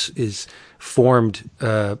brain is formed,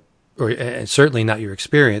 or certainly not your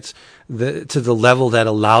experience, to the level that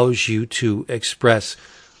allows you to express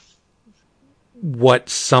what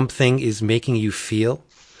something is making you feel.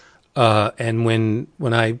 And when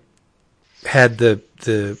I had the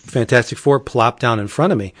Fantastic Four plop down in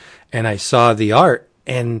front of me and I saw the art,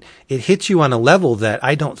 and it hits you on a level that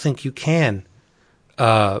I don't think you can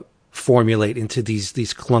formulate into these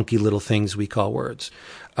clunky little things we call words.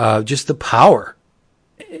 Just the power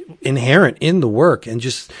inherent in the work, and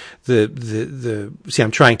just the see, I'm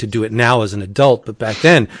trying to do it now as an adult, but back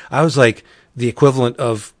then I was like the equivalent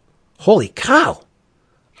of, holy cow.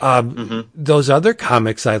 Those other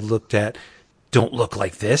comics I've looked at don't look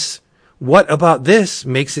like this. What about this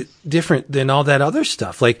makes it different than all that other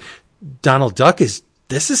stuff? Like Donald Duck this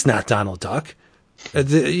is not Donald Duck.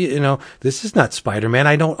 This is not Spider-Man.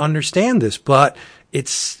 I don't understand this, but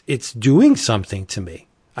it's doing something to me.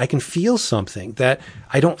 I can feel something that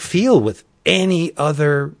I don't feel with any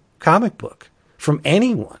other comic book from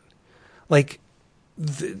anyone. Like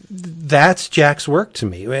that's Jack's work to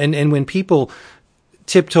me. And when people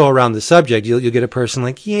tiptoe around the subject, you'll get a person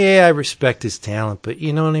like, yeah, I respect his talent, but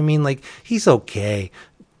you know what I mean? Like, he's okay.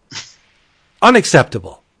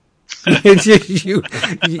 Unacceptable.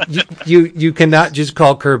 You cannot just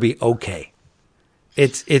call Kirby okay.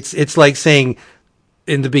 It's like saying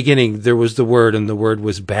in the beginning there was the word and the word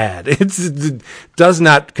was bad. It does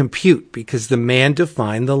not compute, because the man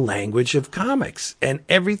defined the language of comics, and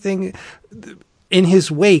everything in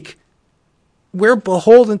his wake, we're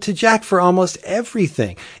beholden to Jack for almost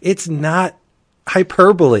everything. It's not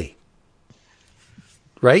hyperbole,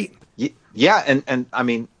 right? Yeah, and I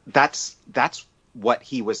mean that's what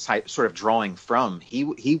he was sort of drawing from.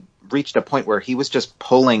 He reached a point where he was just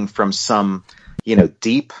pulling from some,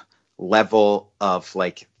 deep level of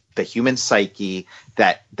like the human psyche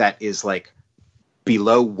that is like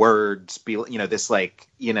below words, this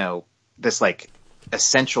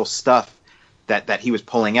essential stuff that he was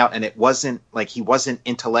pulling out. And it wasn't like he wasn't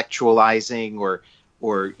intellectualizing or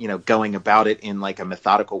going about it in like a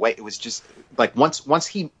methodical way. It was just like once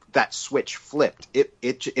that switch flipped,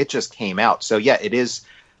 it just came out. So yeah, it is.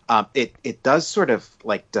 It does sort of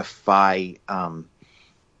like defy,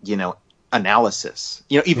 analysis.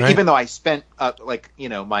 Even though I spent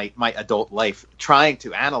my adult life trying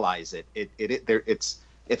to analyze it,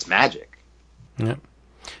 it's magic. Yeah.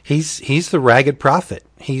 He's the ragged prophet.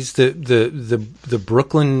 He's the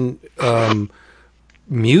Brooklyn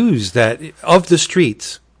muse that of the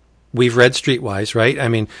streets. We've read Streetwise, right? I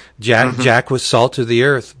mean, Jack was salt of the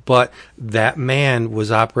earth, but that man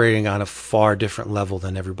was operating on a far different level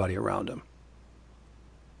than everybody around him.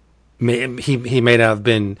 he may not have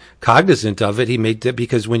been cognizant of it. He made that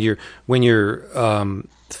because when you're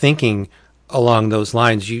thinking along those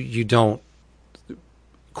lines, you don't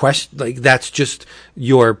question, like, that's just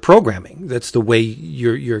your programming. That's the way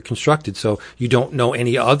you're constructed. So you don't know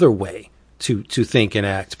any other way to think and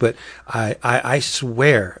act. But I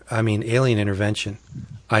swear, I mean, alien intervention.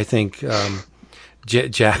 I think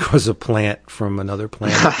Jack was a plant from another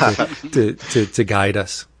planet to guide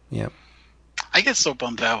us. Yeah. I get so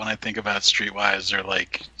bummed out when I think about Streetwise or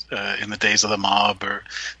like in the Days of the Mob or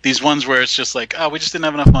these ones where it's just like, oh, we just didn't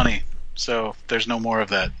have enough money, so there's no more of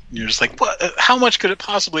that. And you're just like, what? How much could it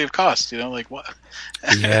possibly have cost? You know, like what?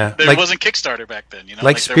 Yeah, there wasn't Kickstarter back then. You know,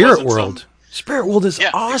 like Spirit World. Spirit World is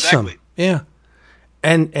awesome. Exactly. Yeah,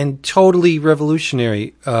 and totally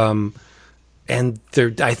revolutionary. And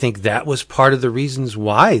I think that was part of the reasons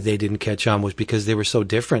why they didn't catch on, was because they were so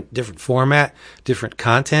different format, different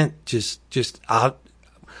content, just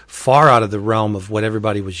far out of the realm of what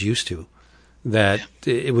everybody was used to. That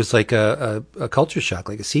it was like a culture shock,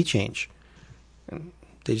 like a sea change. And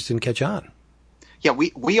they just didn't catch on. Yeah,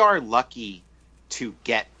 we are lucky to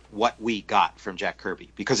get what we got from Jack Kirby,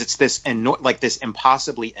 because it's this this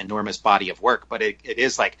impossibly enormous body of work, but it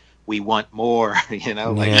is like we want more, you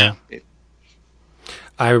know? Like, yeah.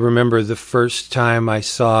 I remember the first time I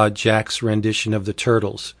saw Jack's rendition of the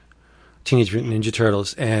Turtles, Teenage Mutant Ninja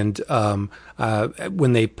Turtles, and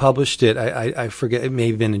when they published it, I forget, it may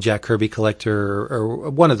have been in Jack Kirby Collector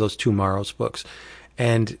or one of those two Morrow's books,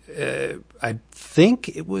 and I think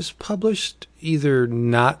it was published either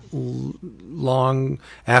not long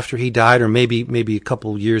after he died or maybe a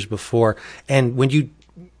couple years before. And when you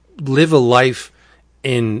live a life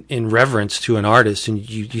in reverence to an artist, and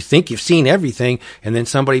you think you've seen everything, and then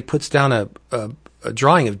somebody puts down a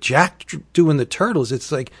drawing of Jack doing the Turtles,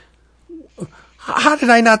 it's like, how did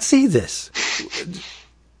I not see this?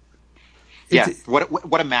 Yeah,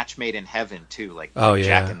 what a match made in heaven too, like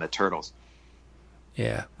Jack and the Turtles.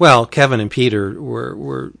 Yeah, well, Kevin and Peter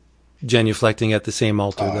were genuflecting at the same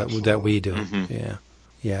altar that we do. Mm-hmm.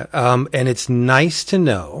 Yeah. And it's nice to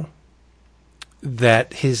know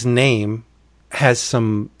that his name has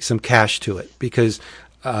some cash to it, because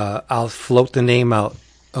I'll float the name out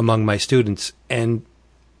among my students, and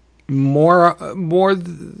more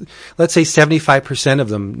let's say 75% of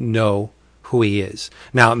them know who he is.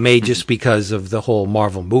 Now, it may just because of the whole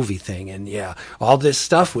Marvel movie thing, and all this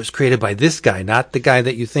stuff was created by this guy, not the guy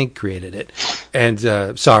that you think created it.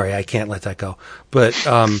 And sorry, I can't let that go. But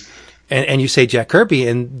and you say Jack Kirby,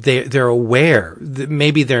 and they're aware that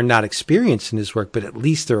maybe they're not experienced in his work, but at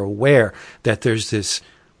least they're aware that there's this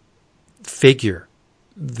figure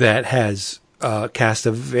that has cast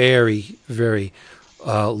a very, very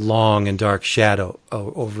long and dark shadow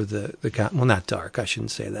over the well, not dark, I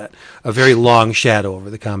shouldn't say that. A very long shadow over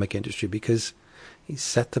the comic industry, because he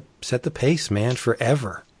set the pace, man,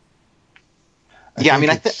 forever. I mean,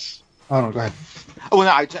 oh no, go ahead. Oh no,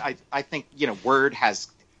 I think word has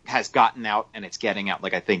gotten out, and it's getting out.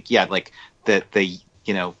 Like, I think like the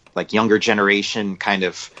like younger generation kind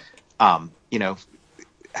of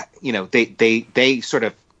they sort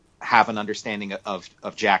of have an understanding of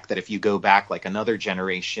Jack that if you go back like another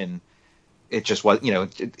generation, it just was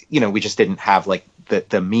we just didn't have like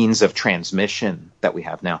the means of transmission that we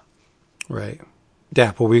have now. Right.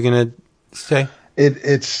 Dap, what were you gonna say?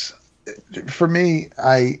 It's for me,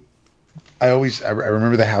 I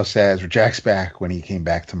remember the House ads where Jack's back when he came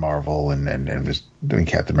back to Marvel and was doing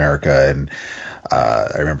Captain America, and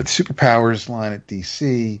I remember the Superpowers line at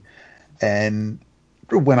DC, and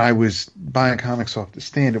when I was buying comics off the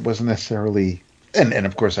stand, it wasn't necessarily, and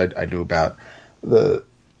of course I knew about the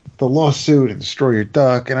lawsuit and Destroy Your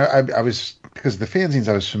Duck, and I was, because of the fanzines,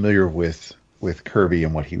 I was familiar with Kirby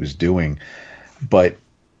and what he was doing, but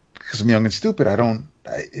because I'm young and stupid,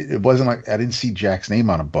 it wasn't like I didn't see Jack's name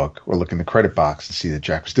on a book or look in the credit box and see that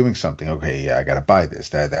Jack was doing something. Okay, yeah, I got to buy this.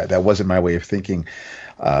 That wasn't my way of thinking,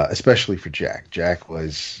 especially for Jack. Jack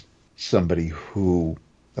was somebody who,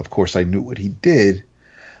 of course, I knew what he did,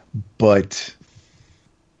 but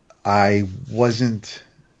I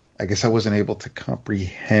guess I wasn't able to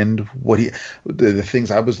comprehend what the things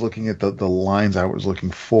I was looking at, the lines I was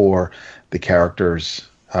looking for, the characters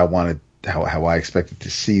I wanted, how I expected to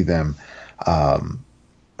see them.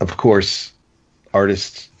 Of course,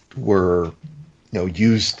 artists were,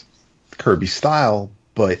 used Kirby's style,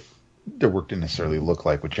 but their work didn't necessarily look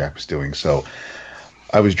like what Jack was doing. So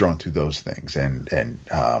I was drawn to those things, and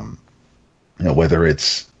whether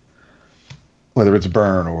it's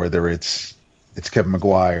Byrne or whether it's Kevin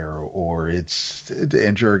Maguire or it's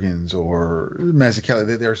Dan Jurgens or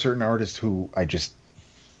Mazzucchelli, there are certain artists who I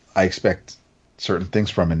expect certain things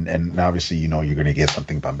from, and obviously you're going to get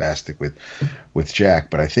something bombastic with Jack.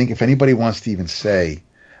 But I think if anybody wants to even say,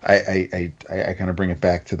 I kind of bring it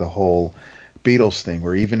back to the whole Beatles thing,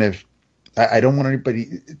 where even if I don't want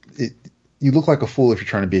anybody, you look like a fool if you're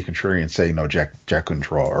trying to be a contrarian and say no, Jack couldn't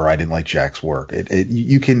draw, or I didn't like Jack's work.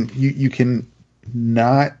 You can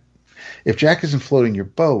not, if Jack isn't floating your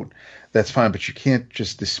boat, that's fine, but you can't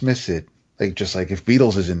just dismiss it. Just like if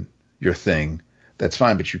Beatles isn't your thing, that's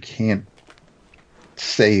fine, but you can't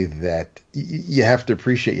say that. You have to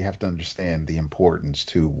appreciate, you have to understand the importance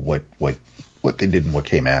to what they did and what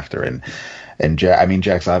came after. And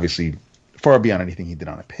Jack's obviously far beyond anything he did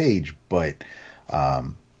on a page, but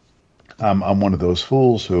I'm one of those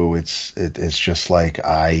fools who it's just like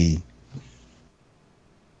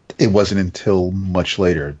it wasn't until much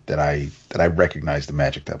later that I recognized the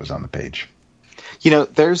magic that was on the page.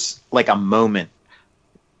 There's like a moment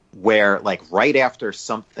where, like, right after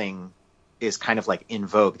something is kind of like in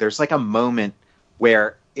vogue, there's like a moment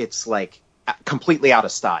where it's like completely out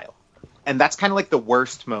of style. And that's kind of like the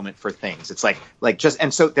worst moment for things. It's like just,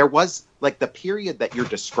 and so there was like the period that you're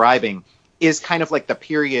describing is kind of like the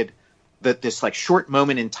period that this like short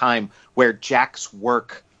moment in time where Jack's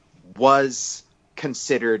work was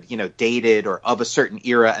considered, dated or of a certain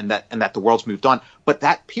era, and that the world's moved on. But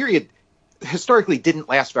that period historically didn't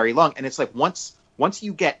last very long. And it's like once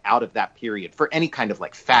you get out of that period for any kind of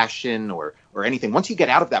like fashion or anything, once you get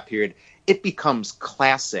out of that period, it becomes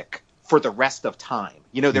classic for the rest of time.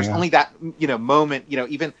 There's only that, moment,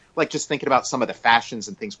 even like just thinking about some of the fashions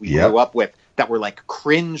and things we grew up with that were like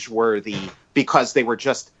cringe-worthy because they were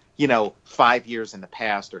just, 5 years in the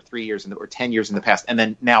past or 3 years or 10 years in the past. And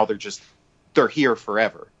then now they're here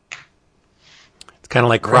forever. It's kind of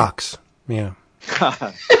like Crocs. Yeah.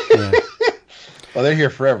 Yeah. Well, they're here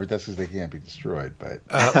forever. That's because they can't be destroyed. But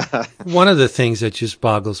one of the things that just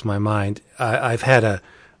boggles my mind, I've had a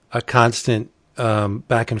constant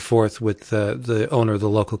back and forth with the owner of the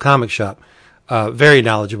local comic shop, very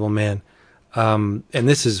knowledgeable man, and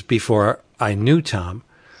this is before I knew Tom.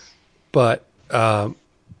 But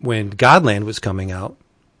when Godland was coming out,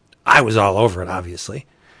 I was all over it, obviously,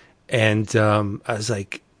 and I was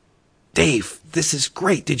like, Dave, this is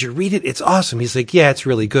great. Did you read it? It's awesome. He's like, yeah, it's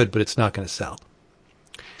really good, but it's not going to sell.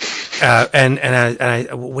 And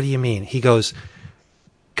I, what do you mean? He goes,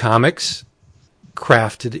 comics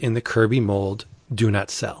crafted in the Kirby mold do not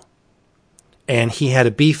sell. And he had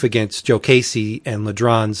a beef against Joe Casey and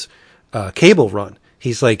Ledron's Cable run.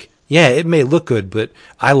 He's like, yeah, it may look good, but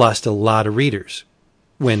I lost a lot of readers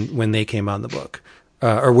when they came on the book.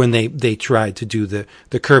 Or when they tried to do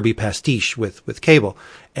the Kirby pastiche with Cable.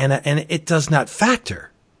 And it does not factor.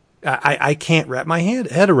 I can't wrap my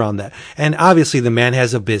head around that. And obviously the man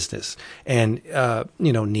has a business and,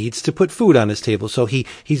 needs to put food on his table. So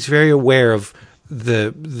he's very aware of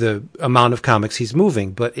the amount of comics he's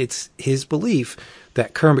moving, but it's his belief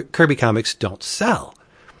that Kirby comics don't sell.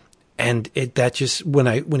 And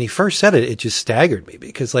when he first said it, it just staggered me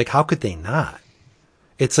because, like, how could they not?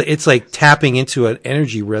 It's like tapping into an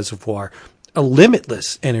energy reservoir, a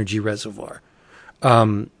limitless energy reservoir.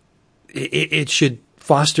 It should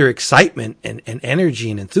foster excitement and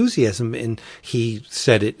energy and enthusiasm, and he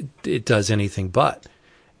said it does anything but.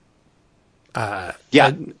 That's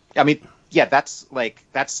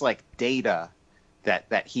like data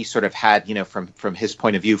that he sort of had, from his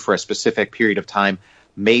point of view for a specific period of time.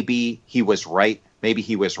 Maybe he was right, maybe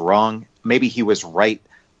he was wrong, maybe he was right,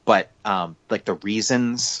 but like the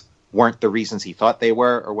reasons weren't the reasons he thought they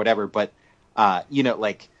were, or whatever. But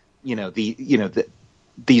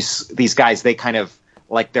these guys, they kind of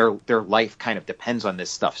like their life kind of depends on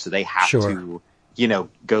this stuff, so they have to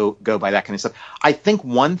go by that kind of stuff. I think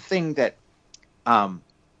one thing that I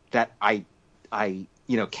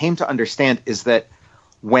came to understand is that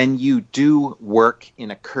when you do work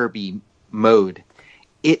in a Kirby mode,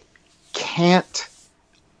 it can't,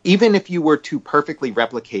 even if you were to perfectly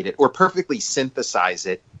replicate it or perfectly synthesize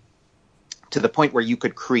it to the point where you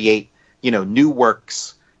could create, new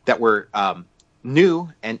works that were new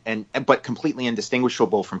and but completely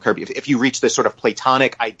indistinguishable from Kirby. If you reach this sort of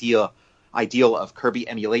Platonic ideal of Kirby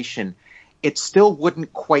emulation, it still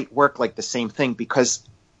wouldn't quite work like the same thing, because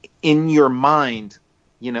in your mind,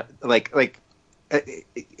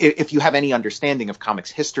 if you have any understanding of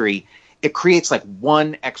comics history, it creates like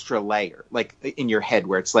one extra layer, like in your head,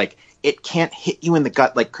 where it's like it can't hit you in the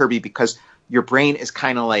gut like Kirby, because your brain is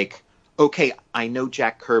kind of like, okay, I know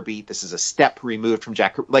Jack Kirby. This is a step removed from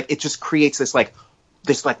Jack Kirby. Like, it just creates this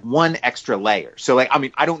one extra layer. So, like, I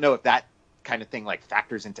mean, I don't know if that kind of thing like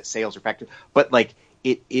factors into sales or factor, but like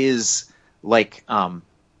it is like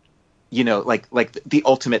like the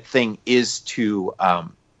ultimate thing is to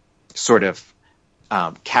sort of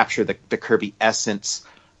capture the Kirby essence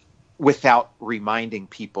without reminding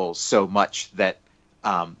people so much that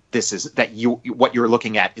what you're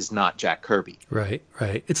looking at is not Jack Kirby. Right.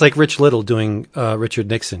 It's like Rich Little doing Richard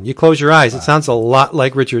Nixon. You close your eyes, it sounds a lot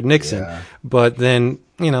like Richard Nixon, but then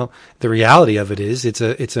the reality of it is it's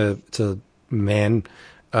a man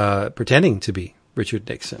pretending to be Richard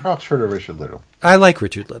Nixon. Props for Richard Little. I like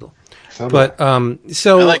Richard Little, but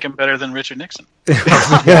so I like him better than Richard Nixon.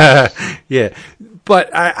 yeah.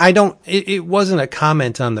 But I don't. It wasn't a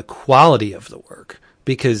comment on the quality of the work,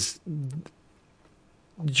 because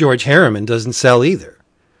George Harriman doesn't sell either,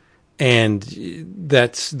 and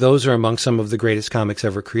those are among some of the greatest comics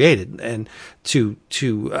ever created. And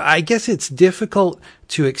I guess it's difficult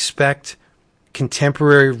to expect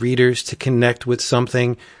contemporary readers to connect with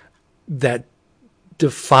something that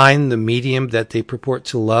define the medium that they purport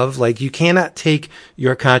to love. Like, you cannot take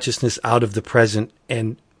your consciousness out of the present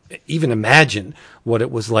and even imagine what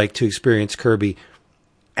it was like to experience Kirby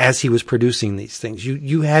as he was producing these things.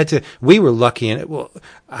 You had to. We were lucky, and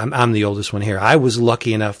I'm the oldest one here. I was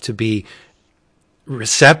lucky enough to be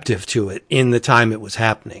receptive to it in the time it was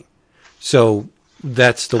happening. So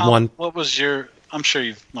that's the one. What was your? I'm sure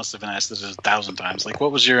you must have been asked this 1,000 times. Like,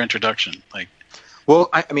 what was your introduction? Like, well,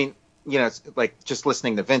 I mean, it's like just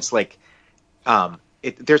listening to Vince. Like,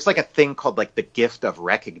 there's like a thing called like the gift of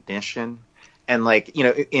recognition, and like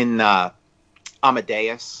in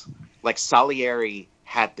Amadeus, like Salieri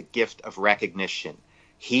had the gift of recognition.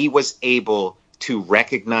 He was able to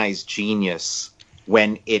recognize genius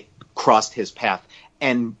when it crossed his path.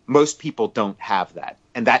 And most people don't have that.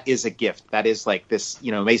 And that is a gift. That is like this,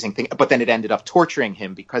 amazing thing. But then it ended up torturing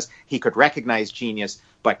him because he could recognize genius,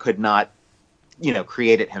 but could not,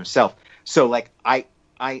 create it himself. So like, I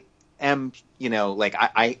am, like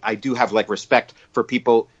I do have like respect for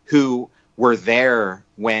people who were there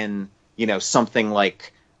when, something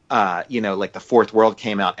like, like the Fourth World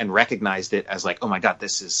came out and recognized it as like, oh my God,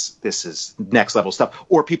 this is next level stuff.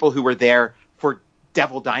 Or people who were there for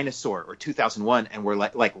Devil Dinosaur or 2001 and we're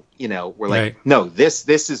like, right. No, this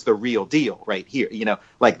is the real deal right here.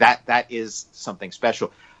 Like that is something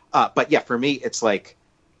special. But yeah, for me, it's like,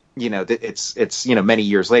 it's many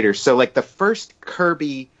years later. So like the first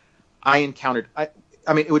Kirby I encountered, I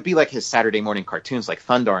mean, it would be like his Saturday morning cartoons like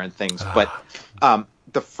Thundar and things. But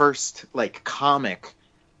the first like comic,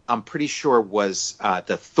 I'm pretty sure was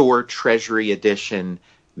the Thor Treasury Edition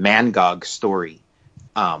Mangog story.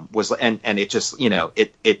 Was and it just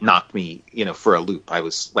it knocked me for a loop. I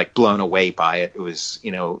was like blown away by it. It was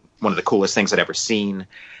one of the coolest things I'd ever seen.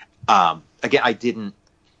 Again,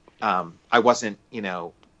 I wasn't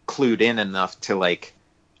clued in enough to like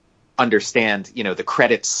understand the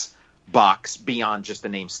credits box beyond just the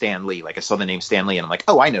name Stan Lee. Like I saw the name Stan Lee and I'm like,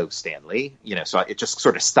 oh, I know Stan Lee. So it just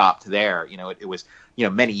sort of stopped there. It was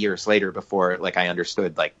many years later before like I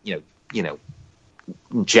understood like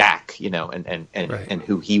Jack, and right. and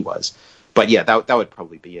who he was. But yeah, that would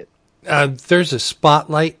probably be it. There's a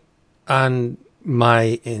spotlight on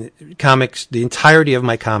my comics, the entirety of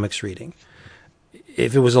my comics reading.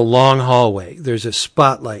 If it was a long hallway, there's a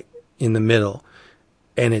spotlight in the middle,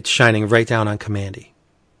 and it's shining right down on Kamandi.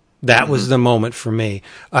 That was the moment for me.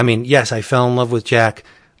 I mean, yes, I fell in love with Jack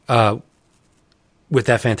with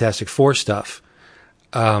that Fantastic Four stuff,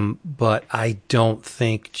 but I don't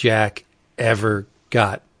think Jack ever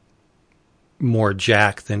got more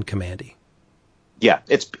Jack than Kamandi. Yeah,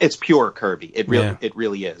 it's pure Kirby. It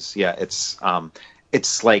really is. Yeah,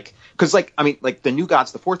 it's like because like I mean like the New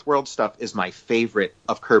Gods, the Fourth World stuff is my favorite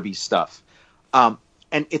of Kirby's stuff, and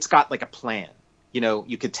it's got like a plan.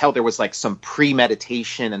 You could tell there was like some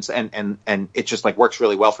premeditation and it just like works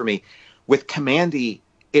really well for me. With Kamandi,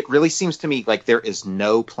 it really seems to me like there is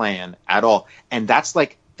no plan at all, and that's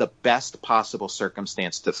like the best possible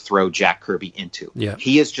circumstance to throw Jack Kirby into. Yeah.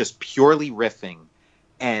 He is just purely riffing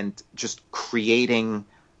and just creating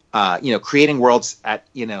worlds at,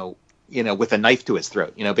 with a knife to his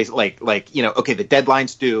throat, basically like, okay, the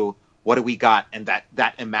deadline's due. What do we got? And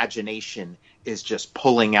that imagination is just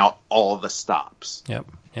pulling out all the stops. Yep.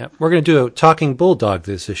 We're going to do a Talking Bulldog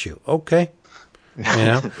this issue. Okay.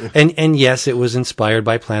 And yes, it was inspired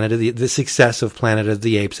by the success of Planet of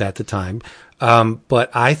the Apes at the time.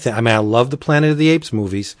 But I love the Planet of the Apes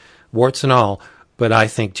movies, warts and all, but I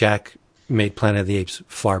think Jack made Planet of the Apes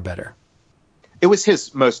far better. It was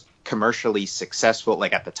his most commercially successful,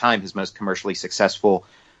 like at the time, his most commercially successful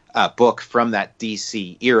book from that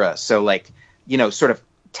DC era. So like, sort of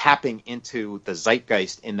tapping into the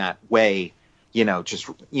zeitgeist in that way,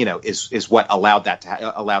 is what allowed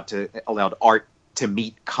art to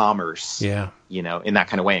meet commerce. Yeah. You know, in that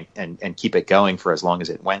kind of way, and keep it going for as long as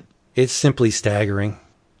it went. It's simply staggering.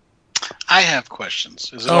 I have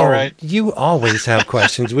questions. Is it all right? You always have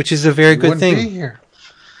questions, which is a very good thing. Be here.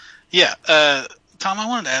 Yeah, Tom, I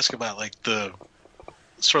wanted to ask about like the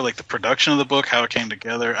sort of like the production of the book, how it came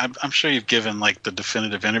together. I'm sure you've given like the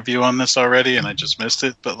definitive interview on this already, and I just missed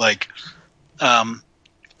it. But like,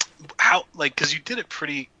 how, like, because you did it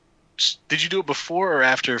pretty. Did you do it before or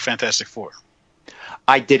after Fantastic Four?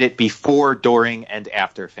 I did it before, during, and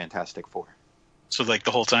after Fantastic Four. So like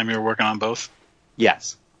the whole time you were working on both?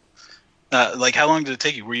 Yes. Like how long did it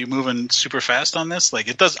take you? Were you moving super fast on this? Like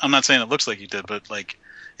it does. I'm not saying it looks like you did, but like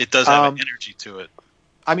it does have an energy to it.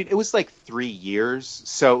 I mean, it was like 3 years.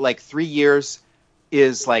 So like 3 years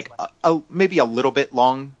is like maybe a little bit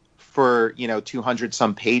long for, 200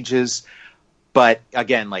 some pages. But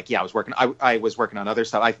again, like, yeah, I was working on other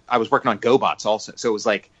stuff. I was working on GoBots also. So it was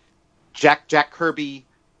like Jack Kirby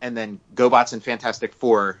and then GoBots and Fantastic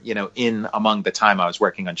Four, in among the time I was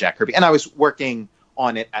working on Jack Kirby. And I was working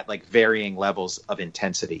on it at like varying levels of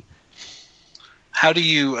intensity. How do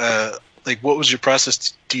you, what was your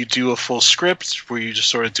process? Do you do a full script? Were you just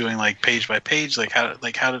sort of doing like page by page? How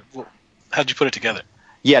did you put it together?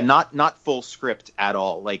 Yeah, not full script at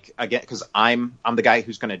all. Like, again, because I'm the guy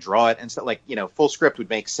who's going to draw it and stuff. Like, full script would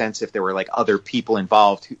make sense if there were like other people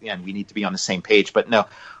involved and we need to be on the same page. But no,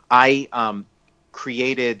 I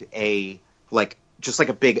created just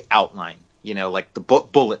a big outline, like the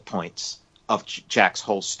bullet points of Jack's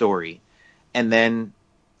whole story, and then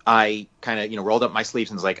I kind of rolled up my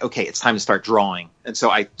sleeves and was like, okay, it's time to start drawing. And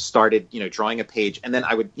so I started drawing a page, and then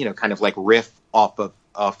I would kind of like riff off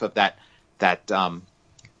of that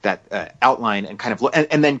outline and kind of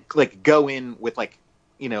and then like go in with like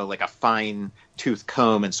a fine tooth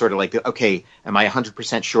comb and sort of like, okay, am I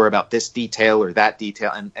 100% sure about this detail or that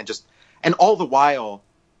detail, and all the while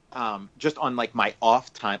just on like my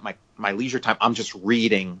off time, my leisure time, I'm just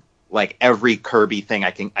reading like every Kirby thing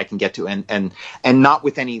I can get to, and not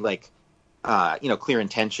with any like clear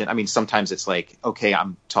intention. I mean, sometimes it's like, okay,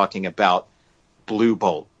 I'm talking about Blue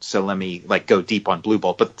Bolt, so let me like go deep on Blue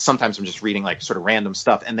Bolt. But sometimes I'm just reading like sort of random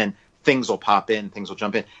stuff, and then things will pop in, things will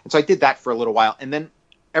jump in. And so I did that for a little while, and then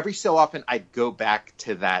every so often I'd go back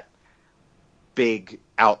to that big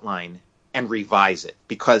outline and revise it,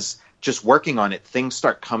 because just working on it, things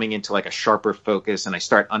start coming into like a sharper focus, and I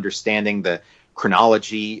start understanding the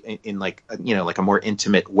chronology in like a more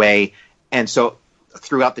intimate way. And so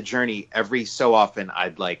throughout the journey, every so often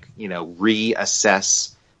I'd like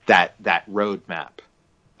reassess that roadmap.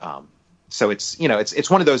 So it's it's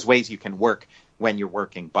one of those ways you can work when you're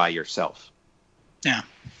working by yourself. Yeah.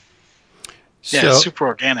 It's super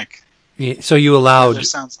organic. So you allowed. It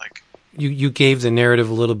sounds like you gave the narrative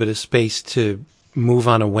a little bit of space to move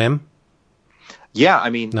on a whim. Yeah, I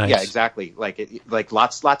mean, nice. Yeah, exactly. Like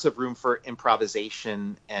lots of room for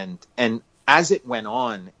improvisation, and as it went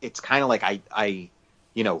on, it's kind of like I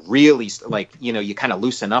really like you kind of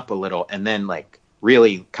loosen up a little, and then like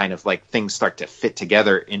really kind of like things start to fit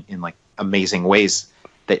together in like amazing ways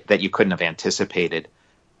that you couldn't have anticipated.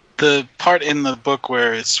 The part in the book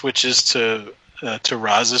where it switches to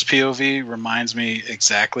Roz's POV reminds me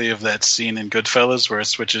exactly of that scene in Goodfellas where it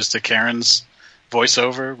switches to Karen's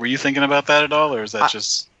voiceover. Were you thinking about that at all, or is that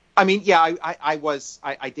just? I mean, yeah,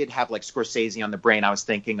 I did have like Scorsese on the brain. I was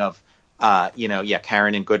thinking of,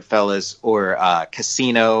 Karen in Goodfellas, or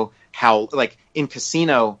Casino. How like in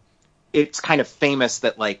Casino, it's kind of famous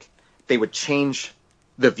that like they would change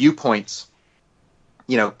the viewpoints,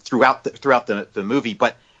 throughout the movie,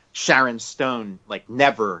 but Sharon Stone like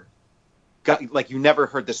never got, like you never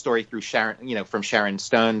heard the story through Sharon, from Sharon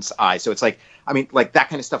Stone's eyes. So it's like, I mean, like that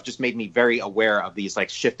kind of stuff just made me very aware of these like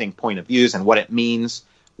shifting point of views and what it means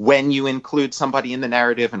when you include somebody in the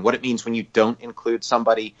narrative and what it means when you don't include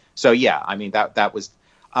somebody. So yeah, I mean that was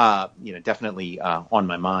definitely on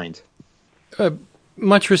my mind.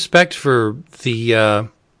 Much respect for the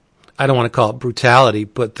I don't want to call it brutality,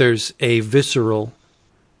 but there's a visceral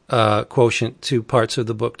quotient to parts of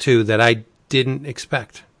the book too that I didn't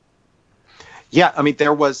expect. Yeah, I mean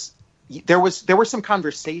there were some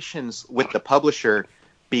conversations with the publisher,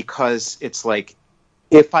 because it's like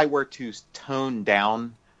if I were to tone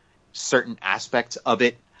down certain aspects of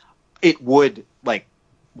it, it would like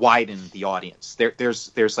widen the audience.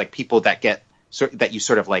 There's like people that that you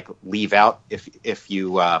sort of like leave out if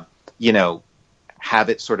you have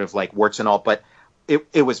it sort of like warts and all. But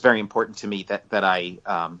it was very important to me that I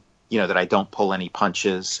that I don't pull any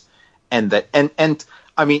punches, and that and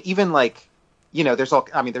I mean even like there's all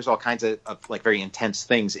kinds of like very intense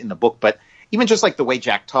things in the book, but even just like the way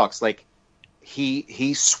Jack talks, like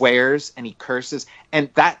he swears and he curses, and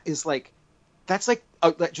that's just like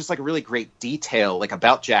a really great detail like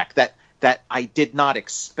about Jack that I did not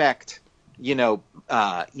expect,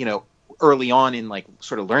 early on in like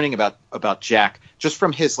sort of learning about Jack, just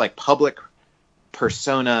from his like public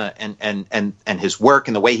persona and his work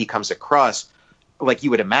and the way he comes across. Like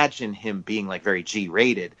you would imagine him being like very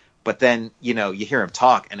G-rated, but then you hear him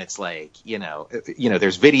talk and it's like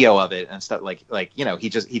there's video of it and stuff like he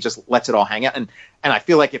just lets it all hang out, and I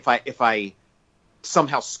feel like if I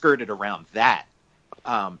somehow skirted around that,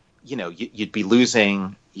 you'd be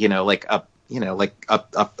losing a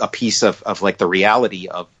piece of like the reality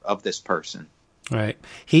of this person. Right.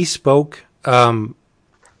 He spoke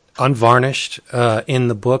unvarnished in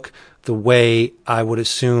the book the way I would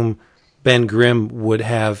assume Ben Grimm would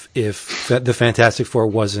have if the Fantastic Four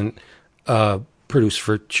wasn't produced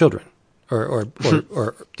for children or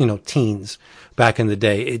teens back in the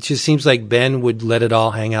day. It just seems like Ben would let it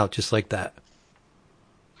all hang out just like that.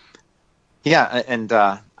 Yeah, and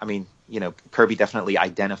Kirby definitely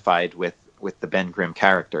identified with the Ben Grimm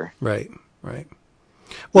character. Right.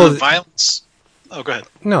 Well, the violence. Oh, go ahead.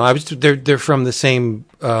 No, they're from the same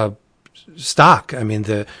stock. I mean,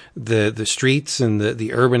 the streets and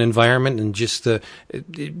the urban environment and just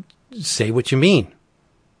say what you mean.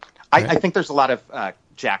 Right? I think there's a lot of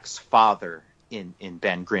Jack's father in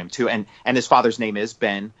Ben Grimm too, and his father's name is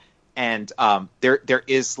Ben, and there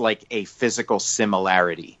is like a physical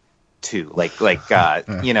similarity too,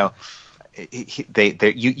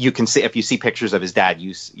 you can see, if you see pictures of his dad,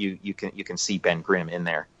 you can see Ben Grimm in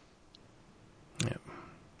there. Yeah.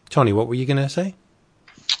 Tony, what were you gonna say?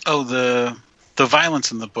 Oh, the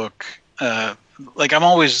violence in the book. I'm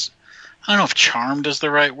always, I don't know if charmed is the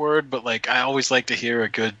right word, but like I always like to hear a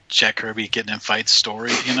good Jack Kirby getting in fights story,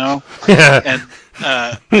 and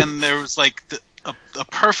there was like a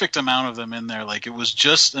perfect amount of them in there. Like it was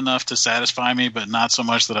just enough to satisfy me, but not so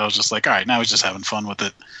much that I was just like, all right, now he's just having fun with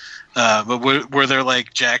it. But were there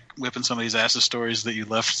like Jack whipping somebody's asses stories that you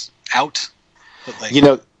left out? But, like,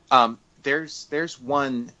 there's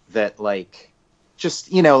one that like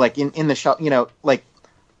just like in the show, like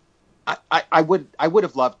I would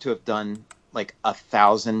have loved to have done like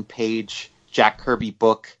 1,000-page Jack Kirby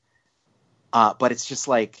book, but it's just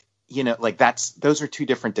like those are two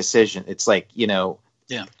different decisions. It's like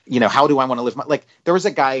how do I want to live my, like there was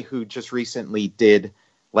a guy who just recently did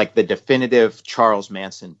like the definitive Charles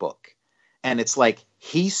Manson book, and it's like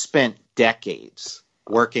he spent decades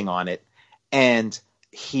working on it, and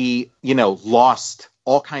he lost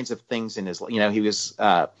all kinds of things in his he was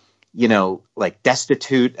like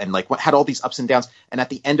destitute and like had all these ups and downs, and at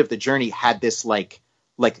the end of the journey had this like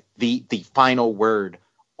the final word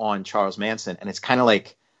on Charles Manson, and it's kind of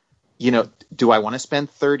like do I want to spend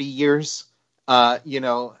 30 years in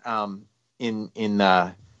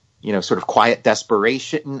sort of quiet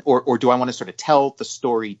desperation, or do I want to sort of tell the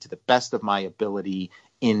story to the best of my ability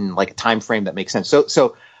in like a time frame that makes sense?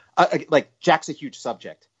 So like Jack's a huge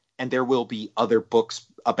subject, and there will be other books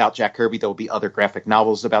about Jack Kirby. There will be other graphic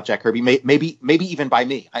novels about Jack Kirby. Maybe even by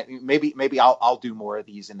me. Maybe I'll do more of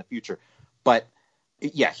these in the future. But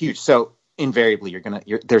yeah, huge. So invariably,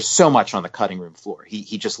 there's so much on the cutting room floor.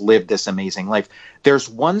 He just lived this amazing life. There's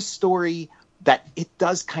one story that it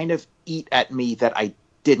does kind of eat at me that I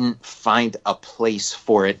didn't find a place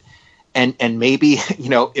for it, and maybe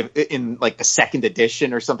if in like the second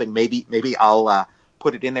edition or something, maybe I'll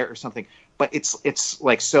put it in there or something. But it's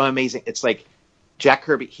like so amazing. It's like Jack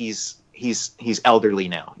Kirby. He's elderly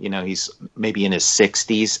now. He's maybe in his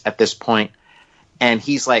 60s at this point, and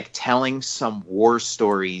he's like telling some war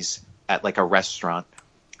stories at like a restaurant,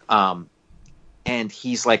 and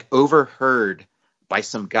he's like overheard by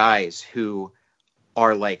some guys who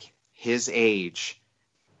are like his age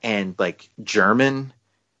and like German,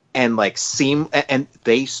 and like and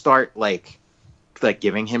they start like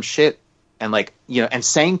giving him shit, and like and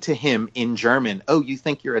saying to him in German, "Oh, you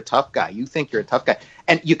think you're a tough guy? You think you're a tough guy?"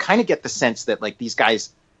 And you kind of get the sense that like these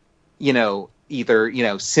guys,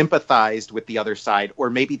 either sympathized with the other side, or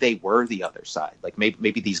maybe they were the other side. Like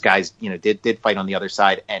maybe these guys did fight on the other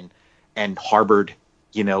side and harbored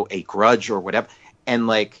a grudge or whatever,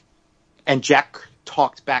 and Jack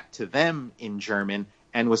talked back to them in German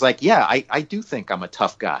and was like, yeah, I do think I'm a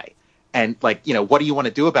tough guy, and like what do you want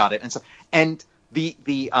to do about it? And so the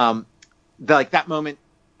like that moment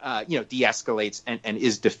de-escalates and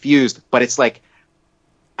is diffused, but it's like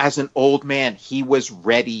as an old man he was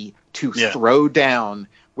ready to throw down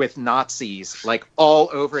with Nazis like all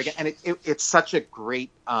over again, and it's such a great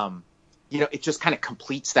it just kind of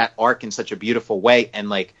completes that arc in such a beautiful way,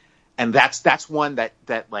 and that's one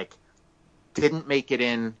that like didn't make it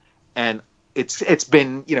in, and it's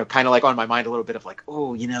been, you know, kind of like on my mind a little bit of like,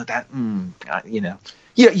 oh, you know, that, you know,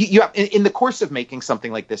 you have, in the course of making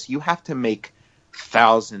something like this, you have to make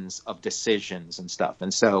thousands of decisions and stuff.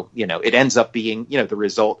 And so, you know, it ends up being, you know, the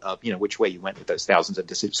result of, you know, which way you went with those thousands of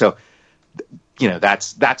decisions. So, you know,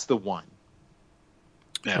 that's the one.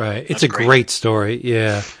 Yeah, right. It's a great story.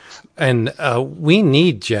 Yeah. And we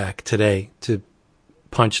need Jack today to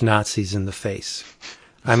punch Nazis in the face.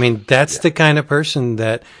 I mean, that's the kind of person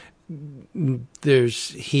that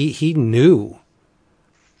he knew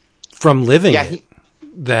from living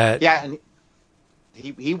that. Yeah. And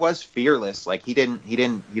he was fearless. Like he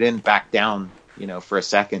didn't back down, you know, for a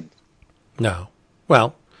second. No.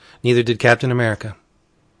 Well, neither did Captain America.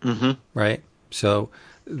 Mm-hmm. Right. So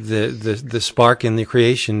the spark in the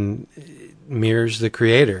creation mirrors the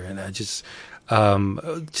creator. And I just,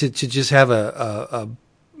 to just have a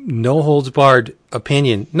no holds barred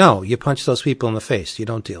opinion. No, you punch those people in the face. You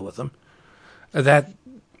don't deal with them.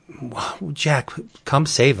 Jack, come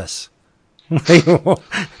save us.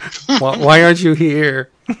 Why aren't you here?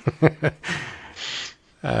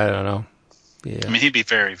 I don't know. Yeah. I mean, he'd be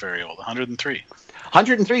very, very old. 103.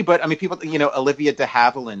 103, but I mean, people, you know, Olivia de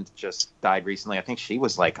Havilland just died recently. I think she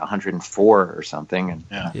was like 104 or something. And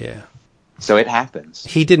yeah. So it happens.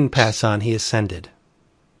 He didn't pass on. He ascended.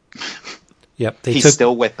 Yep. He's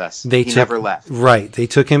still with us. He never left. Right. They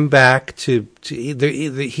took him back to either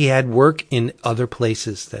he had work in other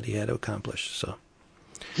places that he had to accomplish. So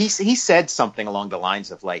he said something along the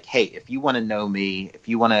lines of like, "Hey, if you want to know me, if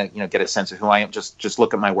you want to, you know, get a sense of who I am, just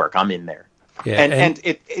look at my work. I'm in there." Yeah. And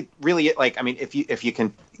it really, like, I mean, if you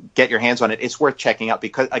can get your hands on it, it's worth checking out,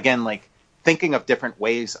 because again, like, thinking of different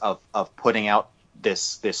ways of putting out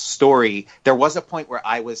this story, there was a point where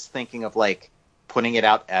I was thinking of like putting it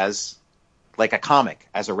out as like a comic,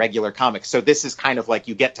 as a regular comic. So this is kind of like,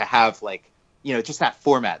 you get to have like, you know, just that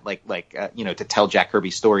format, like you know, to tell Jack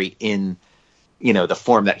Kirby's story in, you know, the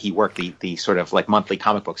form that he worked, the sort of like monthly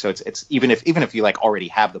comic book. So it's even if you like already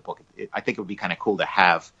have the book, I think it would be kind of cool to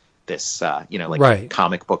have this, you know, like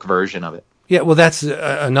comic book version of it. Yeah, well, that's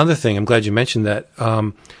another thing. I'm glad you mentioned that.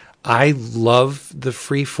 I love the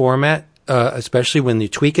free format, especially when you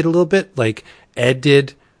tweak it a little bit, like Ed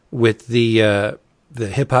did with the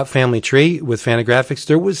Hip Hop Family Tree with Fantagraphics.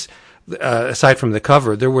 There was, aside from the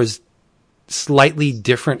cover, there was slightly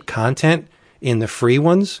different content in the free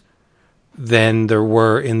ones than there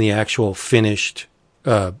were in the actual finished,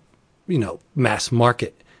 you know, mass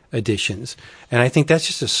market editions. And I think that's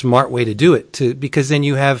just a smart way to do it, because then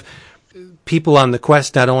you have people on the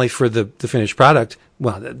quest not only for the finished product.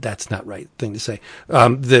 Well, that's not right thing to say.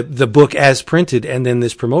 The book as printed, and then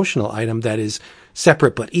this promotional item that is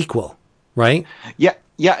separate but equal, right? Yeah.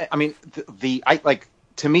 I mean,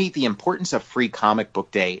 to me, the importance of Free Comic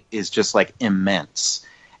Book Day is just like immense.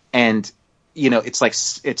 And, you know, it's like,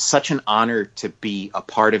 it's such an honor to be a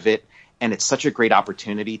part of it. And it's such a great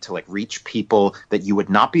opportunity to like reach people that you would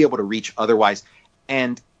not be able to reach otherwise.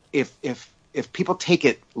 And if people take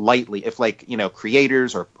it lightly, if like, you know,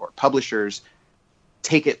 creators or publishers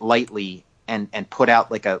take it lightly and put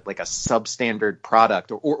out like a substandard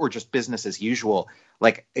product or just business as usual,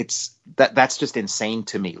 like that's just insane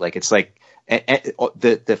to me. Like, it's like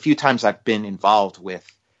the few times I've been involved with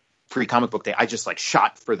Free Comic Book Day, I just like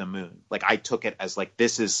shot for the moon. Like, I took it as like,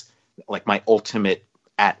 this is like my ultimate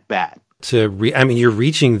at bat. I mean, you're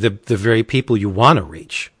reaching the very people you want to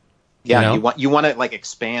reach. Yeah, you want to like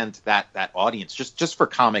expand that audience just for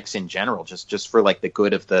comics in general, just for like the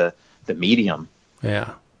good of the medium.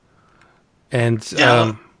 Yeah. And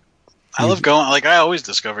I love going, like, I always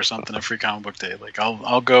discover something at Free Comic Book Day. Like,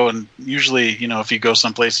 I'll go, and usually, you know, if you go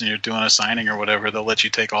someplace and you're doing a signing or whatever, they'll let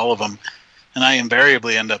you take all of them. And I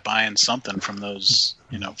invariably end up buying something from those,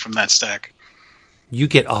 you know, from that stack. You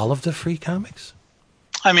get all of the free comics?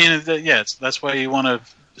 I mean, that's why you want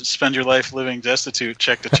to spend your life living destitute,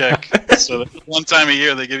 check to check. So that one time a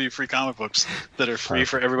year they give you free comic books that are free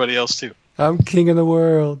for everybody else too. I'm king of the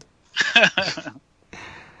world.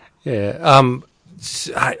 Yeah.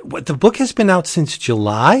 The book has been out since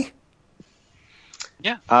July?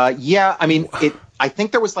 Yeah. Yeah. I mean, I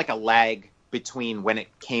think there was like a lag between when it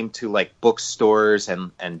came to like bookstores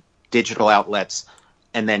and digital outlets,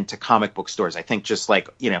 and then to comic book stores. I think just like,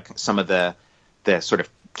 you know, some of the sort of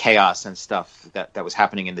chaos and stuff that was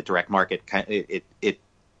happening in the direct market,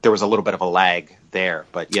 there was a little bit of a lag there,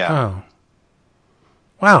 but yeah. Oh.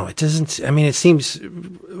 Wow, it doesn't, I mean, it seems,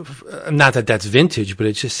 not that that's vintage, but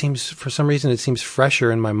it just seems, for some reason, it seems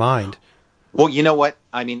fresher in my mind. Well, you know what?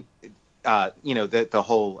 I mean, you know, the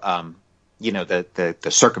whole, you know, the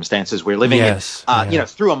circumstances we're living in, you know,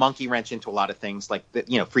 threw a monkey wrench into a lot of things, like,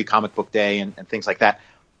 you know, Free Comic Book Day and things like that.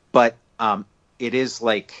 But it is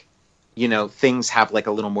like, you know, things have like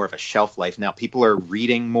a little more of a shelf life now. People are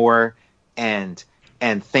reading more, and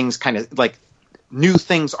things kind of like new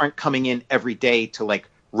things aren't coming in every day to like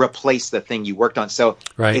replace the thing you worked on. So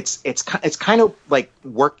it's kind of like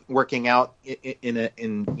working out in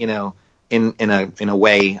a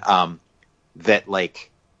way that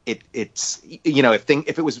like it's, you know, if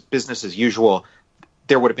it was business as usual,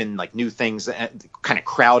 there would have been like new things kind of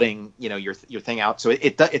crowding, you know, your thing out. So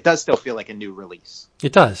it does still feel like a new release.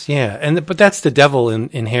 It does, yeah. But that's the devil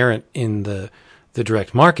inherent in the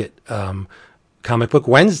direct market. Comic Book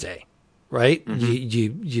Wednesday, right?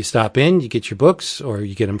 Mm-hmm. You stop in, you get your books, or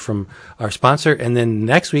you get them from our sponsor, and then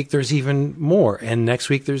next week there's even more, and next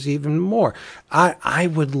week there's even more. I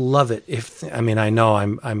would love it I know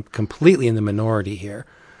I'm completely in the minority here,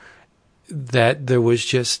 that there was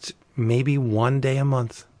just maybe one day a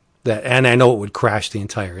month and I know it would crash the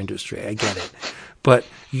entire industry. I get it. But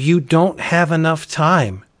you don't have enough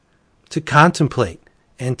time to contemplate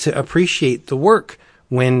and to appreciate the work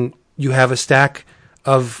when you have a stack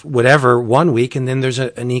of whatever one week and then there's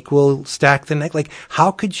an equal stack the next. Like,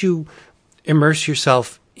 how could you immerse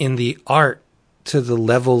yourself in the art to the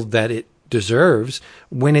level that it deserves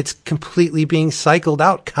when it's completely being cycled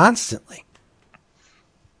out constantly?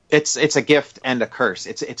 It's a gift and a curse.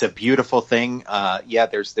 It's a beautiful thing. Yeah,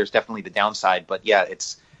 there's definitely the downside, but yeah,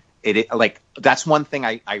 it like that's one thing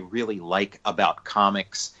I really like about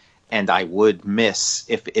comics, and I would miss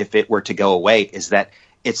if it were to go away, is that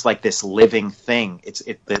it's like this living thing. It's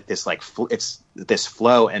this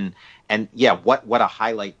flow, and yeah, what a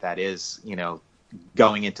highlight that is, you know,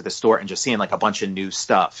 going into the store and just seeing like a bunch of new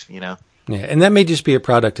stuff, you know. Yeah, and that may just be a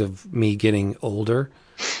product of me getting older.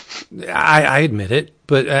 I admit it,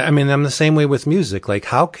 but I mean, I'm the same way with music. Like,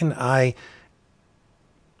 how can I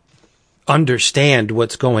understand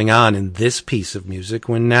what's going on in this piece of music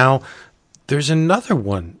when now there's another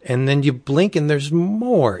one, and then you blink and there's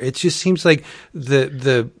more? It just seems like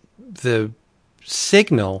the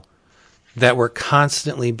signal that we're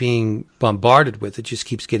constantly being bombarded with, it just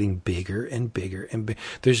keeps getting bigger and bigger and bigger.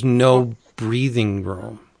 There's no breathing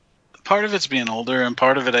room. Part of it's being older, and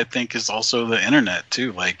part of it, I think, is also the internet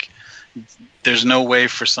too. Like, there's no way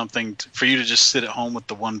for you to just sit at home with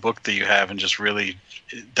the one book that you have and just really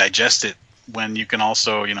digest it, when you can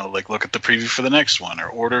also, you know, like look at the preview for the next one or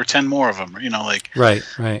order 10 more of them, or, you know, like right.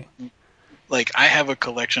 Like, I have a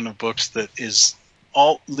collection of books that is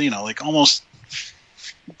all, you know, like almost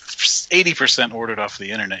 80% ordered off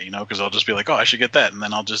the internet, you know, because I'll just be like, oh, I should get that, and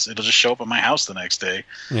then it'll just show up at my house the next day.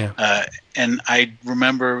 Yeah. And I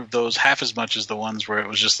remember those half as much as the ones where it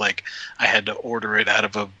was just like I had to order it out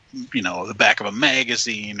of the back of a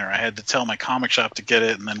magazine, or I had to tell my comic shop to get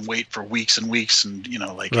it and then wait for weeks and weeks and, you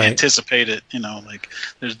know, like anticipate it, you know, like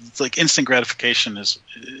it's like instant gratification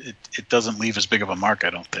it doesn't leave as big of a mark,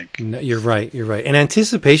 I don't think. No, you're right. And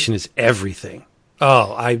anticipation is everything.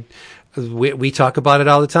 Oh, we talk about it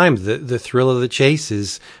all the time. The thrill of the chase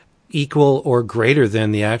is equal or greater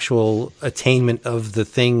than the actual attainment of the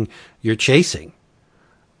thing you're chasing.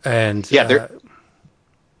 And yeah,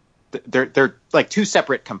 they're like two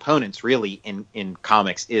separate components really in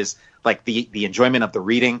comics. Is like the enjoyment of the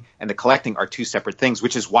reading and the collecting are two separate things,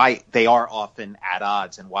 which is why they are often at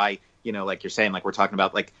odds, and why, you know, like you're saying, like we're talking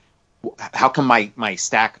about, like, how come my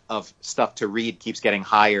stack of stuff to read keeps getting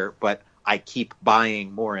higher, but I keep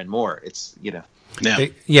buying more and more? It's, you know.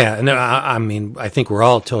 Yeah. And I mean, I think we're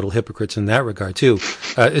all total hypocrites in that regard too.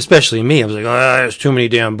 Especially me. I was like, oh, there's too many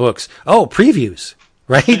damn books. Oh, previews,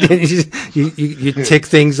 right? you tick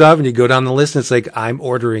things off and you go down the list, and it's like, I'm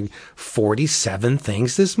ordering 47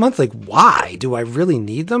 things this month. Like, why? Do I really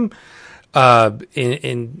need them?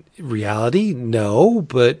 In reality, no,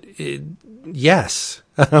 but yes.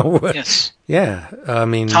 Yes. Yeah. I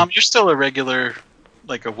mean, Tom, you're still a regular,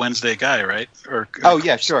 like a Wednesday guy, right? Or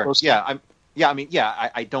yeah, sure. Yeah,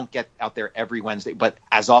 I don't get out there every Wednesday, but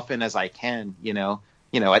as often as I can, you know,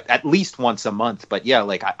 at least once a month. But yeah,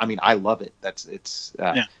 like I mean, I love it.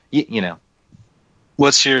 You know.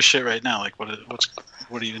 What's your shit right now? Like, what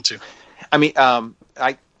are you into? I mean,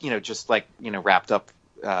 I just like, wrapped up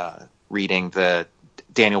reading the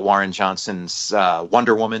Daniel Warren Johnson's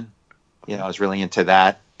Wonder Woman. I was really into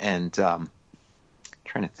that, and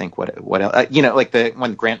trying to think what else. Like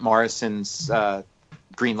when Grant Morrison's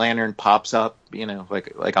Green Lantern pops up,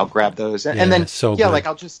 like I'll grab those, and then like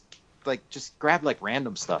I'll just grab like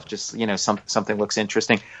random stuff. Just something looks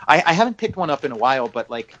interesting. I haven't picked one up in a while, but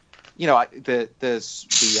like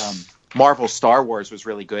the Marvel Star Wars was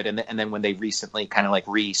really good, and then when they recently kind of like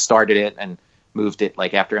restarted it and moved it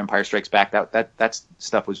like after Empire Strikes Back, that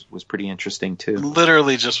stuff was pretty interesting too.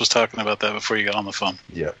 Literally just was talking about that before you got on the phone.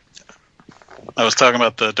 Yeah. I was talking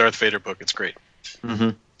about the Darth Vader book. It's great. Mm-hmm.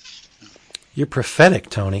 You're prophetic,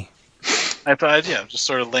 Tony. I thought, just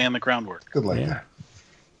sort of laying the groundwork. Good like Yeah. that.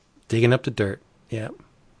 Digging up the dirt. Yeah.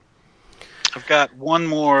 I've got one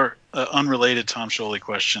more unrelated Tom Scholey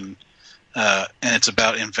question, and it's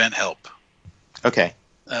about Invent Help. Okay.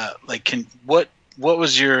 What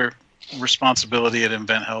was your responsibility at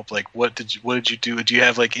Invent Help? Like, what did you do? Do you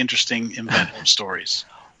have like interesting Invent Help stories?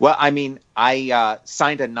 Well, I mean, I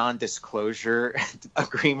signed a non-disclosure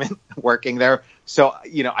agreement working there, so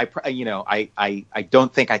I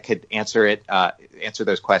don't think I could answer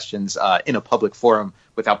those questions in a public forum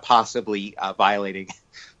without possibly violating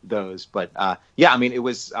those. But I mean, it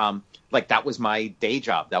was that was my day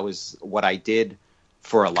job. That was what I did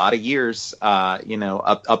for a lot of years.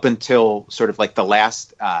 Up until sort of like the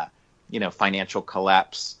last financial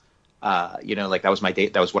collapse. That was my day.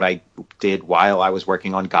 That was what I did while I was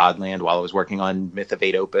working on Godland, while I was working on Myth of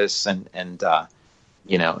Eight Opus, I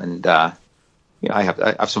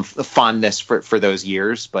have some fondness for those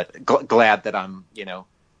years, but glad that I'm,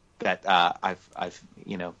 I've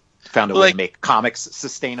found a way to make comics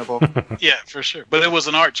sustainable. Yeah, for sure. But it was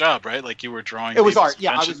an art job, right? Like you were drawing. It was art.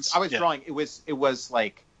 Yeah, I was Yeah. drawing. It was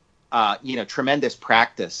like, tremendous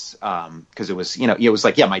practice. Cause it was, it was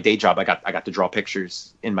like, my day job, I got to draw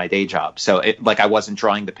pictures in my day job. So I wasn't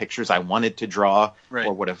drawing the pictures I wanted to draw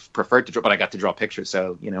or would have preferred to draw, but I got to draw pictures.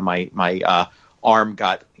 So, my arm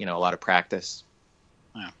got, a lot of practice.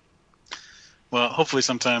 Yeah. Well, hopefully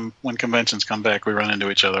sometime when conventions come back, we run into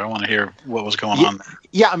each other. I want to hear what was going on there.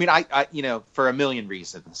 Yeah. I mean, I for a million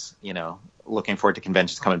reasons, looking forward to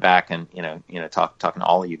conventions coming back and, talking to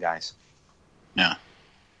all of you guys. Yeah.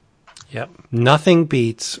 Yep. Nothing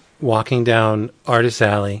beats walking down Artist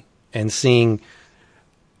Alley and seeing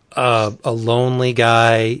a lonely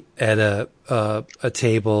guy at a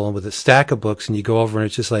table with a stack of books, and you go over and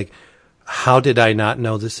it's just like, how did I not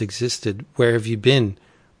know this existed? Where have you been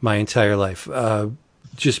my entire life?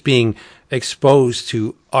 Just being exposed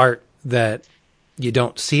to art that you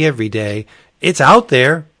don't see every day. It's out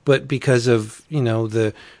there, but because of,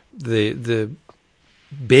 the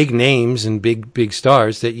big names and big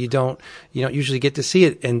stars that you don't usually get to see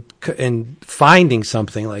it, and finding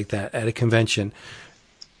something like that at a convention,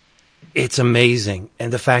 it's amazing.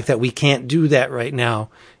 And the fact that we can't do that right now,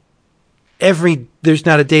 there's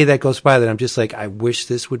not a day that goes by that I'm just like, I wish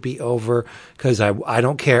this would be over, because I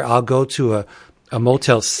don't care. I'll go to a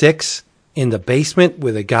Motel 6 in the basement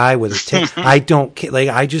with a guy with a I don't care. Like,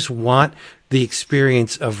 I just want the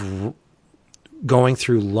experience of going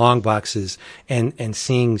through long boxes and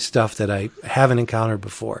seeing stuff that I haven't encountered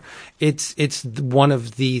before. It's one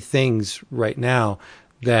of the things right now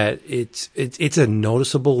that it's a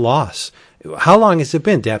noticeable loss. How long has it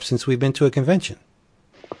been, Depp, since we've been to a convention?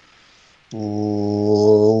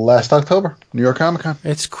 Last October, New York Comic Con.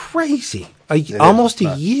 It's crazy. Almost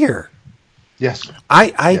a year. Yes.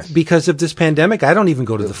 Yes. Because of this pandemic, I don't even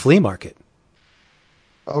go to the flea market.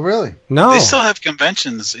 Oh, really? No. They still have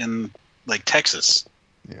conventions in like Texas.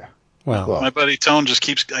 Yeah. Well, my buddy Tone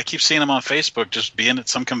I keep seeing him on Facebook just being at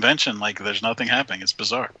some convention like there's nothing happening. It's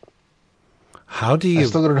bizarre. How do you? I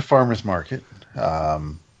still go to the farmer's market.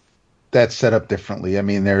 That's set up differently. I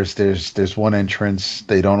mean, there's one entrance.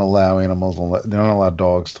 They don't allow animals. They don't allow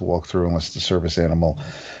dogs to walk through unless it's a service animal.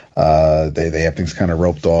 They have things kind of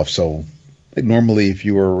roped off. So normally, if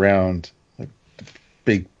you were around like the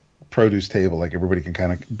big produce table, like everybody can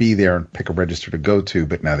kind of be there and pick a register to go to.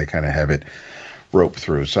 But now they kind of have it roped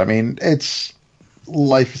through. So I mean,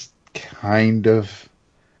 life is kind of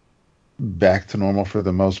back to normal for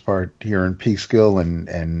the most part here in Peekskill,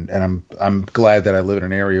 and I'm glad that I live in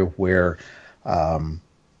an area where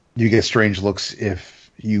you get strange looks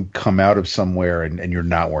if you come out of somewhere and you're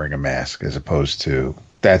not wearing a mask, as opposed to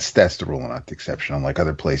that's the rule and not the exception. Unlike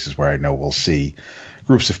other places where I know we'll see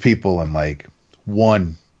groups of people and like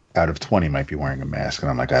 1 out of 20 might be wearing a mask,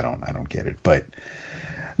 and I'm like, I don't get it. But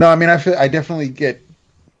no, I mean, I definitely get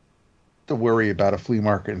the worry about a flea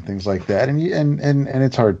market and things like that, and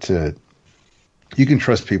it's hard to. You can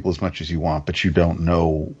trust people as much as you want, but you don't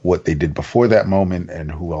know what they did before that moment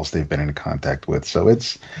and who else they've been in contact with. So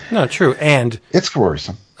it's no true, and it's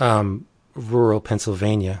worrisome. Rural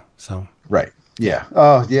Pennsylvania, so right, yeah,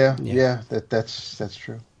 oh yeah. That's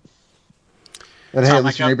true. But hey, at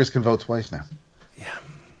least your neighbors can vote twice now. Yeah,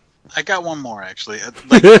 I got one more actually.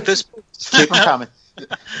 Like this, keep them coming.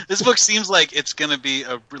 This book seems like it's going to be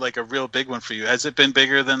a real big one for you. Has it been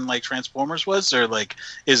bigger than like Transformers was, or like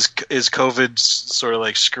is COVID sort of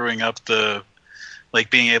like screwing up the like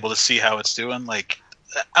being able to see how it's doing? Like,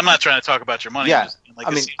 I'm not trying to talk about your money. Yeah, it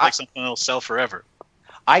seems like something that'll sell forever.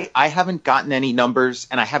 I haven't gotten any numbers,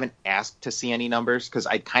 and I haven't asked to see any numbers because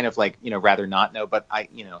I kind of like, rather not know. But I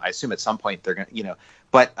assume at some point they're gonna,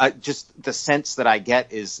 But just the sense that I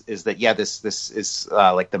get is that this is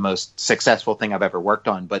like the most successful thing I've ever worked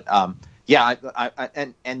on. But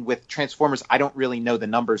and with Transformers, I don't really know the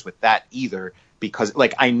numbers with that either because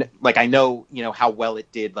I know how well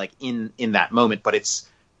it did like in that moment, but it's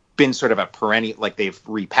been sort of a perennial, like they've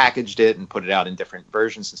repackaged it and put it out in different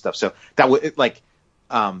versions and stuff. So that would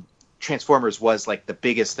Transformers was like the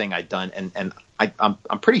biggest thing I'd done, and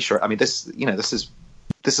I'm pretty sure. I mean, this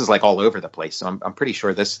is like all over the place. So I'm pretty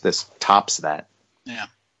sure this tops that. Yeah.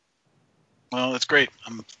 Well, that's great.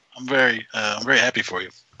 I'm very happy for you.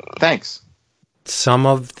 Thanks. Some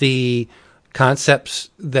of the concepts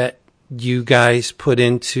that you guys put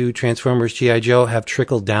into Transformers G.I. Joe have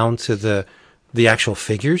trickled down to the actual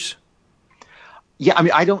figures. Yeah, I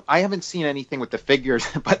mean, I haven't seen anything with the figures,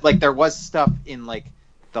 but like there was stuff in like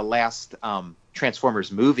the last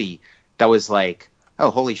Transformers movie that was like,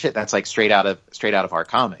 oh, holy shit, that's like straight out of our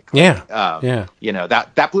comic. Yeah,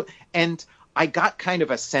 that blew, and I got kind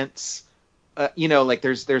of a sense, like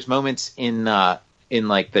there's moments in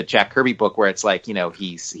like the Jack Kirby book where it's like,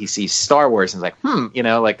 he sees Star Wars and is like,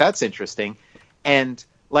 like that's interesting, and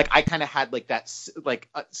like I kind of had like that like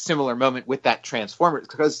a similar moment with that Transformers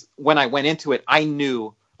because when I went into it, I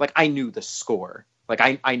knew the score, like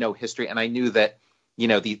I know history, and I knew that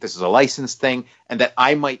this is a licensed thing, and that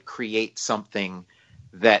I might create something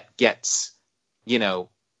that gets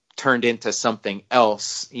turned into something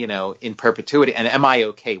else in perpetuity, and am I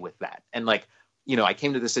okay with that? And like I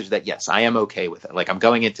came to the decision that yes, I am okay with it. Like I'm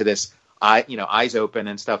going into this eyes open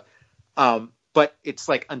and stuff. But it's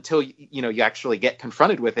like until you actually get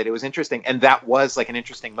confronted with it, it was interesting, and that was like an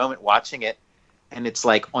interesting moment watching it. And it's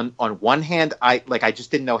like on one hand, I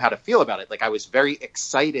just didn't know how to feel about it. Like I was very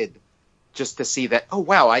excited just to see that, oh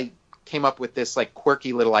wow, I came up with this like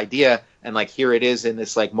quirky little idea, and like here it is in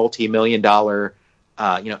this like multi-million-dollar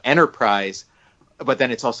enterprise. But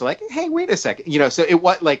then it's also like, hey, wait a second, so it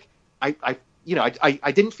was like I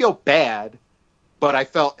didn't feel bad, but I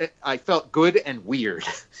felt good and weird.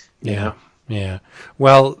 Yeah. Yeah.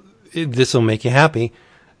 Well, this will make you happy.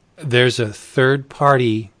 There's a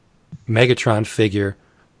third-party Megatron figure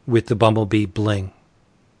with the Bumblebee bling.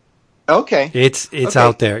 Okay. It's okay.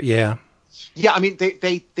 Out there. Yeah. Yeah, I mean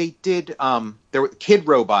they did Kid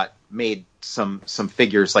Robot made some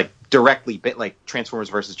figures like directly like Transformers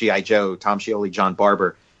versus G.I. Joe, Tom Scioli, John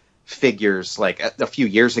Barber figures like a few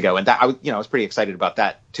years ago, and that I was pretty excited about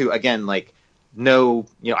that too. Again, like no,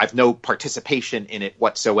 I've no participation in it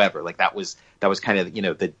whatsoever. Like that was kind of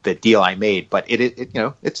the deal I made, but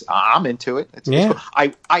it's I'm into it. It's cool.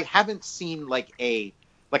 I haven't seen I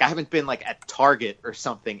haven't been like at Target or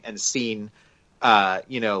something and seen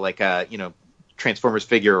Transformers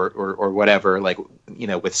figure or whatever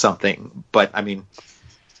with something, but I mean,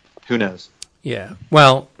 who knows? Yeah.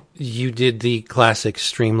 Well, you did the classic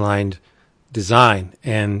streamlined design,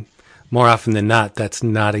 and more often than not, that's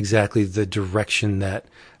not exactly the direction that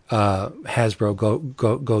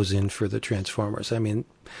Hasbro goes in for the Transformers. I mean,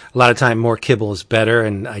 a lot of time more kibble is better,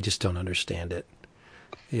 and I just don't understand it.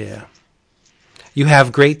 Yeah. You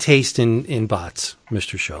have great taste in bots,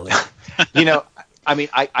 Mr. Scioli. I mean,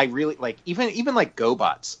 I really like even like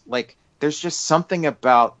GoBots. Like, there's just something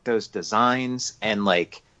about those designs and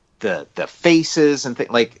like the faces and things.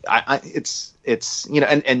 Like, it's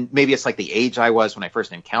and maybe it's like the age I was when I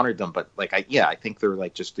first encountered them, but like I think they're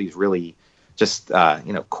like just these really just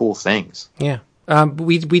cool things. Yeah,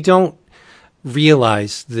 we don't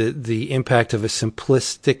realize the impact of a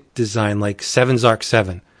simplistic design like Seven's Arc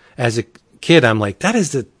 7. As a kid, I'm like,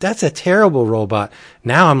 that's a terrible robot.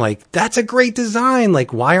 Now I'm like, that's a great design.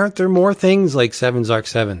 Like, why aren't there more things like Seven's Arc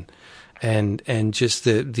 7? And just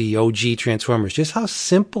the OG Transformers, just how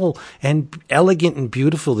simple and elegant and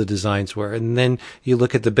beautiful the designs were. And then you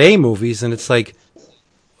look at the Bay movies and it's like,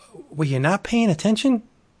 were you not paying attention?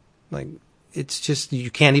 Like, it's just,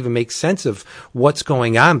 you can't even make sense of what's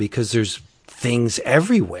going on because there's things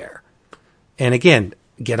everywhere. And again,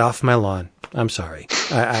 get off my lawn. I'm sorry.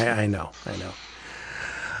 I know. All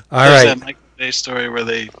right. That Michael Bay story where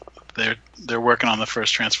they're working on the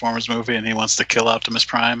first Transformers movie and he wants to kill Optimus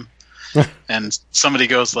Prime. And somebody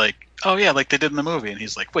goes like, oh yeah, like they did in the movie. And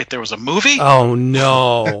he's like, wait, there was a movie? Oh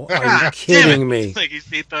no. Are you kidding me? Like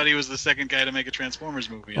he thought he was the second guy to make a Transformers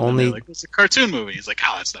movie. And only like, it's a cartoon movie. He's like,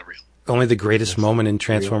 oh, that's not real. Only the greatest moment in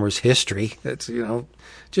Transformers history. That's,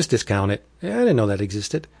 just discount it. Yeah, I didn't know that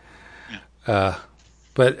existed. Yeah.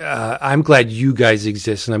 But I'm glad you guys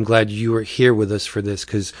exist, and I'm glad you are here with us for this,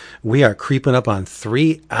 because we are creeping up on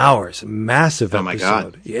 3 hours. Massive episode. Oh, my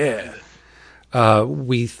God. Yeah.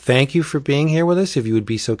 We thank you for being here with us. If you would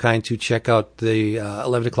be so kind to check out the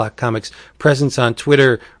 11 O'Clock Comics presence on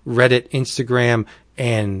Twitter, Reddit, Instagram,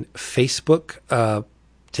 and Facebook.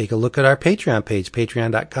 Take a look at our Patreon page,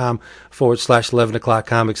 patreon.com/11 O'Clock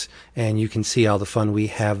Comics, and you can see all the fun we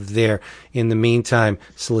have there. In the meantime,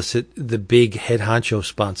 solicit the big head honcho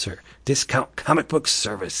sponsor, Discount Comic Book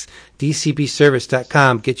Service.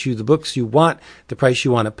 DCBService.com gets you the books you want, the price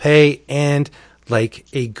you want to pay, and like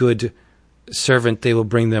a good servant, they will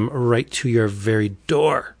bring them right to your very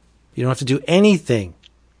door. You don't have to do anything.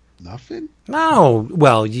 Nothing? No.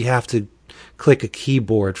 Well, you have to click a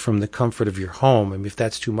keyboard from the comfort of your home. And if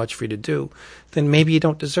that's too much for you to do, then maybe you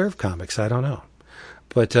don't deserve comics. I don't know.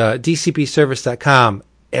 But DCBService.com,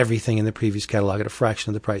 everything in the previous catalog at a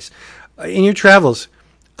fraction of the price. In your travels,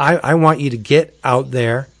 I want you to get out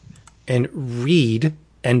there and read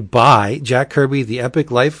and buy Jack Kirby, The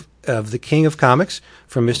Epic Life of the King of Comics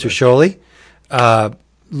from Mr. Sholey.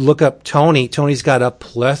 Look up Tony. Tony's got a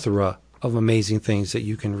plethora of amazing things that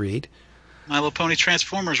you can read. My Little Pony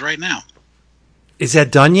Transformers right now. Is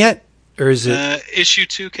that done yet? Or is it? Issue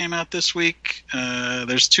 2 came out this week.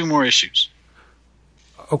 There's 2 more issues.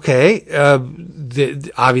 Okay.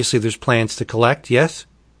 Obviously, there's plans to collect, yes?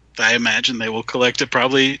 I imagine they will collect it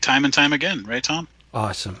probably time and time again. Right, Tom?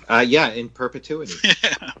 Awesome. Yeah, in perpetuity.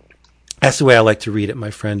 Yeah. That's the way I like to read it,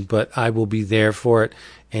 my friend, but I will be there for it,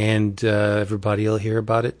 and everybody will hear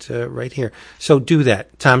about it right here. So do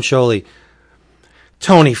that. Tom Sholey,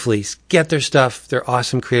 Tony Fleece, get their stuff. They're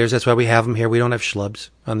awesome creators. That's why we have them here. We don't have schlubs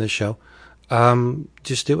on this show.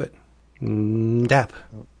 Just do it. Dap.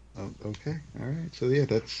 Oh, okay. All right. So yeah,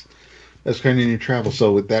 that's kind of in your travel.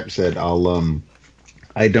 So with that said,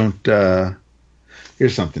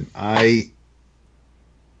 here's something. I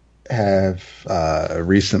have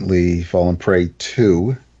recently fallen prey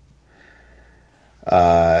to,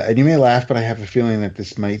 and you may laugh, but I have a feeling that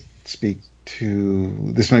this might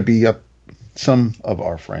be up some of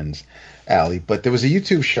our friends' alley. But there was a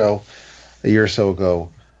YouTube show a year or so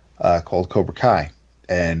ago called Cobra Kai,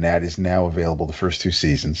 and that is now available. The first 2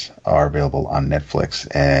 seasons are available on Netflix,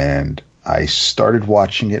 and I started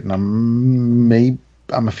watching it, and I'm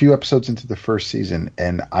a few episodes into the first season,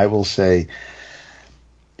 and I will say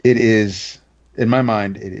it is, in my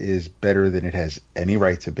mind, it is better than it has any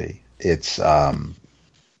right to be. It's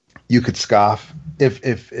you could scoff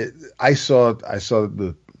I saw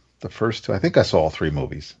the first 2. I think I saw all 3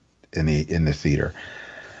 movies in the theater.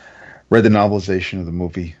 Read the novelization of the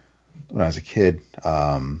movie when I was a kid,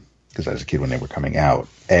 because I was a kid when they were coming out,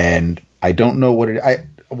 and I don't know what it.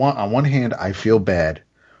 On one hand, I feel bad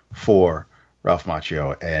for Ralph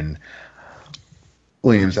Macchio and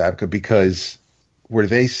William Zabka, because were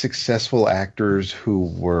they successful actors who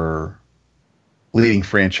were leading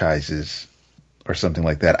franchises or something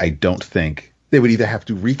like that, I don't think they would either have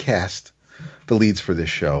to recast the leads for this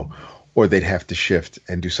show, or they'd have to shift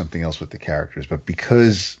and do something else with the characters. But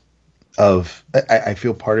because of, I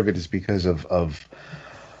feel part of it is because of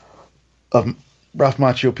Ralph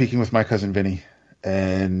Macchio peaking with My Cousin Vinny,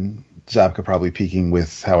 and Zabka probably peaking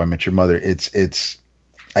with How I Met Your Mother. It's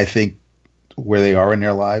I think where they are in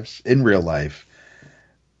their lives, in real life,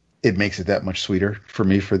 it makes it that much sweeter for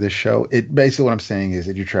me for this show. It basically, what I'm saying is,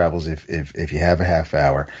 at your travels, if you have a half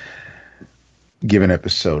hour, give an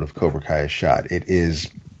episode of Cobra Kai a shot.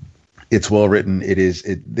 It's well written.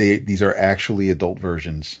 These are actually adult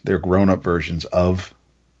versions. They're grown up versions of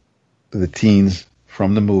the teens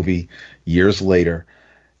from the movie years later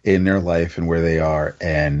in their life and where they are.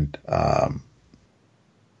 And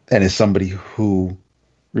as somebody who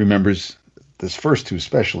remembers this first 2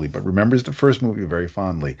 especially, but remembers the first movie very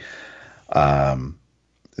fondly,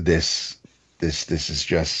 this is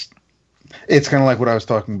just, it's kind of like what I was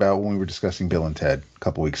talking about when we were discussing Bill and Ted a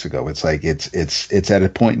couple weeks ago. It's like it's at a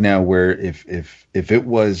point now where if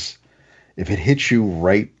it hit you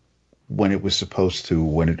right when it was supposed to,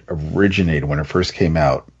 when it originated, when it first came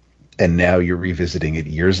out, and now you're revisiting it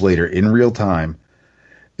years later in real time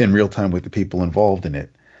with the people involved in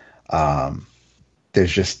it,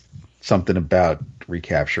 there's just something about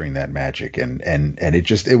recapturing that magic, and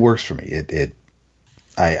it works for me.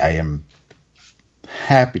 I am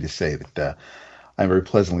happy to say that I'm very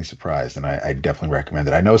pleasantly surprised, and I definitely recommend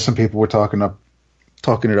it. I know some people were talking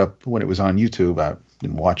it up when it was on YouTube. I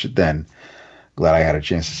didn't watch it then. Glad I had a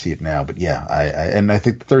chance to see it now. But yeah, I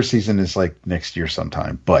think the 3rd season is like next year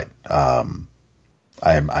sometime. But I'm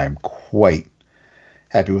quite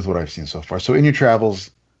happy with what I've seen so far. So in your travels,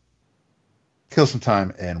 kill some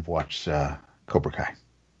time and watch Cobra Kai.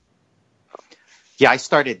 Yeah, I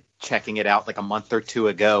started checking it out like a month or two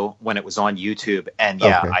ago when it was on YouTube, and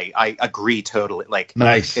yeah, Okay. I agree totally. Like,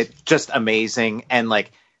 Nice. it's just amazing, and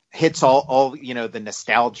like hits all the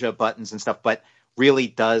nostalgia buttons and stuff, but really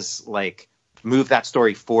does like move that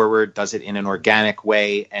story forward, does it in an organic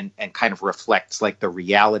way, and kind of reflects like the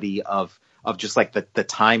reality of just like the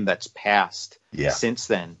time that's passed since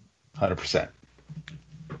then. 100%.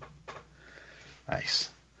 Nice.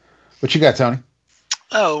 What you got, Tony?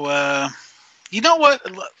 Oh, you know what?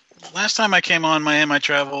 Last time I came on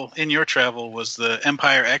In Your Travel was the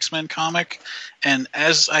Empire X-Men comic, and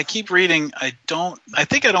as I keep reading, I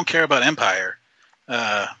think I don't care about Empire.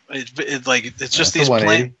 It's just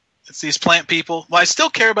these plant people. Well, I still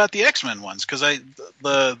care about the X-Men ones because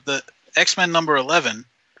the X-Men number 11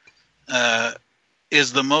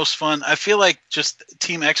 is the most fun. I feel like just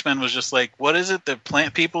Team X-Men was just like, what is it? The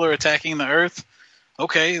plant people are attacking the Earth.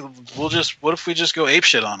 Okay, what if we just go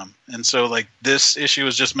apeshit on them? And so, like, this issue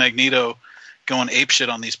is just Magneto going apeshit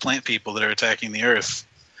on these plant people that are attacking the Earth.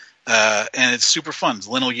 And it's super fun.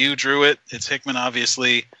 Lionel Yu drew it. It's Hickman,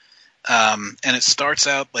 obviously. And it starts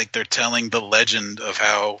out like they're telling the legend of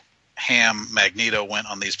how ham Magneto went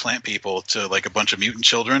on these plant people to, like, a bunch of mutant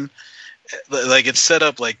children. Like, it's set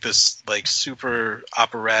up like this, like, super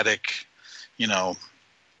operatic,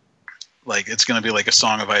 like it's going to be like a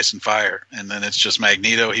Song of Ice and Fire, and then it's just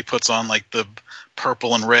Magneto. He puts on like the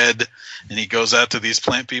purple and red, and he goes out to these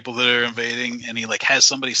plant people that are invading, and he like has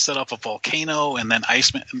somebody set up a volcano, and then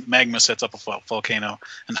Magma sets up a volcano,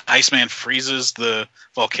 and Iceman freezes the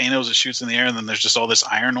volcano as it shoots in the air, and then there's just all this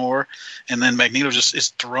iron ore, and then Magneto just is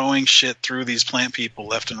throwing shit through these plant people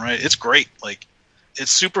left and right. It's great. Like,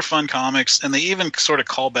 it's super fun comics, and they even sort of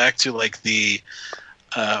call back to like the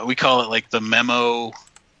we call it like the memo.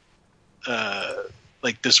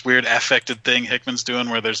 Like this weird affected thing Hickman's doing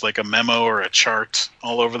where there's like a memo or a chart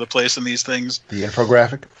all over the place in these things. The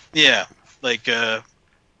infographic? Yeah. Like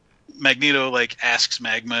Magneto like asks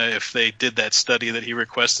Magma if they did that study that he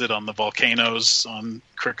requested on the volcanoes on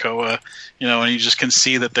Krakoa, and you just can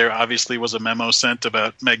see that there obviously was a memo sent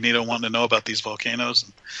about Magneto wanting to know about these volcanoes.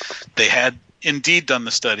 They had indeed done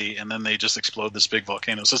the study, and then they just explode this big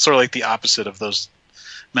volcano. So it's sort of like the opposite of those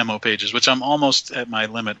memo pages, which I'm almost at my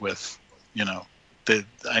limit with.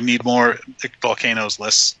 I need more volcanoes,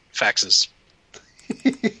 less faxes. Wow.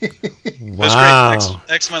 It was great.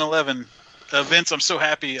 X-Men 11. Vince, I'm so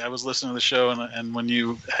happy I was listening to the show, and when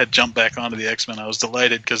you had jumped back onto the X-Men, I was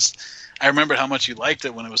delighted because I remembered how much you liked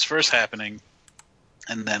it when it was first happening,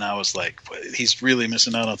 and then I was like, he's really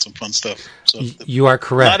missing out on some fun stuff. So you are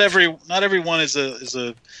correct. Not every one is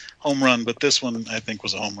a home run, but this one I think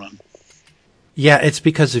was a home run. Yeah, it's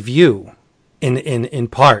because of you. In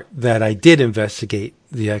part that I did investigate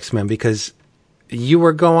the X-Men because you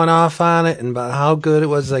were going off on it and about how good it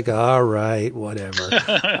was. Like, all right, whatever.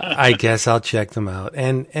 I guess I'll check them out.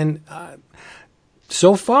 And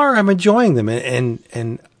so far I'm enjoying them.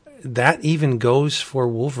 And that even goes for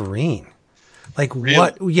Wolverine. Like,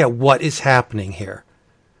 really? What is happening here?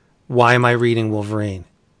 Why am I reading Wolverine?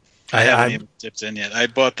 I haven't even dipped in yet. I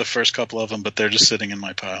bought the first couple of them, but they're just sitting in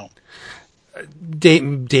my pile.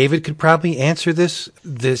 David could probably answer this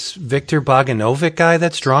Victor Bogdanovic guy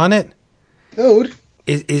that's drawn it. Dude.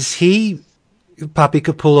 Is he Papi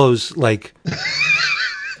Capullo's, like...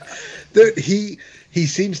 Dude, he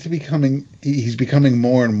seems to he's becoming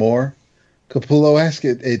more and more Capullo-esque.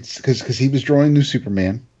 It's because he was drawing New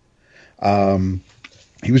Superman.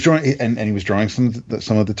 He was drawing and he was drawing some of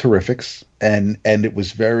the Terrifics, and it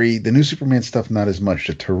was the New Superman stuff not as much.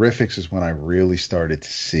 The Terrifics is when I really started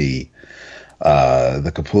to see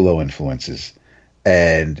the Capullo influences,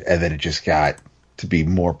 and then it just got to be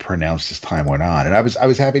more pronounced as time went on. And I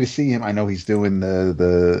was happy to see him. I know he's doing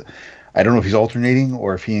the I don't know if he's alternating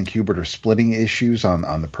or if he and Kubert are splitting issues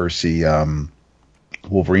on the Percy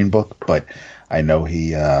Wolverine book, but I know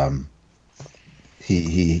he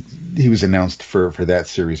was announced for that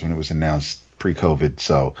series when it was announced pre-COVID.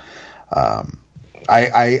 So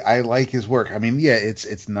I like his work. I mean, yeah,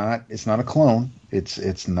 it's not a clone.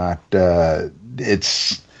 It's not.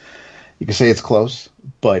 It's, you can say it's close,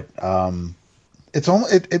 but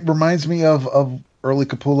it reminds me of early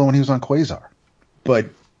Capullo when he was on Quasar, but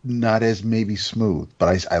not as maybe smooth.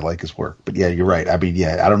 But I like his work. But yeah, you're right. I mean,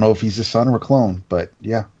 yeah, I don't know if he's a son or a clone, but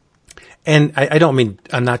yeah. And I don't mean,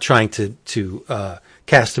 I'm not trying to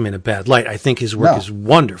cast him in a bad light. I think his work is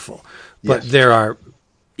wonderful, but there are,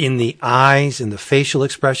 in the eyes and the facial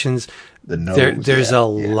expressions, the nose, there's a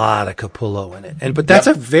lot of Capullo in it, but that's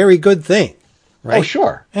a very good thing, right? Oh,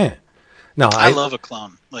 sure. Yeah. No, I love a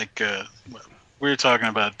clone. Like we were talking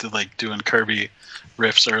about like doing Kirby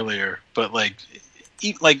riffs earlier, but like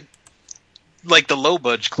like the low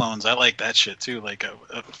budge clones. I like that shit too. Like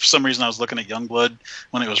for some reason, I was looking at Youngblood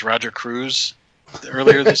when it was Roger Cruz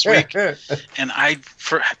earlier this week, and I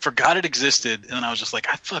forgot it existed. And then I was just like,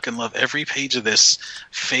 I fucking love every page of this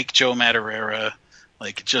fake Joe Madureira.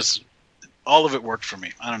 Like, just all of it worked for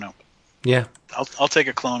me. I don't know. Yeah, I'll take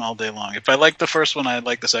a clone all day long. If I like the first one, I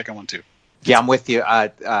like the second one too. Yeah, I'm with you.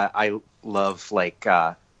 I love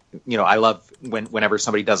I love whenever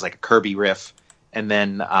somebody does like a Kirby riff, and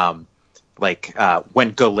then when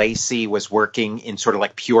Gulacy was working in sort of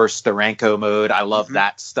like pure Steranko mode. I love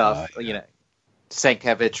that stuff.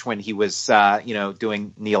 Sienkiewicz when he was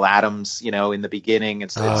doing Neil Adams, in the beginning,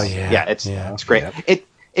 and so it's great. Yeah.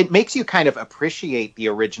 It makes you kind of appreciate the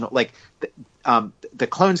original, like the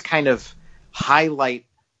clones kind of highlight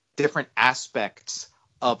different aspects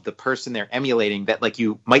of the person they're emulating that like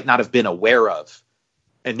you might not have been aware of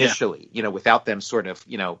initially, without them sort of,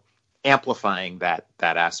 amplifying that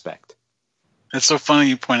aspect. It's so funny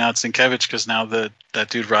you point out Sienkiewicz because now that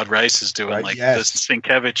dude Rod Rice is doing the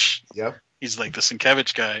Sienkiewicz. Yep. He's like the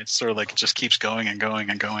Sienkiewicz guy. It's sort of like it just keeps going and going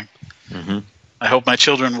and going. Mm-hmm. I hope my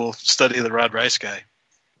children will study the Rod Rice guy.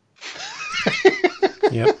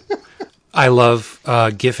 Yep. I love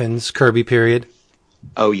Giffin's Kirby period.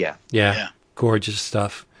 Oh yeah. Yeah. Gorgeous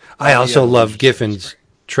stuff. I also love Giffin's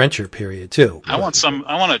Trencher period too. I want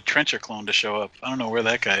a Trencher clone to show up. I don't know where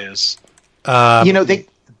that guy is.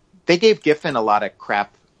 They gave Giffen a lot of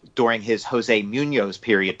crap during his Jose Munoz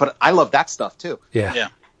period, but I love that stuff too. Yeah.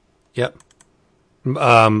 Yep.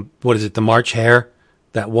 What is it? The March Hare?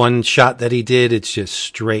 That one shot that he did, it's just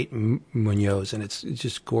straight Munoz, and it's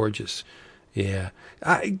just gorgeous. Yeah.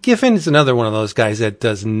 Giffen is another one of those guys that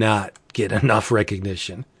does not get enough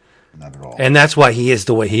recognition. Not at all. And that's why he is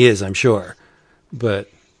the way he is, I'm sure. But,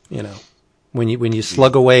 when you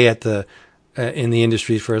slug away at the in the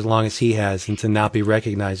industry for as long as he has, and to not be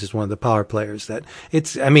recognized as one of the power players,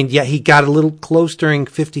 he got a little close during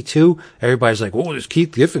 52. Everybody's like, "Oh, this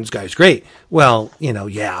Keith Giffen's guy's great." Well,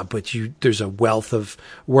 but there's a wealth of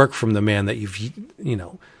work from the man that you've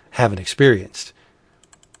haven't experienced.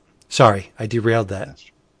 Sorry, I derailed that.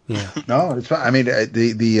 Yeah. No, it's fine. I mean,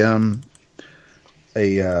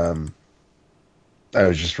 I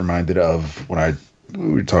was just reminded of when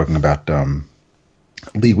we were talking about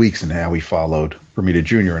Lee Weeks and how he followed Romita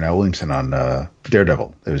Jr. and Al Williamson on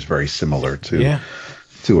Daredevil. It was very similar to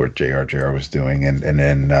what JR was doing, and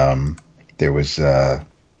then there was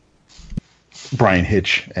Brian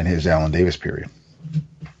Hitch and his Alan Davis period.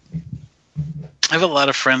 I have a lot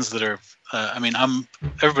of friends that are.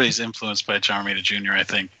 Everybody's influenced by John Romita Jr. I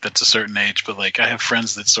think that's a certain age, but like I have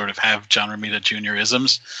friends that sort of have John Romita Jr.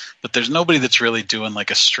 isms, but there's nobody that's really doing like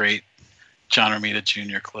a straight John Romita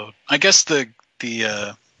Jr. clone. I guess the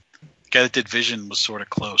guy that did Vision was sort of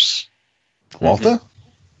close. Walter? Mm-hmm.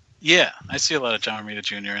 Yeah, I see a lot of John Romita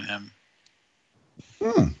Jr. in him.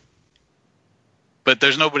 But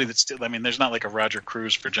there's nobody that's still. There's not like a Roger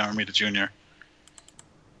Cruz for John Romita Jr.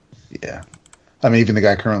 Yeah. Even the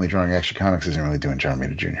guy currently drawing Action Comics isn't really doing John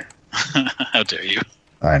Romita Jr. How dare you?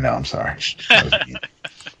 I know, I'm sorry.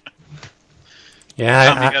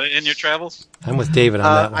 Yeah, Tom, you got it in your travels? I'm with David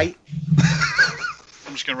on that one.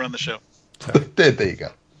 I'm just going to run the show. There you go.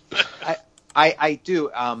 I do.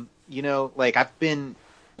 I've been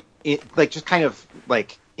just kind of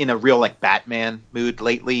like in a real like Batman mood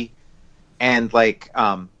lately, and I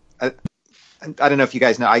don't know if you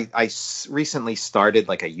guys know. I recently started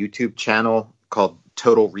like a YouTube channel called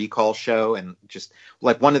Total Recall Show, and just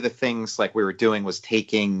like one of the things like we were doing was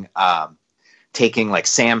taking like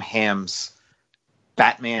Sam Hamm's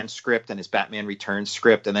Batman script and his Batman Returns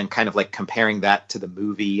script, and then kind of like comparing that to the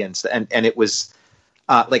movie, and it was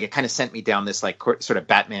it kind of sent me down this like sort of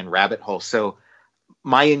Batman rabbit hole. So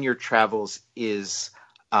my In Your Travels is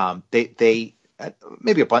they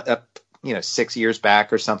maybe 6 years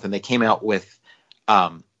back or something, they came out with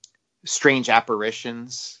Strange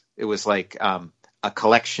Apparitions. It was like a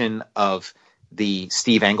collection of the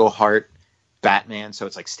Steve Englehart Batman. So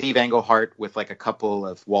it's like Steve Englehart with like a couple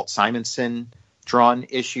of Walt Simonson drawn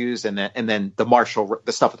issues, and then the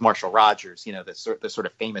stuff with Marshall Rogers, the sort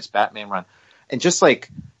of famous Batman run, and just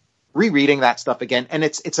like rereading that stuff again. And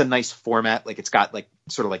it's a nice format. Like it's got like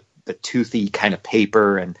sort of like the toothy kind of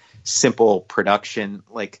paper and simple production.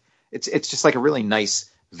 Like it's just like a really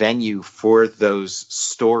nice venue for those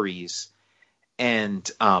stories. And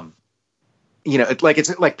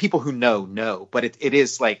it's like people who know, but it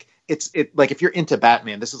is like it's like if you're into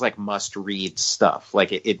Batman, this is like must read stuff.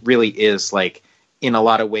 Like it really is like in a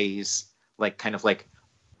lot of ways like kind of like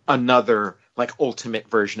another like ultimate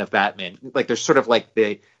version of Batman. Like there's sort of like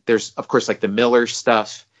there's of course like the Miller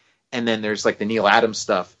stuff, and then there's like the Neil Adams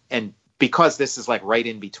stuff, because this is like right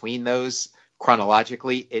in between those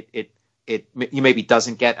chronologically, it maybe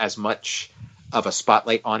doesn't get as much of a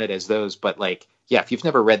spotlight on it as those. But like, yeah, if you've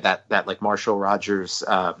never read that like Marshall Rogers,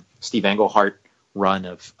 Steve Englehart run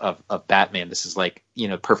of Batman, this is like,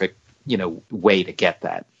 perfect, way to get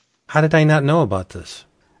that. How did I not know about this?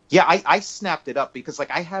 Yeah, I snapped it up because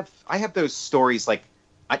like I have those stories, like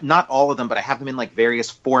not all of them, but I have them in like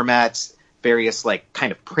various formats, various like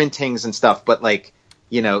kind of printings and stuff. But like,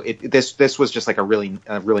 this was just like a really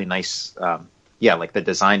nice, like the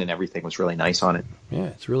design and everything was really nice on it. Yeah,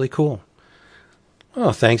 it's really cool.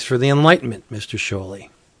 Oh, thanks for the enlightenment, Mr. Sholey.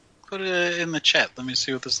 Put it in the chat. Let me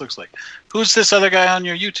see what this looks like. Who's this other guy on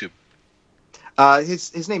your YouTube?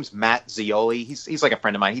 His name's Matt Zioli. He's like a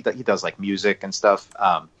friend of mine. He does like music and stuff.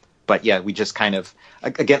 But yeah, we just kind of,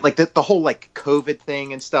 again, like the whole like COVID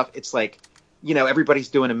thing and stuff. It's like, everybody's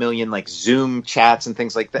doing a million like Zoom chats and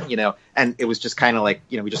things like that, and it was just kind of like,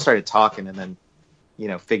 we just started talking and then,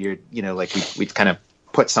 figured, like we'd kind of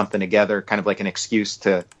put something together, kind of like an excuse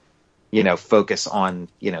to, focus on,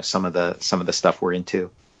 some of the stuff we're into.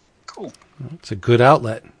 Cool. It's a good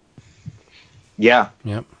outlet. Yeah.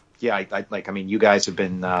 Yep. Yeah. I mean, you guys have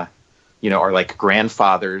been, are like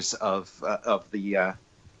grandfathers of the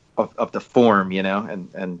form,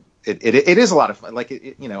 and it is a lot of fun.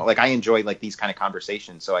 Like, like I enjoy like these kind of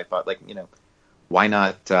conversations. So I thought like, why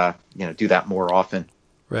not, do that more often?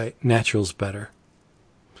 Right. Natural's better.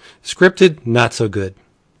 Scripted, not so good.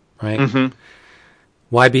 Right. Mm-hmm.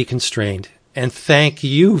 Why be constrained? And thank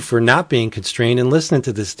you for not being constrained and listening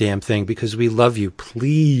to this damn thing, because we love you.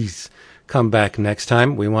 Please come back next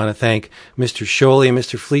time. We want to thank Mr. Sholey and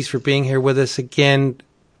Mr. Fleece for being here with us again.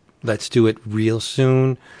 Let's do it real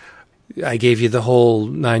soon. I gave you the whole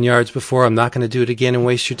 9 yards before. I'm not going to do it again and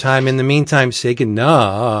waste your time. In the meantime, say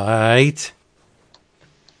goodnight.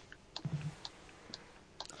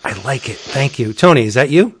 I like it. Thank you. Tony, is that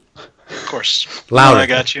you? Of course. Louder. I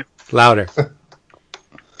got you. Louder.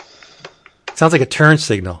 Sounds like a turn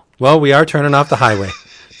signal. Well, we are turning off the highway,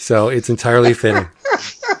 so it's entirely fitting.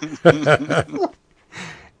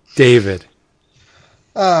 David.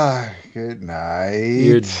 Good night.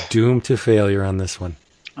 You're doomed to failure on this one.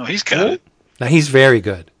 Oh, he's got it. Now, he's very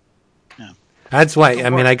good. Yeah. That's why,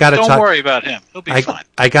 I got to talk. Don't worry about him. He'll be fine.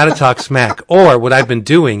 I got to talk smack. Or what I've been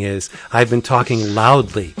doing is I've been talking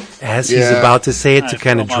loudly as he's about to say it to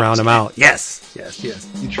kind of drown him out. Yes.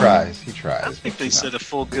 He tries. I think they said a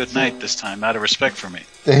full good night this time, out of respect for me.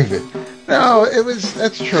 David. No,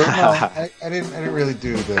 that's true. No, I didn't really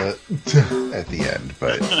do the at the end,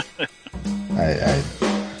 but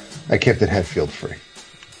I kept it Hetfield free.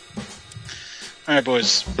 All right,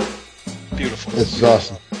 boys. Beautiful. This is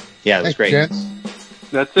awesome. Yeah, it was great. Gents.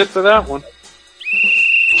 That's it for that one.